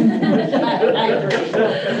 I agree.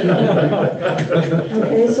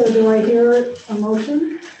 Okay, so do I hear a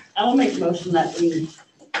motion? I'll make a motion that we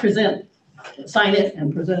sign it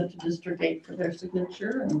and present it to District 8 for their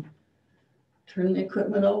signature and turn the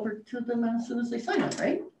equipment over to them as soon as they sign it,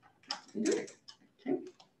 right? Okay. Do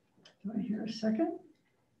I hear a second?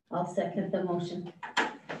 I'll second the motion.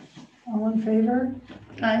 All in favor?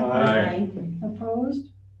 Aye. Opposed?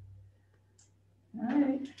 All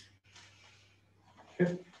right.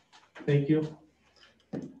 Okay, thank you.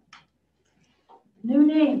 New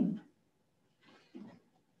name.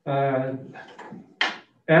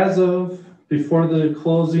 As of before the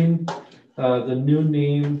closing, The new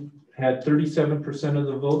name had 37% of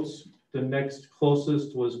the votes. The next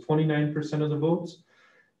closest was 29% of the votes.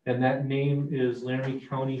 And that name is Laramie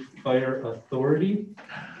County Fire Authority.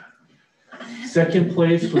 Second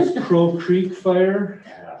place was Crow Creek Fire.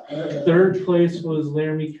 Third place was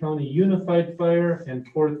Laramie County Unified Fire, and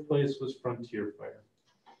fourth place was Frontier Fire.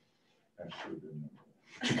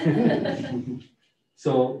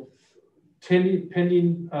 So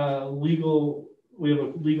pending legal, we have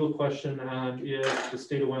a legal question on if the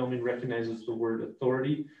state of Wyoming recognizes the word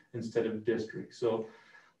authority instead of district. So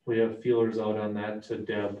we have feelers out on that to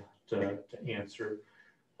Deb to answer.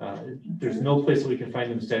 There's no place that we can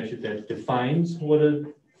find in the statute that defines what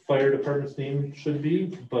a fire department's name should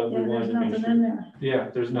be, but we wanted to make sure. In there. Yeah,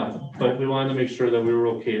 there's nothing, but we wanted to make sure that we were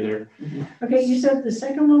okay there. Okay, you said the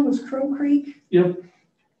second one was Crow Creek? Yep.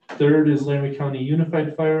 Third is Laramie County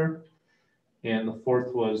Unified Fire, and the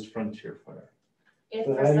fourth was Frontier Fire. If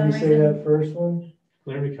So for how do some you say reason, that first one?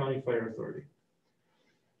 Laramie County Fire Authority.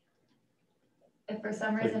 if for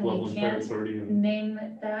some Like reason Loveland we Fire can't Authority. And name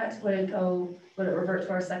that, would it revert to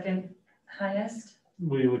our second highest?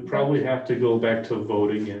 we would probably have to go back to vote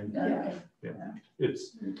again. Okay. Yeah.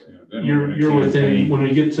 It's, Then you're we're gonna within, campaign. when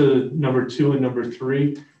we get to number 2 and number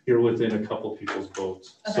 3, you're within a couple people's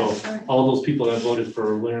votes. So Okay. all those people that voted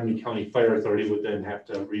for Laramie County Fire Authority would then have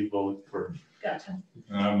to re-vote for. Gotcha.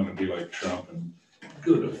 And I'm gonna be like Trump and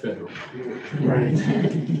go to federal.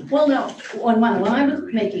 Right. Well, no, when I was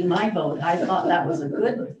making my vote, I thought that was a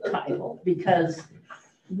good title, because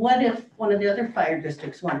what if one of the other fire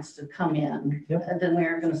districts wants to come in? Yep. And then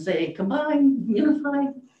we're gonna say combined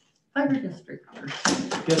unified fire district. Or,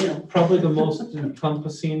 you Yeah, know, probably the most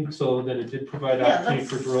encompassing, so that it did provide Yeah, opportunity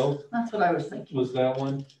for growth, that's what I was thinking. was that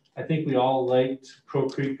one. I think we all liked Crow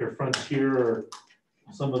Creek or Frontier or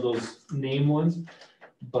some of those name ones,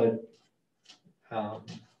 but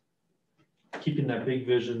keeping that big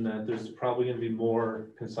vision that there's probably gonna be more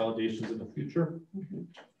consolidations in the future.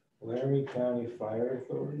 Laramie County Fire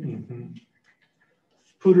Authority.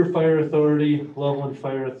 Poudre Fire Authority, Loveland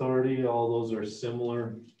Fire Authority, all those are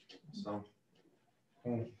similar, so.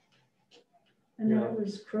 And Yeah. that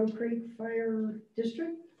was Crow Creek Fire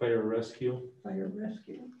District, Fire Rescue. Fire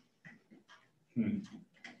Rescue.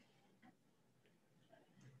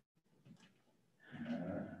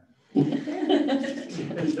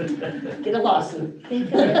 Get a lawsuit. Think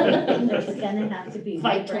of everything that's gonna have to be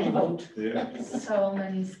Fight for the rebranded. vote. Yeah. So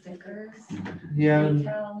many stickers. Yeah,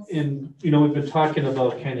 decals. and you know, we've been talking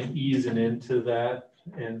about kind of easing into that,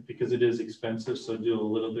 and because it is expensive, so do a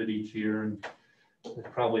little bit each year, and it's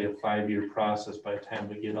probably a 5-year process by the time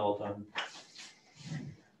we get all done.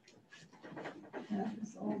 That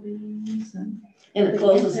is all these and. And it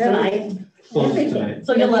closes tonight. Closes Everything. tonight.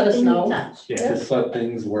 So you'll let us Everything you know. touch. Yeah. Just let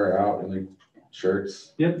things wear out and like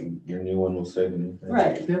shirts. Yep. Your new one will say the new thing.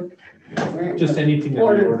 Right. Yep. We're Just anything that we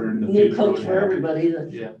order in the new future. coats would for have it. everybody.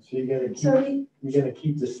 That Yeah. So So you're gonna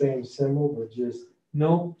keep the same symbol, but just,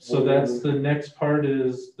 No, so that's the next part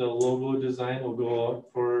is the logo design will go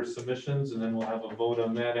out for submissions, and then we'll have a vote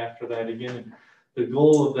on that after that again. And the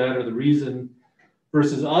goal of that, or the reason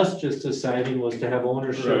versus us just deciding, was to have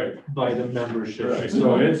ownership by the membership. Right,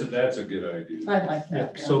 so that's a good idea. I like Yeah,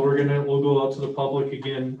 that. so we'll go out to the public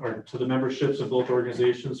again, or to the memberships of both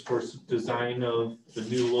organizations for design of the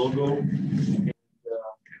new logo. And,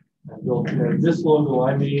 this logo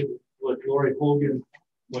I made with Lori Hogan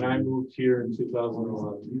when I moved here in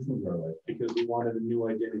 2011, because we wanted a new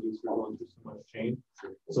identity, so we're going through so much change.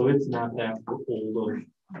 So it's not that old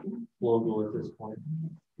of logo at this point.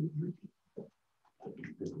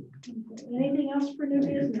 anything else for new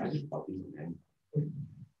business?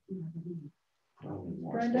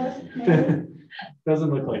 Brenda, Mary?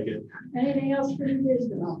 Doesn't look like it. Anything else for new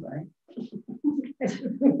business?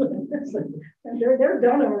 They're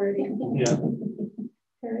done already. Yeah.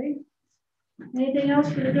 Okay. Anything else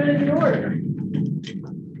for the good of the order?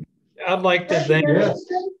 I'd like to thank, Yes.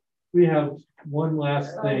 We have one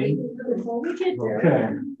last thing. Before we get there.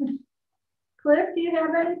 Okay. Cliff, do you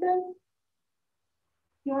have anything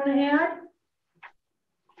you want to add?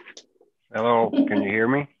 Hello, can you hear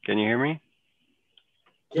me? Can you hear me?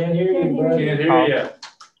 can't hear you, bud. Can't hear you.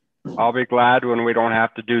 I'll be glad when we don't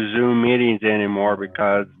have to do Zoom meetings anymore,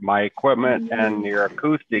 because my equipment and your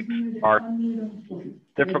acoustics are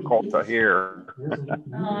difficult to hear.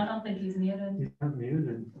 No, I don't think he's muted. He's not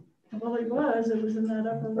muted. Well, it was in that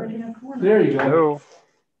upper right hand corner. There you go.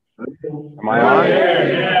 Hello? Am I on?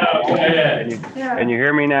 Yeah. Can you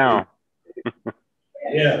hear me now?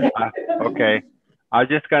 Yeah. Okay. I was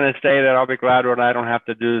just going to say that I'll be glad when I don't have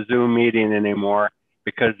to do a Zoom meeting anymore,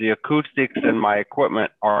 because the acoustics in my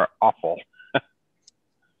equipment are awful.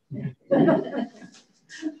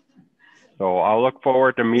 So I'll look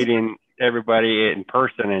forward to meeting everybody in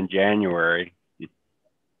person in January.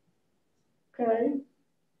 Okay,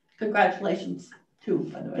 Congratulations too,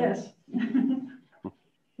 by the way. yes.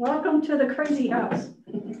 Welcome to the crazy house.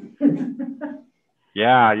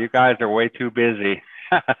 Yeah, you guys are way too busy.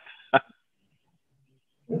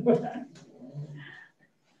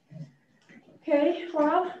 Okay,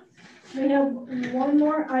 well, we have one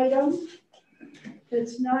more item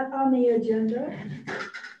that's not on the agenda.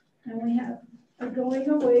 And we have a going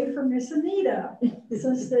away for Miss Anita,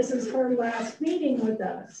 since this is her last meeting with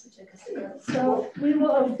us. So we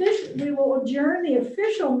will adjourn the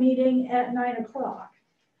official meeting at 9 o'clock.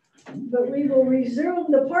 But we will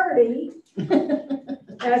resume the party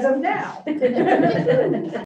as of now.